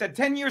college, and I said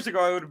 10 years ago,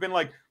 I would have been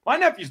like, my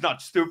nephew's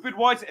not stupid.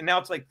 Why? And now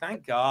it's like,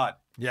 thank God.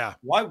 Yeah.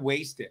 Why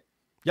waste it?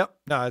 Yep.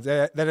 No,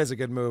 that is a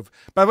good move.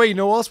 By the way, you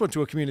know who else went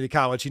to a community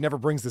college? He never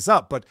brings this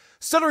up, but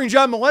Stuttering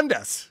John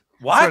Melendez.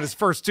 What? Spent his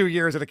first 2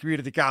 years at a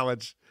community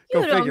college.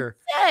 Go figure.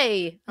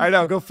 Say. I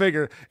know. Go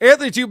figure.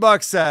 Anthony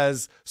 $2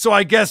 says, so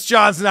I guess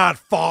John's not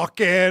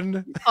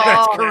fucking.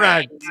 That's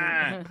correct.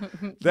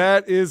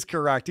 That is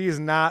correct. He is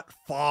not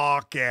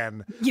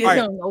fucking. You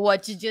don't know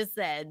what you just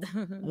said.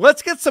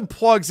 Let's get some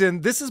plugs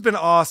in. This has been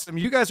awesome.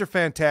 You guys are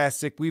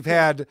fantastic. We've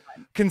had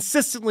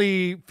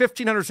consistently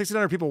 1,500,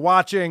 1,600 people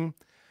watching.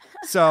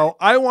 So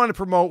I want to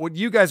promote what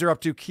you guys are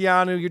up to.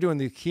 Keanu, you're doing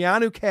the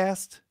Keanu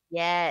cast.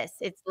 Yes,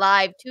 it's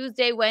live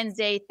Tuesday,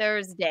 Wednesday,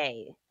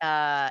 Thursday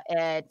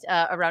at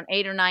around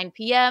 8 or 9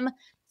 p.m.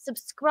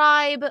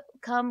 Subscribe,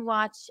 come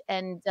watch,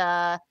 and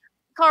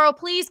Carl,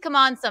 please come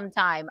on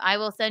sometime. I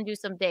will send you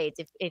some dates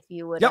if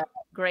you would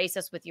grace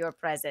us with your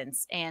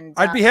presence. And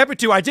I'd be happy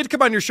to. I did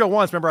come on your show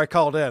once. Remember, I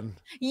called in.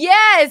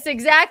 Yes,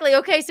 exactly.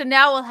 Okay, so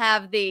now we'll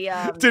have the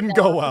didn't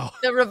go well.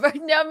 The reverse.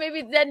 No,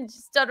 maybe then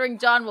Stuttering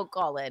John will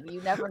call in. You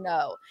never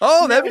know.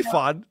 Oh, that'd be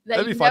fun.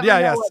 That'd be fun. Yeah,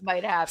 yes. What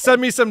might happen.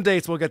 Send me some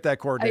dates. We'll get that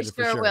coordinated.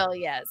 I sure will.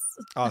 Yes.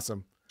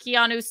 Awesome.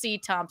 Keanu C.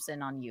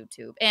 Thompson on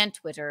YouTube and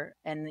Twitter,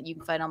 and you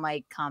can find all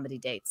my comedy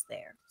dates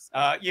there.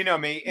 So. You know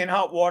me. In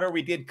Hot Water,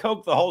 we did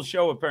coke the whole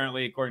show,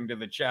 apparently, according to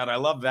the chat. I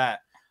love that.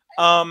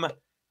 And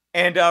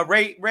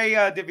Ray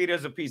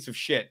DeVito's a piece of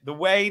shit. The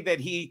way that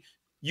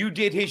you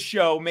did his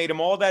show made him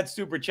all that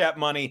super chat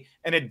money,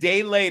 and a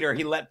day later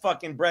he let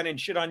fucking Brennan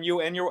shit on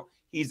you, and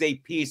he's a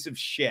piece of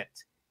shit.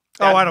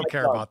 That's I don't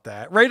care about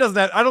that. Ray doesn't.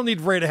 I don't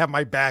need Ray to have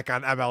my back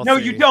on MLC. No,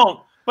 you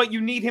don't. But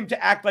you need him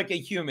to act like a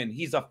human.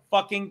 He's a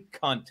fucking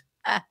cunt.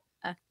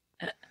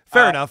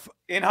 Fair enough.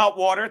 In Hot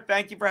Water,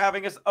 thank you for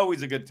having us.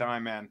 Always a good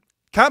time, man.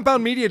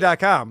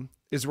 Compoundmedia.com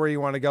is where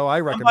you want to go. I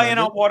I'm recommend buying it.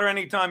 out water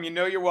anytime. You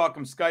know you're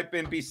welcome. Skype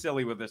in. Be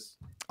silly with us.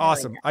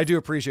 Awesome. I do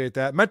appreciate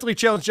that. Mentally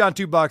Challenged John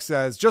 $2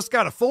 says, just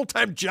got a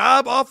full-time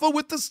job offer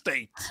with the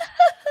state.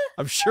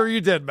 I'm sure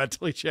you did,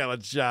 Mentally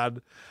Challenged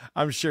John.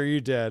 I'm sure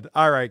you did.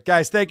 All right,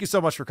 guys, thank you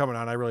so much for coming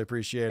on. I really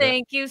appreciate it.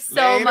 Thank you so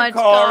Later, much,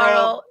 Carl.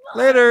 Carl.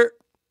 Later.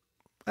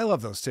 I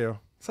love those two.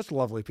 Such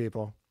lovely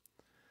people.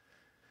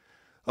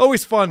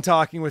 Always fun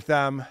talking with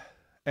them.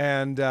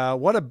 And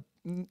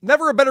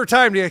never a better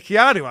time to get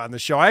Keanu on the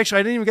show. I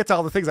didn't even get to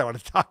all the things I want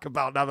to talk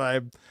about now that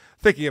I'm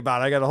thinking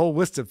about it. I got a whole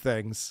list of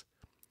things.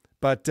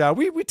 But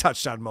we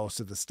touched on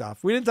most of the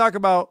stuff. We didn't talk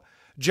about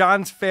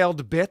John's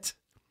failed bit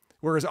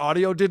where his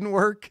audio didn't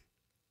work.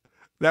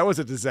 That was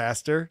a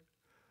disaster.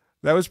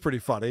 That was pretty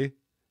funny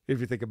if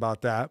you think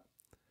about that.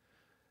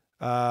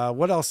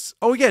 What else?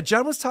 Oh, yeah,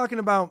 John was talking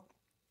about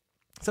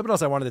something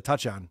else I wanted to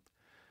touch on.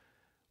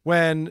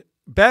 When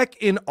back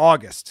in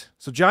August,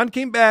 so John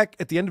came back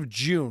at the end of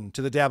June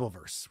to the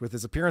Dabbleverse with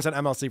his appearance on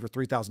MLC for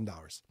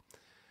 $3,000.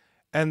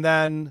 And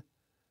then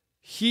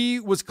he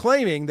was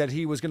claiming that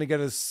he was going to get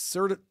a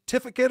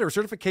certificate or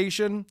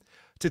certification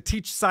to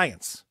teach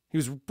science. He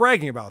was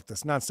bragging about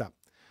this nonstop.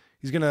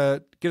 He's going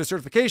to get a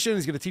certification.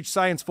 He's going to teach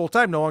science full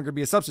time, no longer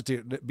be a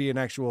substitute, be an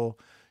actual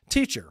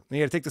teacher. And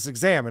he had to take this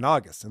exam in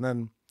August. And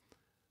then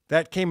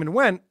that came and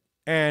went,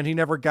 and he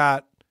never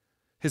got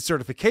his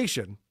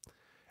certification.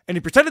 And he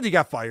pretended he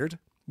got fired.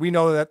 We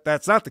know that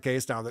that's not the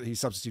case now that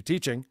he's substitute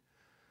teaching.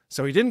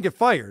 So he didn't get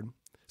fired.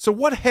 So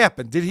what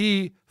happened? Did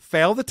he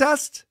fail the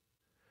test?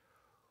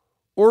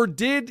 Or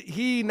did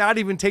he not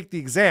even take the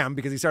exam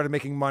because he started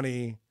making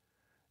money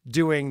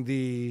doing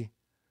the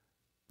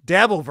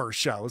Dabbleverse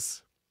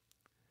shows?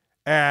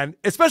 And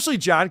especially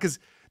John, because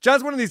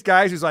John's one of these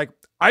guys who's like,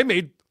 I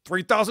made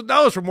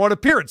 $3,000 from one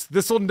appearance.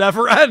 This will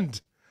never end.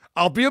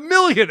 I'll be a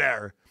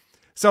millionaire.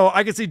 So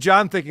I can see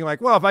John thinking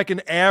like, well, if I can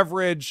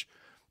average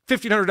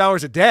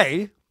 $1,500 a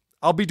day,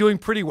 I'll be doing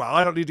pretty well.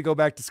 I don't need to go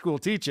back to school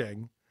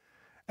teaching.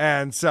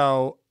 And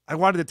so I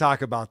wanted to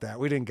talk about that.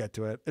 We didn't get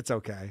to it. It's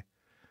okay.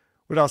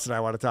 What else did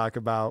I want to talk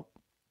about?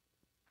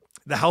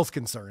 The health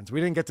concerns. We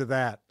didn't get to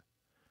that.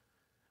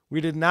 We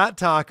did not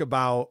talk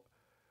about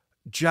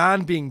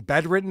John being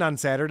bedridden on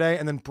Saturday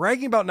and then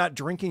bragging about not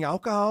drinking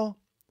alcohol.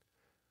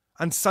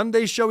 On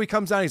Sunday's show, he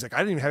comes on. He's like, I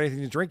didn't even have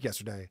anything to drink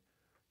yesterday.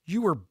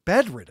 You were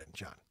bedridden,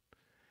 John.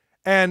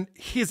 And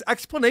his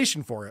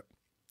explanation for it,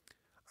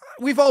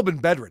 we've all been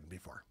bedridden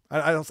before.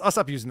 I'll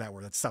stop using that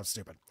word. That sounds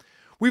stupid.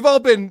 We've all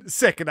been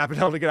sick and not been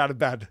able to get out of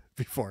bed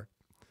before.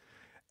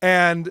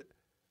 And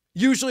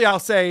usually I'll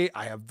say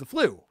I have the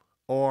flu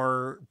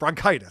or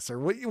bronchitis or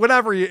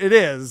whatever it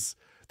is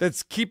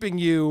that's keeping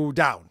you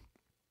down.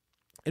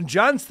 And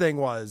John's thing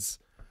was,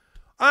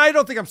 I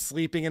don't think I'm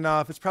sleeping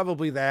enough. It's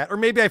probably that. Or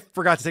maybe I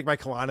forgot to take my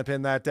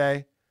Klonopin that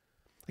day.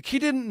 Like he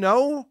didn't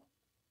know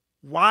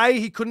why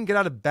he couldn't get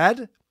out of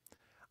bed.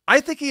 I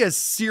think he has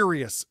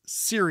serious,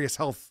 serious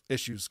health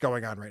issues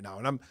going on right now.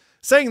 And I'm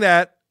saying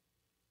that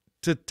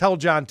to tell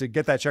John to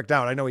get that checked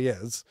out. I know he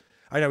is.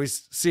 I know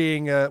he's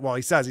seeing,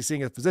 he says he's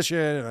seeing a physician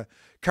and a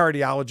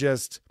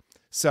cardiologist.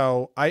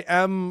 So I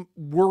am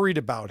worried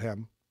about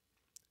him.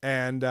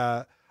 And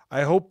I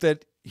hope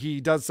that he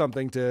does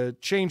something to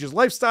change his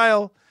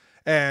lifestyle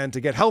and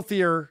to get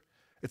healthier.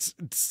 It's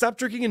stop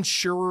drinking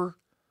Ensure.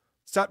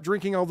 Stop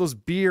drinking all those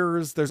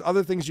beers. There's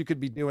other things you could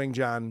be doing,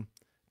 John,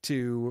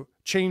 to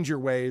change your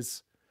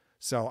ways.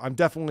 So I'm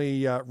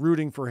definitely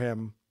rooting for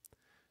him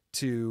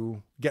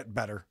to get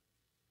better.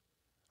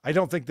 I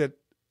don't think that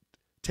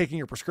taking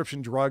your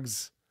prescription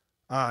drugs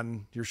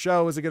on your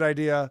show is a good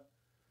idea.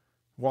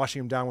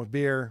 Washing him down with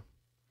beer.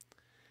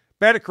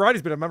 Bad at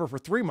Karate's been a member for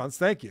 3 months.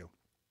 Thank you.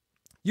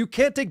 You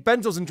can't take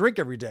benzos and drink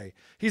every day.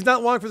 He's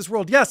not long for this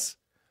world. Yes,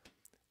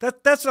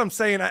 that's what I'm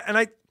saying.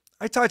 I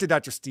talked to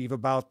Dr. Steve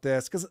about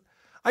this because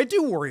I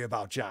do worry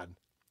about John.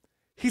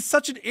 He's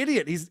such an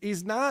idiot.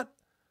 He's not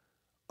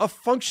a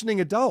functioning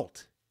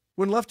adult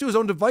when left to his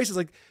own devices.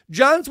 Like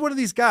John's one of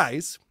these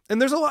guys,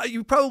 and there's a lot,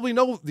 you probably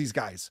know these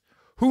guys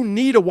who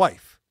need a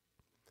wife,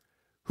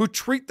 who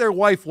treat their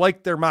wife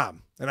like their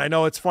mom. And I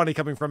know it's funny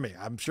coming from me.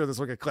 I'm sure this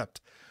will get clipped.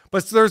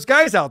 But there's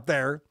guys out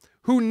there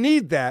who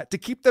need that to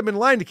keep them in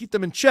line, to keep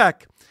them in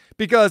check.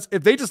 Because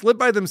if they just live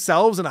by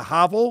themselves in a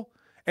hovel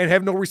and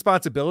have no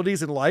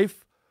responsibilities in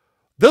life,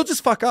 they'll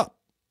just fuck up.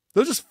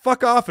 They'll just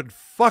fuck off and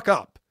fuck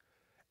up.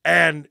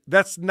 And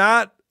that's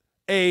not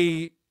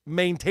a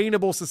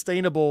maintainable,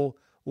 sustainable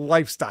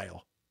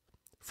lifestyle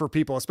for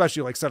people,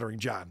 especially like Stuttering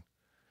John,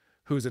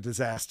 who's a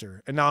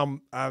disaster. And now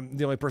I'm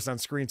the only person on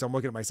screen, so I'm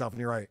looking at myself, and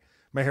you're right.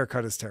 My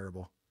haircut is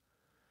terrible.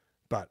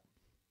 But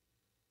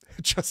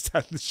just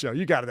had the show.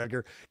 You got it,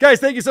 Edgar. Guys,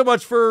 thank you so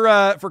much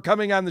for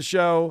coming on the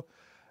show,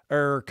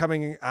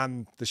 watching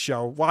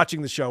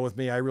the show with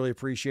me. I really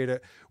appreciate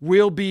it.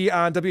 We'll be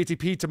on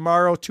WATP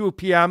tomorrow, 2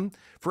 p.m.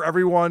 for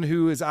everyone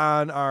who is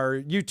on our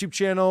YouTube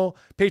channel,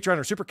 Patreon,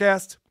 or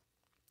Supercast.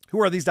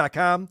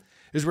 WhoAreThese.com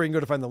is where you can go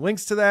to find the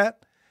links to that.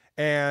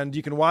 And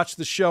you can watch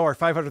the show. Our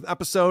 500th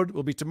episode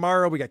will be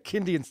tomorrow. We got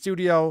Kindy in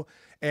studio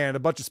and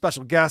a bunch of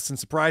special guests and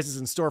surprises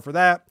in store for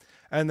that.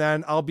 And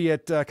then I'll be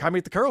at Comedy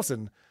at the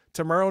Carlson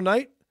tomorrow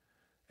night.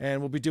 And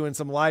we'll be doing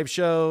some live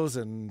shows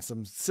and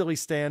some silly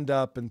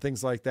stand-up and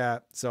things like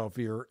that. So if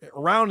you're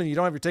around and you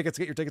don't have your tickets,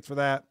 get your tickets for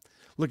that.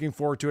 Looking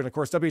forward to it. And of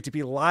course,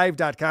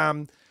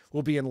 WATPlive.com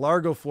will be in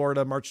Largo,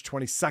 Florida, March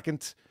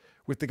 22nd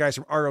with the guys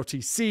from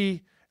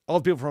ROTC, all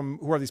the people from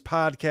who are these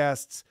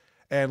podcasts,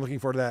 and looking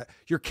forward to that.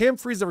 Your cam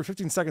freezes every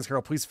 15 seconds,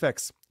 Carol. Please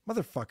fix.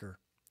 Motherfucker.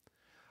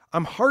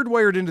 I'm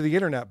hardwired into the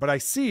internet, but I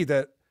see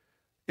that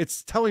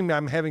it's telling me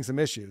I'm having some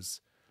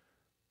issues.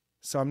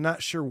 So I'm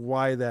not sure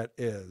why that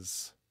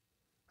is.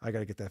 I got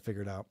to get that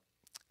figured out.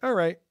 All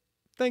right.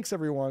 Thanks,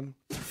 everyone.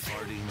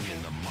 Farting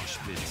in the mosh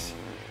pits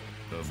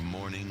of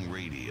morning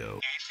radio.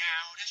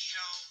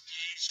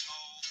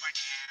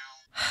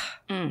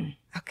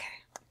 Okay.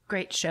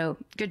 Great show.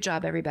 Good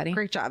job, everybody.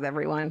 Great job,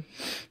 everyone.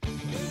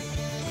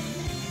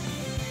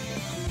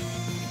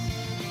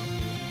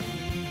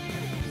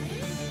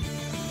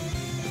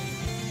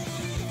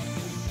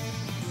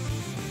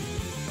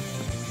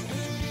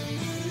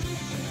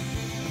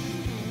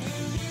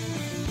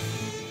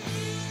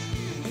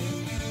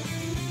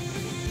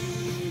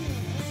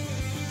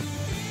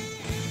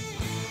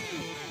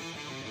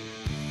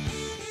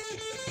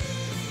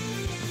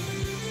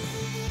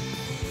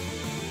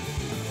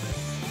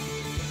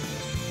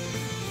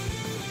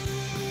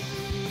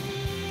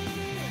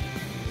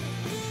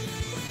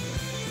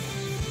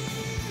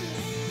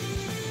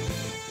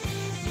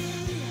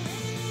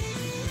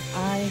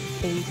 I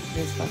hate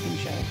this fucking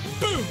show.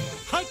 Boom!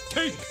 Hot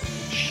take!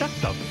 Shut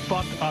the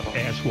fuck up,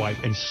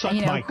 asswipe, and suck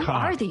You know, my who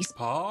cock. are these?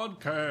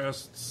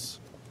 Podcasts.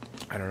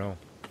 I don't know.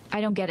 I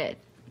don't get it.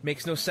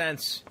 Makes no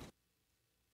sense.